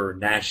major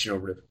national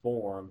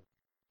reform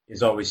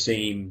is always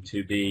seemed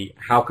to be,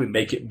 how can we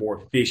make it more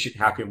efficient?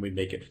 How can we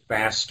make it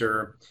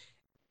faster?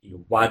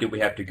 Why do we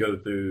have to go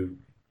through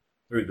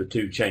the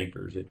two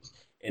chambers?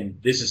 And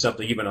this is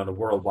something even on a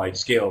worldwide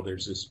scale.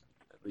 There's this,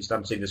 at least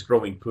I'm seeing this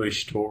growing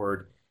push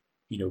toward,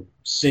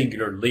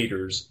 singular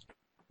leaders,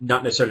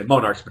 not necessarily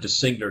monarchs, but just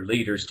singular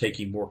leaders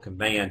taking more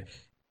command,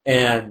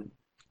 and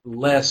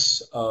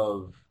less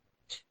of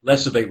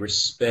a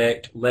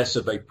respect, less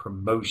of a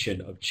promotion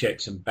of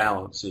checks and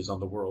balances on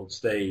the world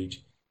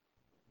stage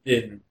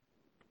than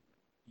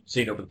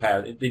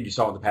you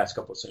saw in the past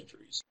couple of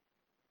centuries.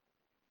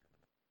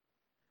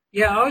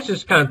 Yeah, I was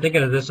just kind of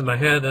thinking of this in my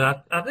head, and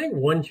I think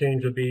one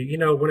change would be,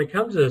 when it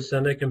comes to the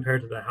Senate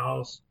compared to the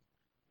House,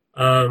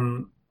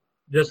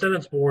 the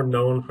Senate's more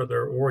known for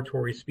their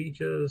oratory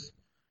speeches.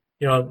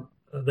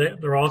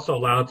 They're also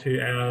allowed to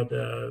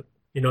add,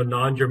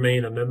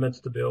 non-germane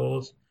amendments to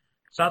bills.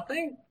 So I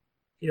think,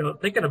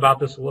 thinking about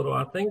this a little,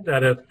 I think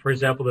that if, for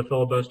example, the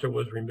filibuster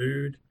was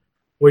removed,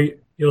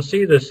 you'll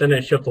see the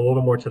Senate shift a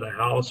little more to the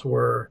House,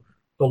 where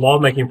the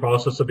lawmaking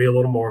process will be a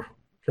little more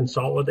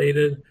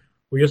consolidated,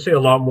 where you'll see a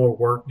lot more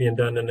work being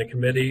done in the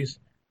committees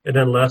and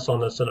then less on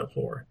the Senate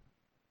floor.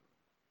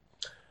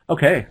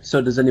 Okay,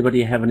 so does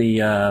anybody have any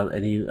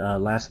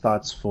last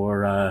thoughts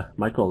for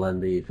Michael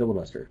and the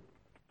filibuster?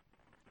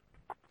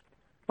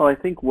 Well, I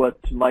think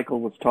what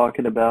Michael was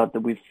talking about,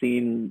 that we've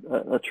seen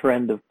a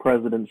trend of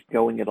presidents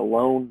going it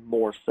alone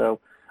more so,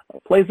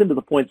 plays into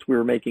the points we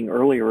were making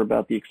earlier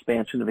about the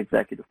expansion of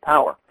executive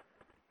power.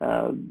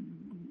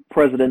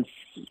 Presidents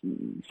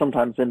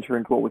sometimes enter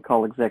into what we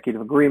call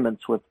executive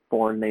agreements with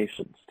foreign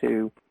nations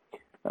to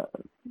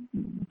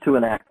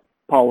enact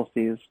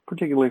policies,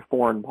 particularly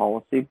foreign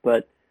policy,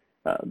 but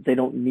they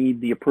don't need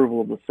the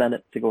approval of the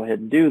Senate to go ahead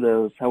and do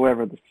those.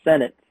 However, the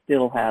Senate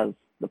still has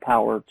the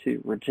power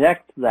to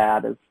reject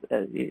that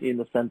in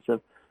the sense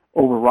of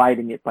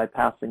overriding it by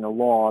passing a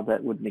law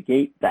that would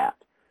negate that.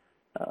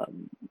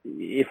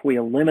 If we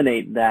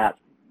eliminate that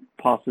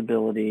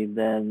possibility,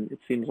 then it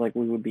seems like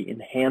we would be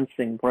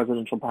enhancing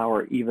presidential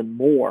power even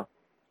more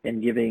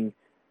and giving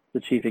the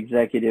chief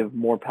executive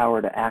more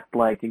power to act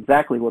like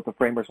exactly what the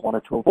framers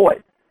wanted to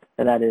avoid,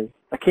 and that is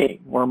a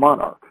king or a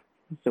monarch,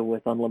 so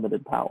with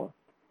unlimited power.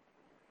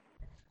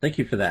 Thank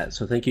you for that.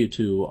 So thank you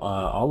to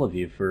all of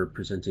you for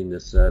presenting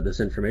this this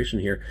information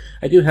here.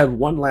 I do have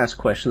one last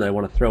question that I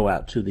want to throw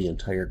out to the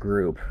entire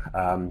group,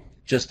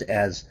 just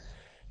as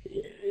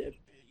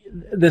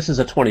this is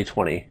a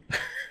 2020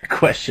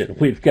 question.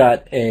 We've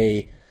got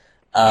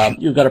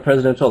you've got a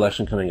presidential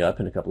election coming up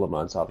in a couple of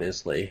months,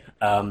 obviously,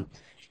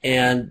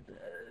 and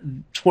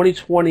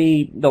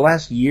 2020, the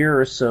last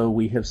year or so,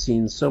 we have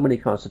seen so many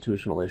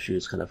constitutional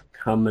issues kind of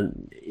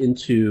come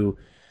into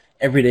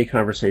everyday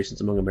conversations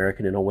among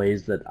Americans in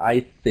ways that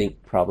I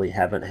think probably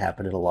haven't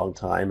happened in a long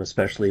time,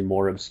 especially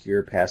more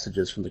obscure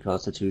passages from the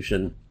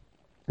Constitution.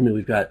 I mean,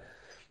 we've got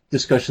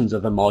discussions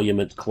of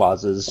emolument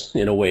clauses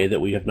in a way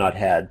that we have not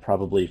had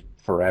probably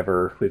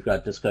forever. We've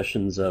got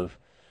discussions of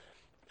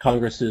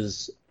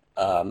Congress's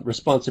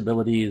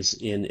responsibilities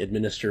in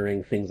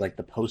administering things like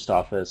the post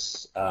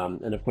office,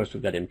 and of course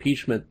we've got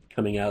impeachment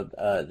coming out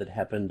that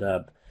happened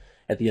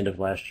at the end of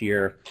last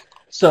year.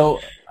 So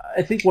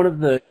I think one of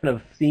the kind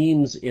of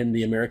themes in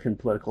the American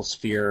political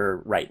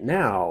sphere right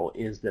now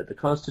is that the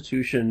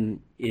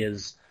Constitution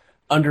is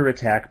under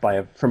attack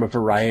from a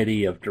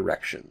variety of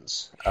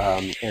directions,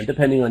 and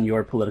depending on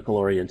your political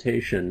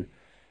orientation,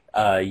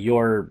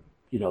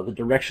 the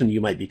direction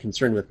you might be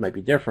concerned with might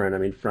be different. I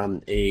mean,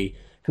 from a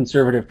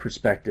conservative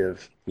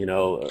perspective,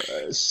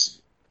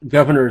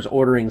 governors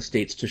ordering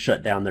states to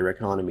shut down their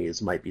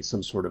economies might be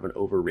some sort of an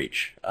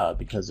overreach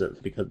because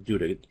due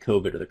to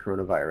COVID or the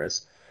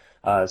coronavirus.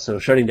 So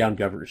shutting down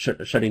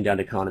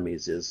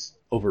economies is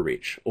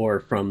overreach. Or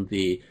from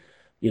the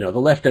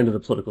left end of the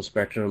political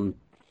spectrum,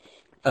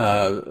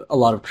 a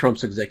lot of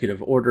Trump's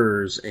executive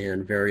orders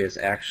and various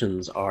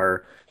actions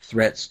are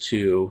threats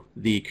to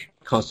the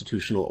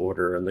constitutional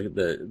order and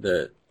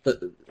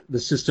the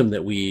system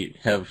that we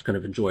have kind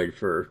of enjoyed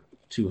for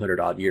 200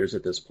 odd years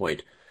at this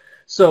point.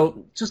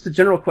 So just the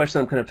general question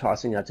I'm kind of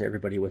tossing out to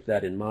everybody with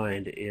that in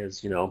mind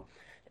is,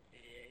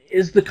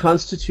 is the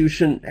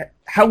Constitution,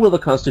 how will the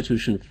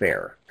Constitution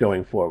fare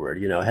going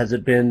forward? Has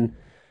it been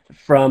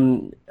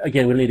again,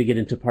 we don't need to get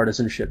into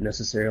partisanship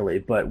necessarily,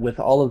 but with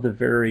all of the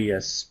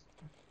various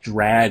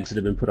drags that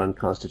have been put on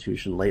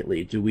Constitution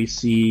lately, do we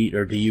see,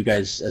 or do you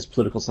guys as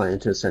political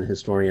scientists and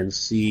historians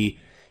see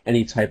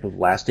any type of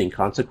lasting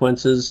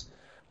consequences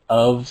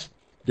of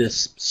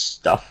this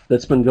stuff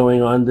that's been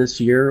going on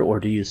this year, or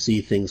do you see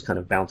things kind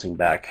of bouncing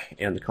back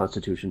and the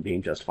Constitution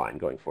being just fine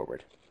going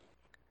forward?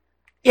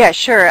 Yeah,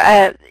 sure.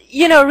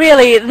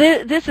 Really,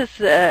 this is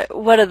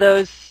one of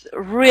those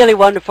really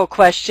wonderful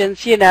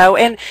questions,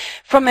 and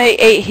from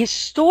a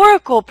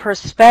historical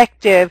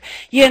perspective,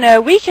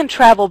 we can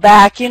travel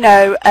back,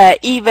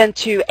 even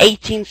to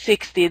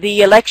 1860,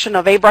 the election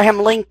of Abraham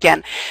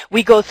Lincoln.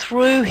 We go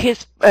through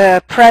his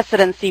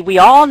presidency. We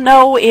all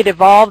know it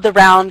evolved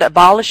around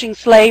abolishing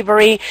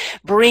slavery,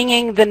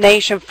 bringing the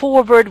nation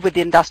forward with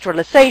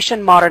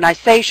industrialization,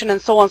 modernization,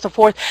 and so on and so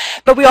forth.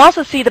 But we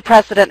also see the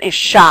president is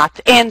shot.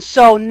 And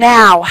so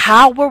now,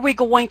 how were we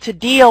going to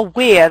deal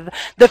with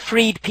the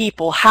freed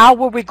people? How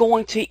were we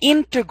going to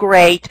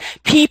integrate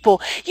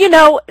people?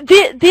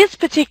 This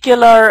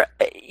particular,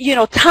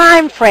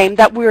 time frame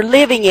that we're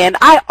living in,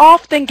 I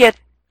often get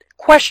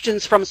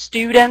questions from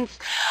students,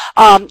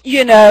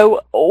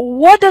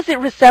 what does it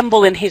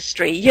resemble in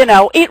history?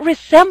 It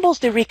resembles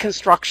the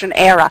Reconstruction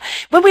era.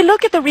 When we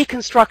look at the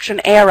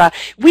Reconstruction era,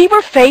 we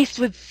were faced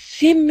with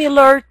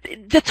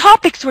the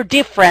topics were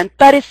different,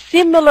 but a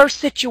similar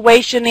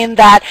situation in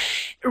that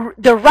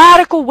the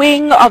radical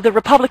wing of the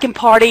Republican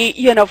Party,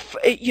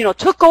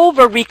 took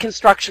over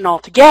Reconstruction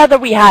altogether.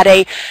 We had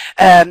a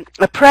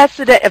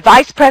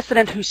vice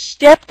president who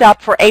stepped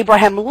up for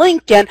Abraham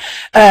Lincoln,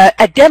 a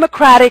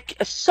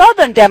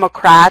Southern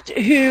Democrat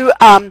who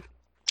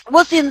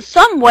was in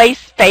some ways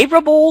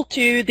favorable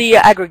to the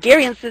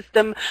agrarian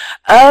system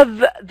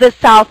of the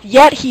South,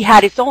 yet he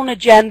had his own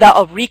agenda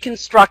of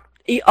Reconstruction.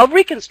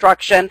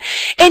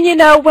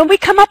 And when we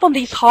come up on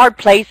these hard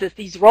places,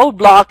 these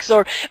roadblocks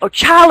or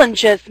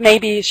challenges,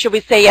 maybe should we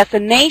say, as a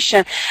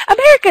nation,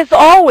 America has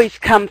always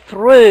come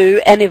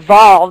through and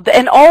evolved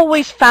and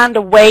always found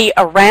a way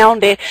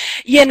around it,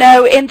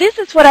 and this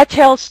is what I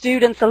tell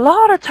students a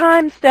lot of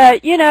times,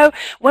 that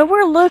when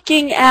we're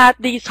looking at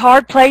these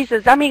hard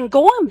places, I mean,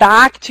 going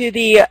back to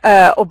the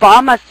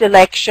Obama's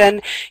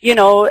election,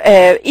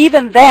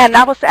 even then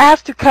I was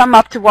asked to come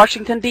up to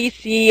Washington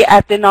D.C.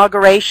 at the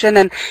inauguration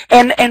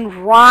and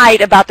write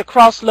about the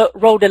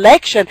crossroad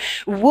election.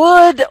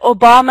 Would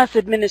Obama's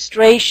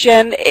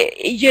administration,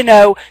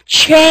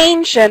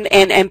 change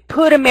and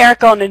put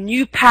America on a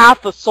new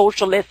path of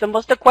socialism,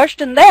 was the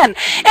question then.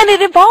 And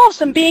it evolves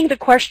in being the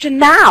question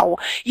now,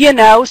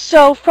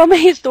 So from a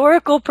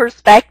historical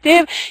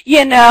perspective,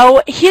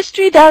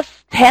 history does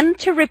tend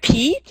to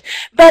repeat,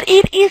 but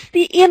it is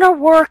the inner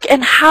work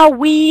and how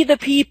we, the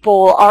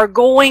people, are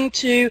going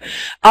to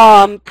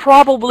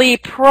probably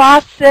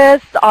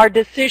process our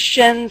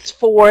decisions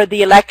for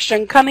the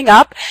election coming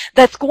up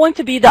that's going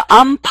to be the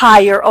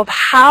umpire of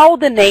how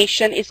the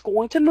nation is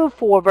going to move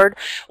forward,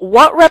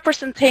 what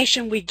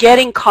representation we get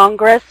in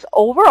Congress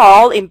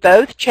overall in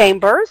both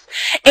chambers,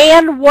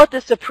 and what the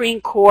Supreme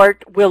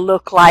Court will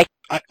look like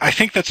I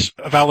think that's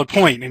a valid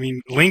point. I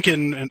mean,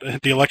 Lincoln, his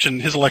election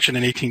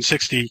in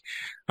 1860,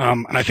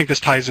 and I think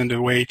this ties into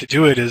a way to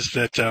do it, is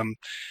that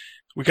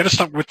we got to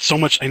stop with so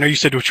much. I know you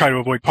said to try to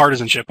avoid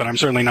partisanship, but I'm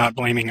certainly not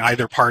blaming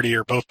either party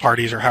or both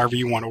parties or however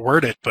you want to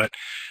word it. But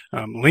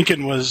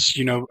Lincoln was,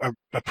 a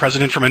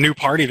president from a new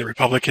party. The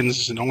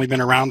Republicans had only been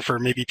around for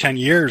maybe 10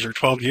 years or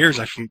 12 years.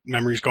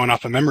 Memory's going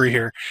off of memory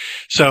here.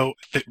 So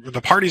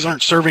the parties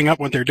aren't serving up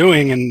what they're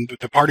doing, and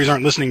the parties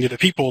aren't listening to the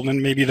people.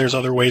 Then maybe there's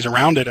other ways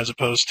around it, as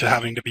opposed to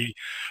having to be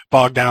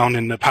bogged down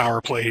in the power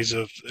plays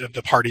of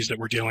the parties that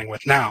we're dealing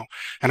with now.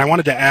 And I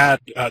wanted to add,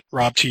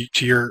 Rob,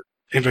 to your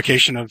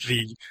invocation of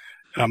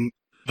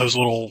those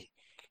little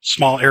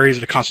small areas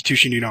of the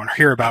Constitution you don't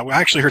hear about. We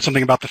actually heard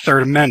something about the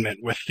Third Amendment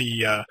with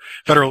the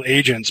federal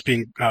agents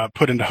being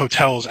put into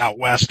hotels out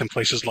west in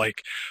places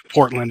like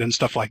Portland and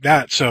stuff like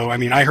that. So, I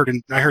mean, I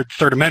heard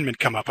Third Amendment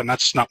come up, and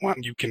that's not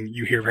one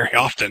you hear very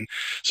often.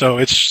 So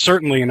it's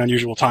certainly an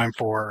unusual time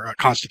for a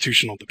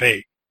constitutional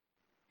debate.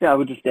 Yeah, I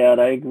would just add,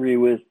 I agree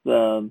with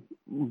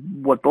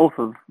what both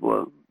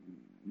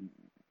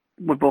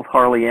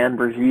Harley and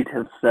Brigitte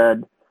have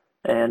said.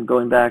 And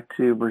going back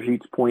to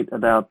Brigitte's point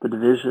about the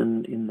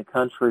division in the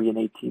country in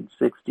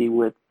 1860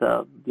 with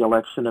the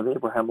election of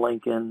Abraham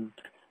Lincoln,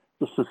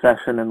 the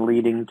secession, and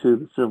leading to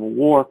the Civil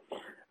War,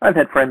 I've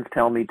had friends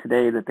tell me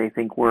today that they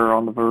think we're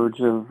on the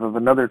verge of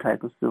another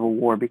type of civil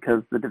war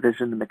because the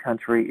division in the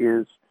country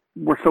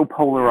we're so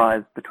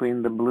polarized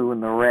between the blue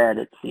and the red,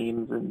 it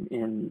seems,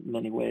 in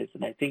many ways.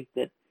 And I think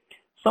that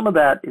some of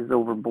that is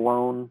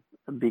overblown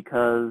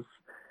because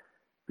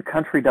the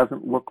country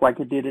doesn't look like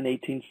it did in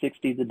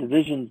 1860. The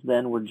divisions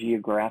then were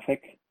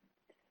geographic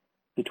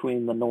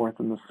between the North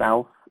and the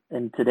South.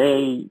 And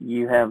today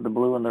you have the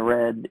blue and the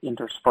red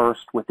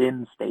interspersed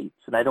within states.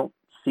 And I don't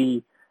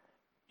see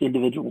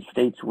individual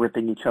states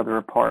ripping each other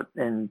apart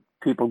and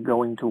people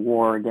going to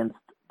war against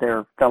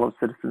their fellow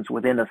citizens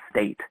within a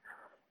state.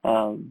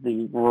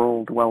 The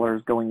rural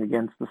dwellers going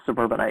against the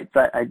suburbanites.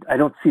 I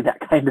don't see that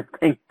kind of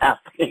thing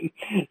happening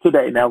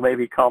today. Now,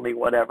 maybe call me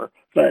whatever,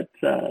 but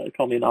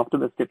call me an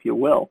optimist if you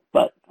will.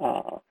 But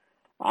I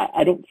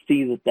don't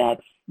see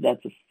that's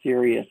a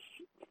serious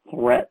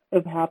threat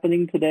of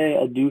happening today.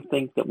 I do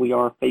think that we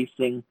are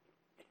facing,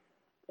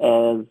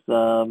 as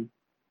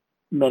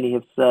many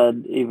have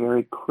said, a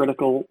very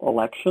critical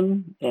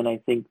election, and I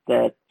think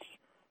that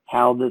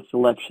how this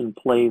election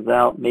plays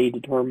out may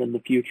determine the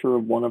future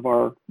of one of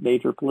our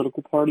major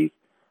political parties.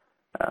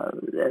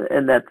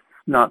 And that's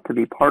not to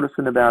be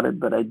partisan about it,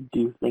 but I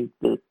do think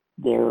that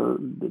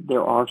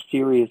there are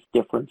serious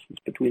differences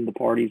between the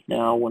parties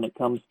now when it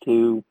comes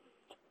to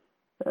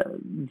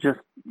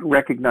just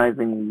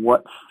recognizing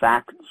what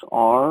facts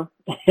are,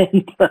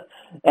 and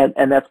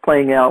that's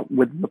playing out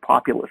with the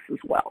populace as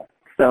well.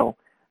 So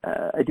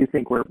I do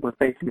think we're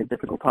facing a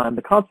difficult time.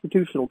 The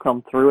Constitution will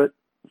come through it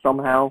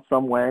somehow,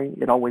 some way.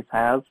 It always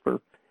has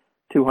for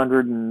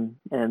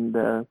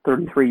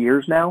 233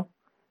 years now,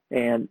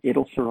 and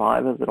it'll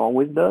survive as it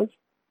always does.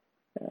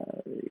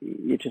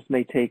 It just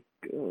may take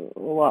a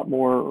lot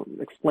more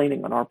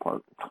explaining on our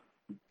part.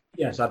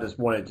 Yes, I just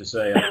wanted to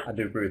say I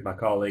do agree with my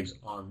colleagues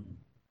on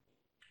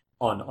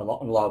a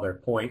lot of their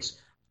points.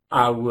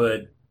 I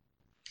would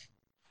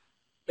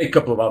make a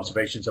couple of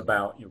observations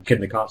about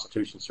can the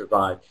Constitution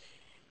survive.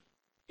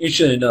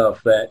 Interesting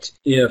enough that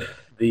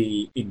if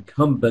the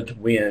incumbent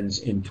wins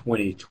in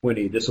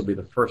 2020, this will be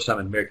the first time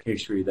in American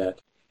history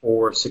that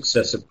 4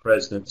 successive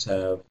presidents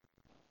have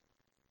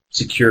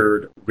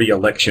secured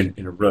re-election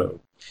in a row.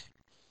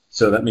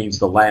 So that means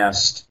the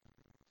last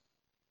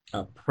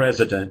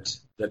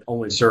president that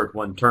only served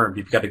one term,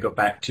 you've got to go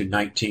back to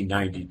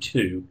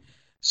 1992.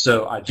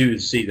 So I do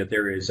see that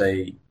there is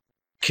a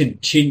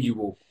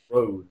continual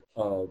growth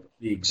of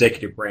the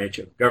executive branch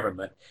of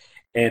government,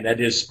 and that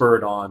is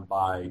spurred on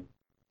by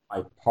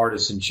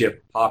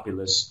partisanship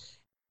populists,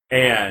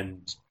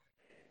 and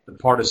the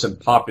partisan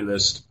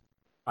populists,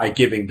 by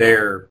giving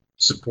their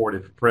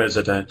supportive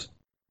president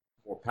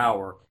more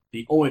power,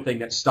 the only thing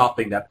that's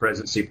stopping that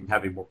presidency from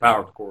having more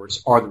power, of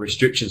course, are the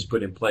restrictions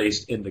put in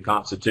place in the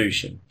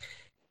Constitution.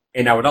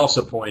 And I would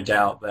also point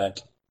out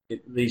that,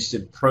 at least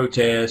in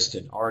protest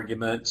and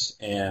arguments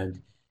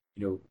and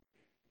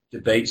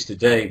debates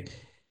today,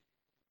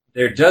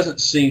 there doesn't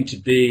seem to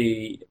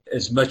be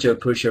as much of a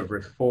push of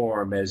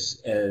reform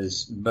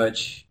as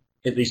much,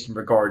 at least in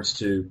regards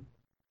to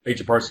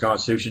major parts of the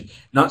Constitution.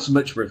 Not so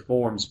much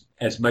reforms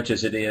as much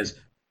as it is,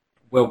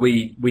 well,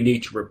 we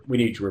need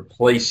to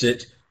replace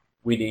it.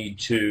 We need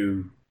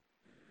to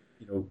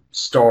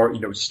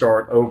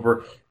start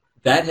over.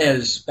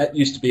 That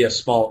used to be a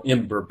small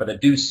ember, but I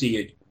do see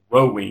it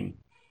growing.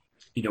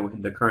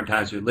 In the current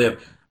times we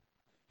live,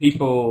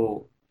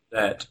 people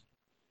that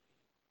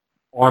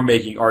are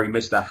making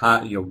arguments that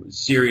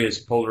serious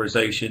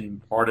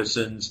polarization,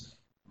 partisans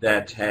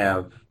that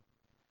are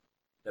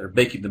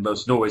making the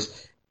most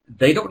noise,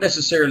 they don't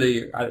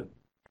necessarily, at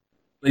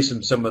least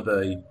in some of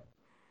the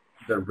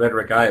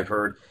rhetoric I have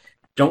heard,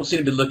 don't seem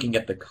to be looking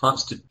at the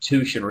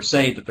Constitution or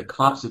saying that the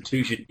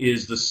Constitution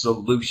is the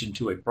solution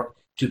to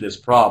this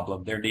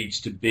problem. There needs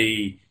to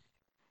be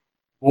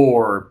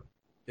or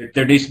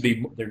there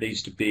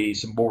needs to be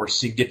some more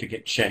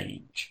significant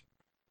change.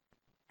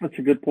 That's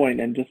a good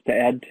point. And just to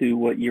add to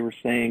what you were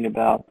saying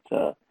about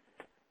this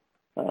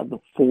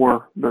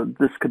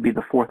could be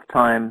the fourth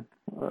time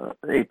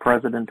a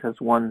president has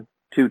won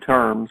 2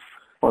 terms,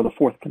 or the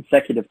fourth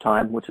consecutive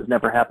time, which has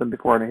never happened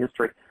before in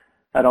history.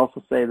 I'd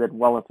also say that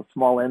while it's a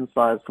small n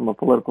size from a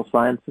political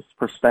scientist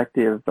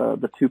perspective,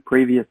 the 2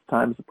 previous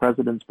times the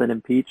president's been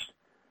impeached,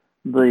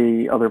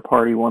 the other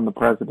party won the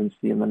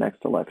presidency in the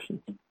next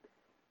election.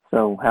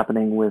 So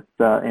happening with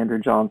Andrew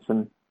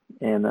Johnson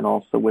and then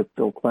also with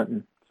Bill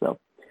Clinton. So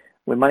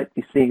we might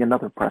be seeing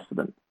another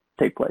precedent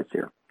take place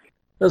here.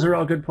 Those are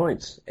all good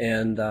points,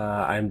 and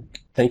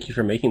thank you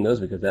for making those,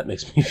 because that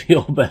makes me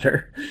feel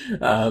better.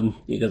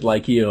 Because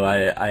like you,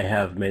 I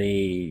have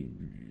many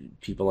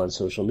people on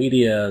social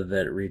media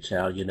that reach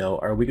out.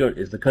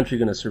 Is the country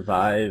going to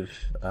survive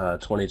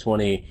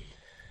 2020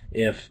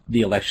 if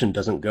the election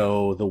doesn't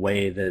go the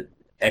way that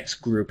X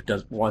group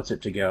wants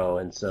it to go?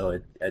 And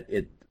so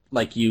it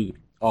like you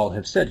all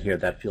have said here,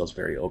 that feels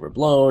very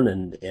overblown,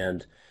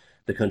 and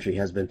the country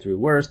has been through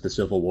worse. The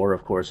Civil War,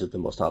 of course, is the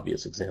most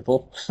obvious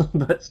example.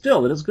 But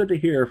still, it is good to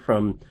hear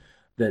from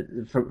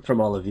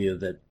all of you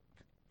that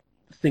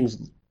things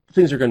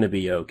are going to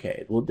be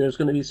okay. Well, there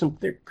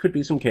could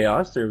be some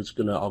chaos. There's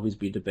going to always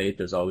be debate.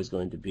 There's always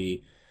going to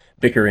be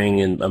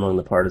bickering among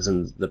the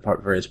partisans,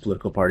 various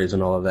political parties,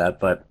 and all of that.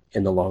 But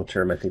in the long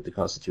term, I think the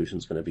Constitution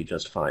is going to be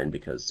just fine,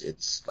 because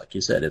it's, like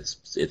you said,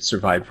 it's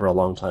survived for a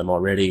long time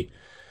already,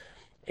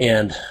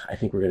 and I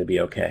think we're going to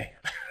be okay.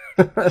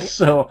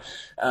 So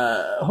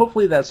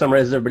hopefully that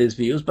summarizes everybody's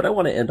views, but I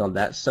want to end on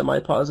that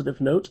semi-positive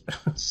note.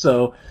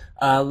 So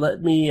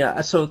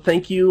so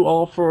thank you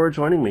all for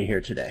joining me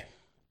here today.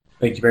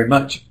 Thank you very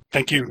much.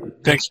 Thank you.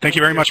 Thank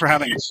you very much for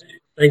having us.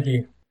 Thank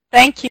you.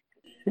 Thank you.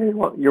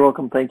 You're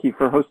welcome. Thank you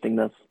for hosting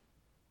this.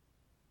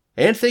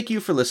 And thank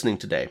you for listening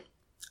today.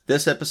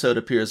 This episode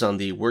appears on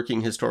the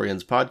Working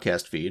Historians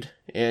podcast feed,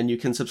 and you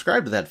can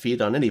subscribe to that feed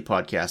on any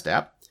podcast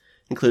app,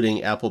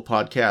 including Apple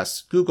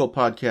Podcasts, Google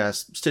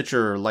Podcasts,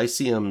 Stitcher,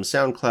 Lyceum,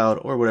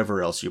 SoundCloud, or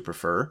whatever else you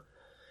prefer.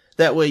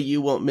 That way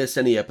you won't miss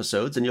any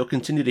episodes, and you'll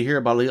continue to hear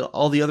about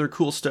all the other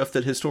cool stuff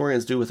that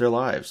historians do with their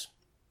lives.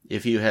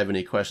 If you have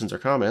any questions or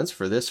comments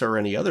for this or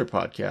any other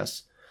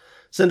podcasts,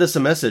 send us a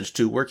message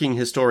to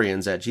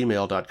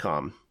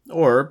workinghistorians@gmail.com,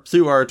 or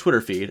through our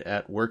Twitter feed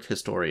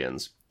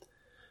 @workhistorians.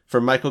 For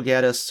Michael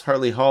Gaddis,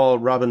 Harley Hall,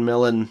 Robin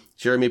Mellon,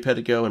 Jeremy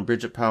Pettigo, and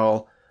Bridget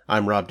Powell,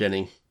 I'm Rob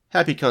Denning.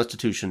 Happy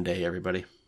Constitution Day, everybody.